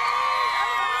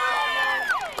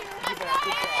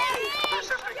 The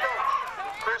assistant coach,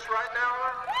 Chris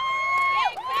Reitnauer.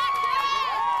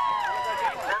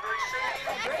 And receive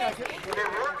the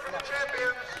award for the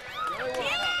champions, the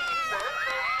head coach.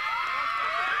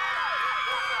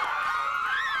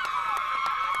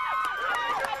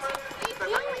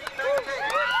 Ladies and gentlemen, the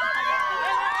 1998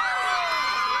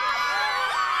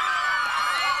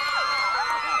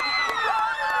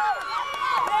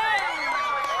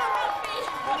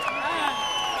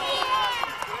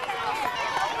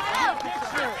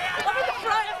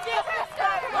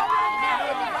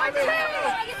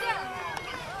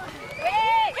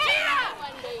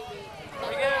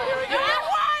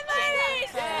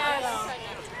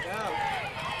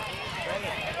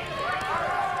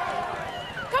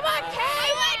 Come on,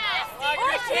 Kay!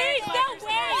 Ortiz, don't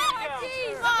wait!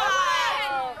 Ortiz, come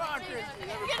on!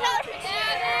 Get out of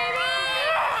here!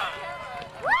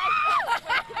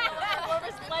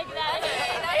 Like that.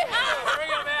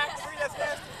 Bring it back. Bring that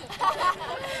stand.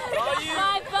 All you.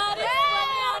 My buddy's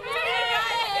running on me.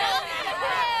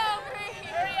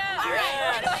 Hurry up. All right,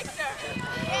 want a picture.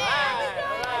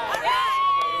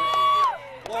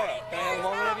 Laura, can I have a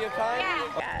moment of your time?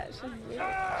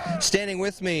 Standing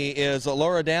with me is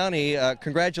Laura Downey.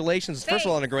 Congratulations, first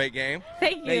of all, on a great game.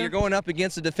 Thank Now, you. you're going up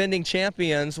against the defending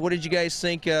champions. What did you guys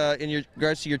think in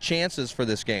regards to your chances for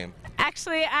this game?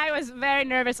 Actually, I was very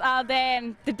nervous all day,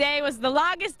 and the day was the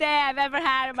longest day I've ever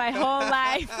had in my whole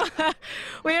life.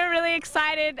 We were really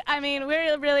excited. I mean, we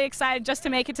were really excited just to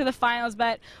make it to the finals,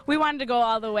 but we wanted to go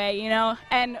all the way, you know.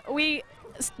 And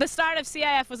the start of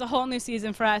CIF was a whole new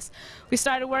season for us. We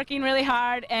started working really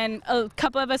hard, and a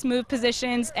couple of us moved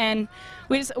positions, and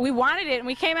we wanted it, and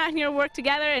we came out here to work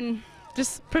together and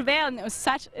just prevailed, and it's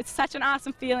such an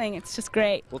awesome feeling. It's just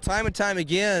great. Well, time and time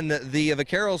again, the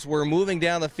Vaqueros were moving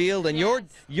down the field, and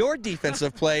your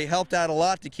defensive play helped out a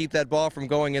lot to keep that ball from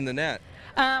going in the net.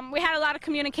 We had a lot of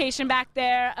communication back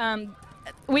there.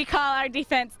 We call our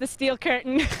defense the steel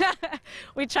curtain.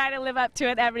 We try to live up to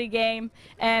it every game,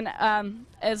 and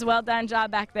it's a well done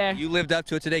job back there. You lived up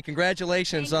to it today.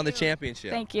 Congratulations on the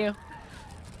championship. Thank you.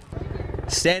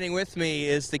 Standing with me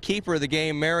is the keeper of the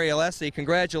game, Mary Alessi.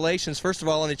 Congratulations, first of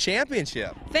all, on the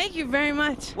championship. Thank you very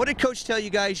much. What did Coach tell you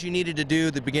guys you needed to do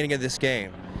at the beginning of this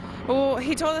game? Well,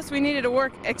 he told us we needed to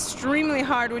work extremely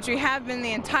hard, which we have been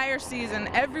the entire season.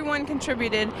 Everyone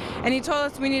contributed, and he told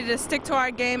us we needed to stick to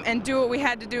our game and do what we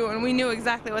had to do, and we knew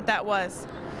exactly what that was.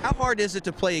 How hard is it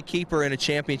to play a keeper in a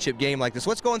championship game like this?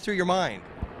 What's going through your mind?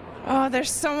 Oh, there's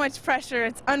so much pressure.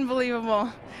 It's unbelievable.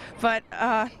 But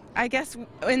I guess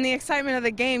in the excitement of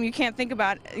the game, you can't think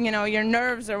about, you know, your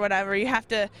nerves or whatever. You have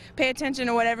to pay attention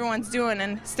to what everyone's doing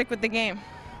and stick with the game.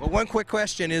 Well, one quick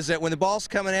question is that when the ball's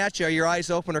coming at you, are your eyes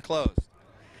open or closed?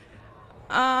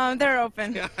 They're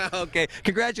open. Okay.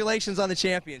 Congratulations on the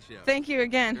championship. Thank you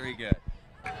again. Very good.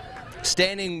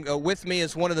 Standing with me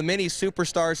is one of the many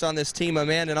superstars on this team,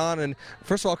 Amanda Ahn.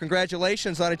 First of all,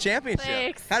 congratulations on a championship.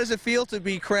 Thanks. How does it feel to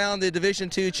be crowned the Division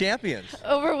II champions?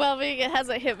 Overwhelming. It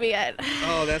hasn't hit me yet.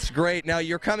 Oh, that's great. Now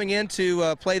you're coming in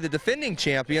to play the defending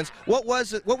champions. What was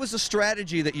the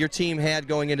strategy that your team had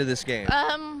going into this game?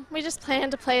 We just planned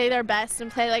to play their best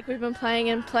and play like we've been playing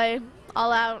and play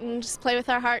all out and just play with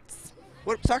our hearts.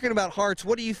 Talking about hearts,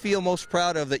 what do you feel most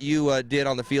proud of that you did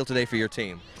on the field today for your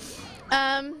team?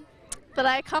 That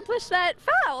I accomplished that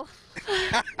foul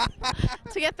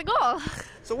to get the goal.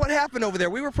 So what happened over there?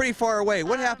 We were pretty far away.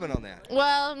 What happened on that?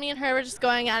 Well, me and her were just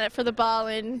going at it for the ball,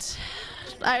 and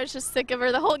I was just sick of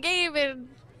her the whole game, and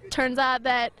turns out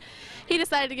that he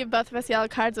decided to give both of us yellow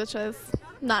cards, which was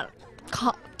not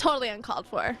totally uncalled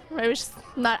for. It was just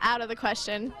not out of the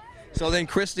question. So then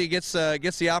Christy gets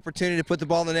the opportunity to put the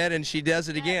ball in the net, and she does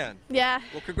it again. Yeah.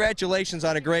 Well, congratulations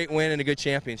on a great win and a good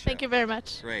championship. Thank you very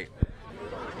much. Great.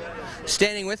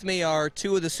 Standing with me are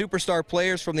two of the superstar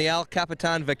players from the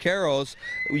Capitan Vaqueros.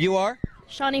 You are?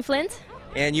 Shawnee Flint.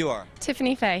 And you are?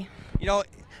 Tiffany Fay. You know,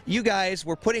 you guys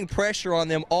were putting pressure on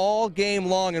them all game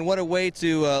long, and what a way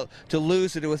to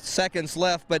lose it with seconds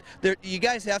left. But you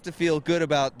guys have to feel good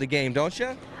about the game, don't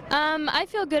you? I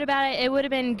feel good about it. It would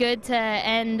have been good to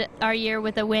end our year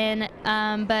with a win,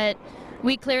 but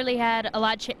we clearly had a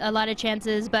lot of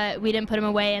chances, but we didn't put them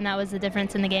away, and that was the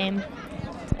difference in the game.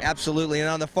 Absolutely. And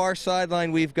on the far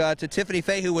sideline, we've got Tiffany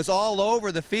Fay, who was all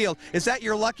over the field. Is that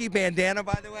your lucky bandana,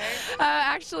 by the way?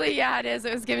 Actually, yeah, it is.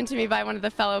 It was given to me by one of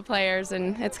the fellow players,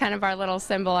 and it's kind of our little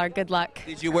symbol, our good luck.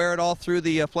 Did you wear it all through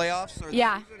the playoffs?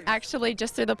 Yeah, actually,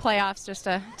 just through the playoffs, just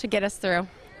to get us through.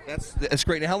 That's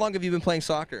great. Now, how long have you been playing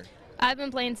soccer? I've been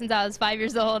playing since I was 5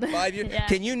 years old. 5 years? Yeah.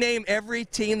 Can you name every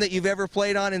team that you've ever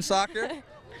played on in soccer?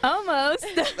 Almost.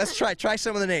 Let's try. Try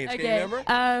some of the names. Okay. Can you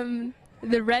remember?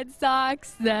 The Red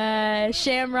Sox, the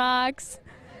Shamrocks,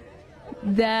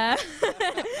 the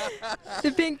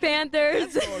Pink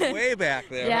Panthers. That's going way back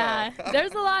there. Yeah, huh?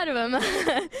 there's a lot of them.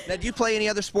 Now, do you play any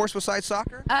other sports besides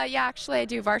soccer? Yeah, actually, I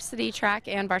do varsity track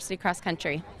and varsity cross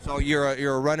country. So you're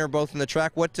a runner both in the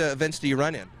track. What events do you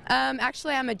run in?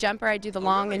 Actually, I'm a jumper. I do the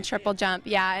long and triple jump.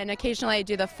 Yeah, and occasionally I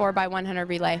do the 4x100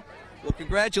 relay. Well,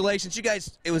 congratulations. You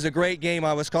guys, it was a great game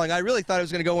I was calling. I really thought it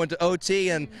was going to go into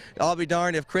OT, and I'll be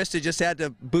darned if Krista just had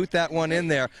to boot that one in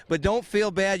there. But don't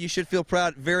feel bad. You should feel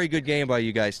proud. Very good game by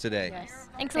you guys today. Yes.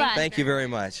 Thanks a lot. Thank you very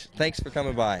much. Thanks for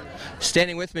coming by.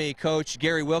 Standing with me, Coach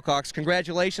Gary Wilcox.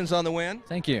 Congratulations on the win.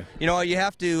 Thank you. You know, you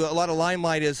have to, a lot of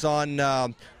limelight is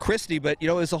on Christy, but, you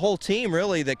know, it was the whole team,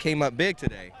 really, that came up big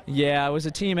today. Yeah, it was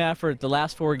a team effort. The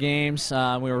last 4 games,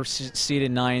 we were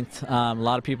seeded 9th. A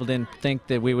lot of people didn't think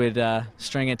that we would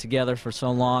string it together for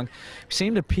so long. We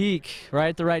seemed to peak right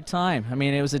at the right time. I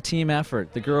mean, it was a team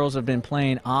effort. The girls have been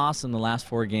playing awesome the last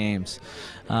 4 games.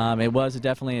 It was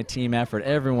definitely a team effort.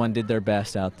 Everyone did their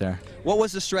best out there. What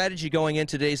was the strategy going in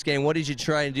today's game? What did you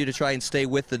try and do to try and stay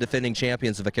with the defending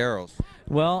champions of Vaqueros?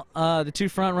 Well, the two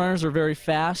front runners are very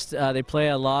fast. They play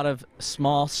a lot of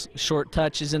small, short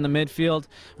touches in the midfield.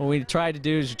 What we tried to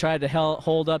do is we tried to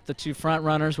hold up the two front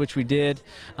runners, which we did,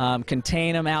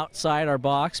 contain them outside our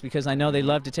box because I know they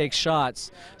love to take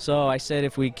shots. So I said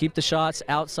if we keep the shots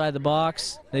outside the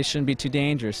box, they shouldn't be too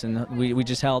dangerous, and we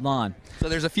just held on. So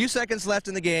there's a few seconds left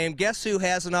in the game. Guess who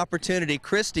has an opportunity?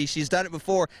 Christy, she's done it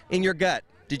before. In your gut,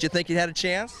 did you think you had a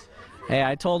chance? Hey,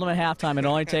 I told them at halftime it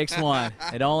only takes one.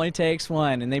 It only takes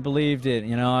one, and they believed it,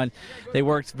 you know, and they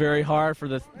worked very hard for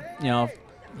the, you know,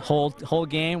 whole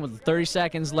game with 30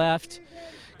 seconds left.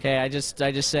 Okay, I just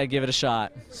said give it a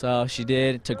shot. So she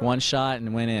did. It took one shot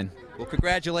and went in. Well,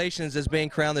 congratulations as being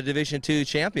crowned the Division II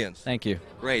champions. Thank you.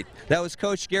 Great. That was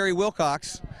Coach Gary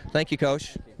Wilcox. Thank you,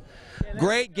 Coach.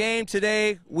 Great game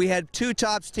today. We had two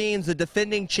tops teams, the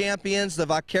defending champions, the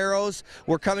Vaqueros,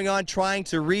 were coming on trying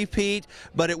to repeat,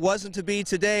 but it wasn't to be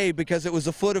today because it was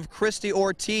the foot of Christy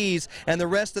Ortiz and the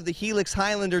rest of the Helix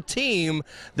Highlander team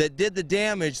that did the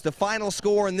damage. The final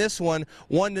score in this one,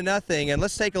 1-0. And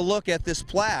let's take a look at this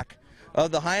plaque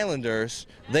of the Highlanders.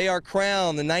 They are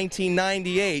crowned the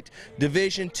 1998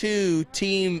 Division II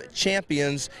team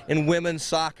champions in women's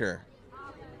soccer.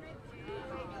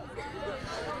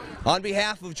 On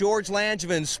behalf of George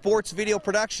Langevin Sports Video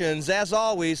Productions, as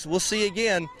always, we'll see you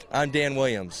again. I'm Dan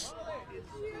Williams.